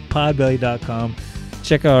on over to podbelly.com.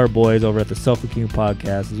 Check out our boys over at the Selfie King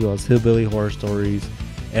podcast, as well as Hillbilly Horror Stories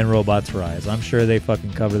and Robots Rise. I'm sure they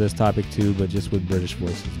fucking cover this topic too, but just with British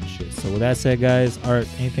voices and shit. So with that said, guys, Art,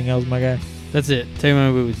 anything else, my guy? That's it. Take my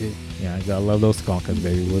boot with you. Yeah, I love those skonkas,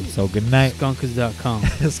 baby. So good night. Skonkas.com.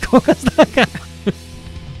 Skonkas.com.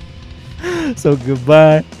 So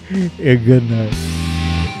goodbye and good night.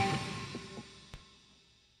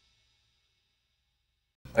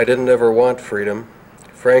 I didn't ever want freedom.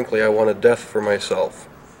 Frankly, I wanted death for myself.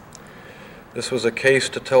 This was a case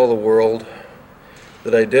to tell the world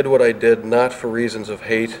that I did what I did not for reasons of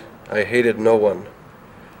hate. I hated no one.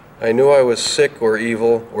 I knew I was sick or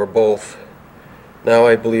evil or both. Now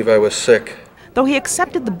I believe I was sick. Though he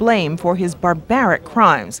accepted the blame for his barbaric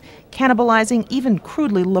crimes, cannibalizing, even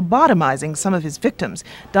crudely lobotomizing some of his victims,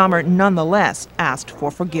 Dahmer nonetheless asked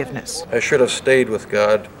for forgiveness. I should have stayed with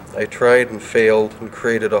God. I tried and failed and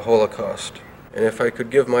created a Holocaust. And if I could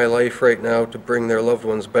give my life right now to bring their loved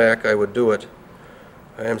ones back, I would do it.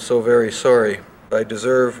 I am so very sorry. I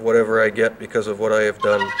deserve whatever I get because of what I have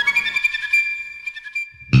done.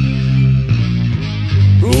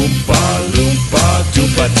 Oompa loompa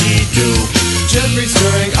doopa dee doo. Jeffrey's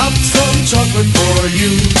stirring up some chocolate for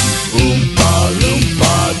you. Oompa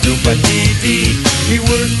loompa doopa dee dee. He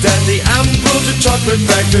worked at the Ambrosia Chocolate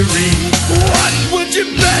Factory. What would you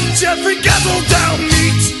bet Jeffrey guzzled down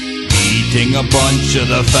meat? Eating a bunch of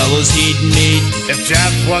the fellas he'd meet. If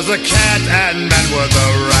Jeff was a cat and men were the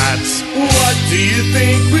rats, what do you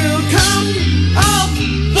think will come of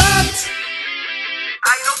that?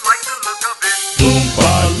 I don't like the look of it.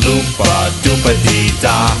 Oompa loompa doopa dee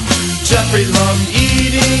da. Jeffrey loved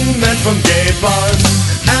eating men from gay bars,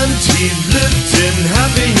 and he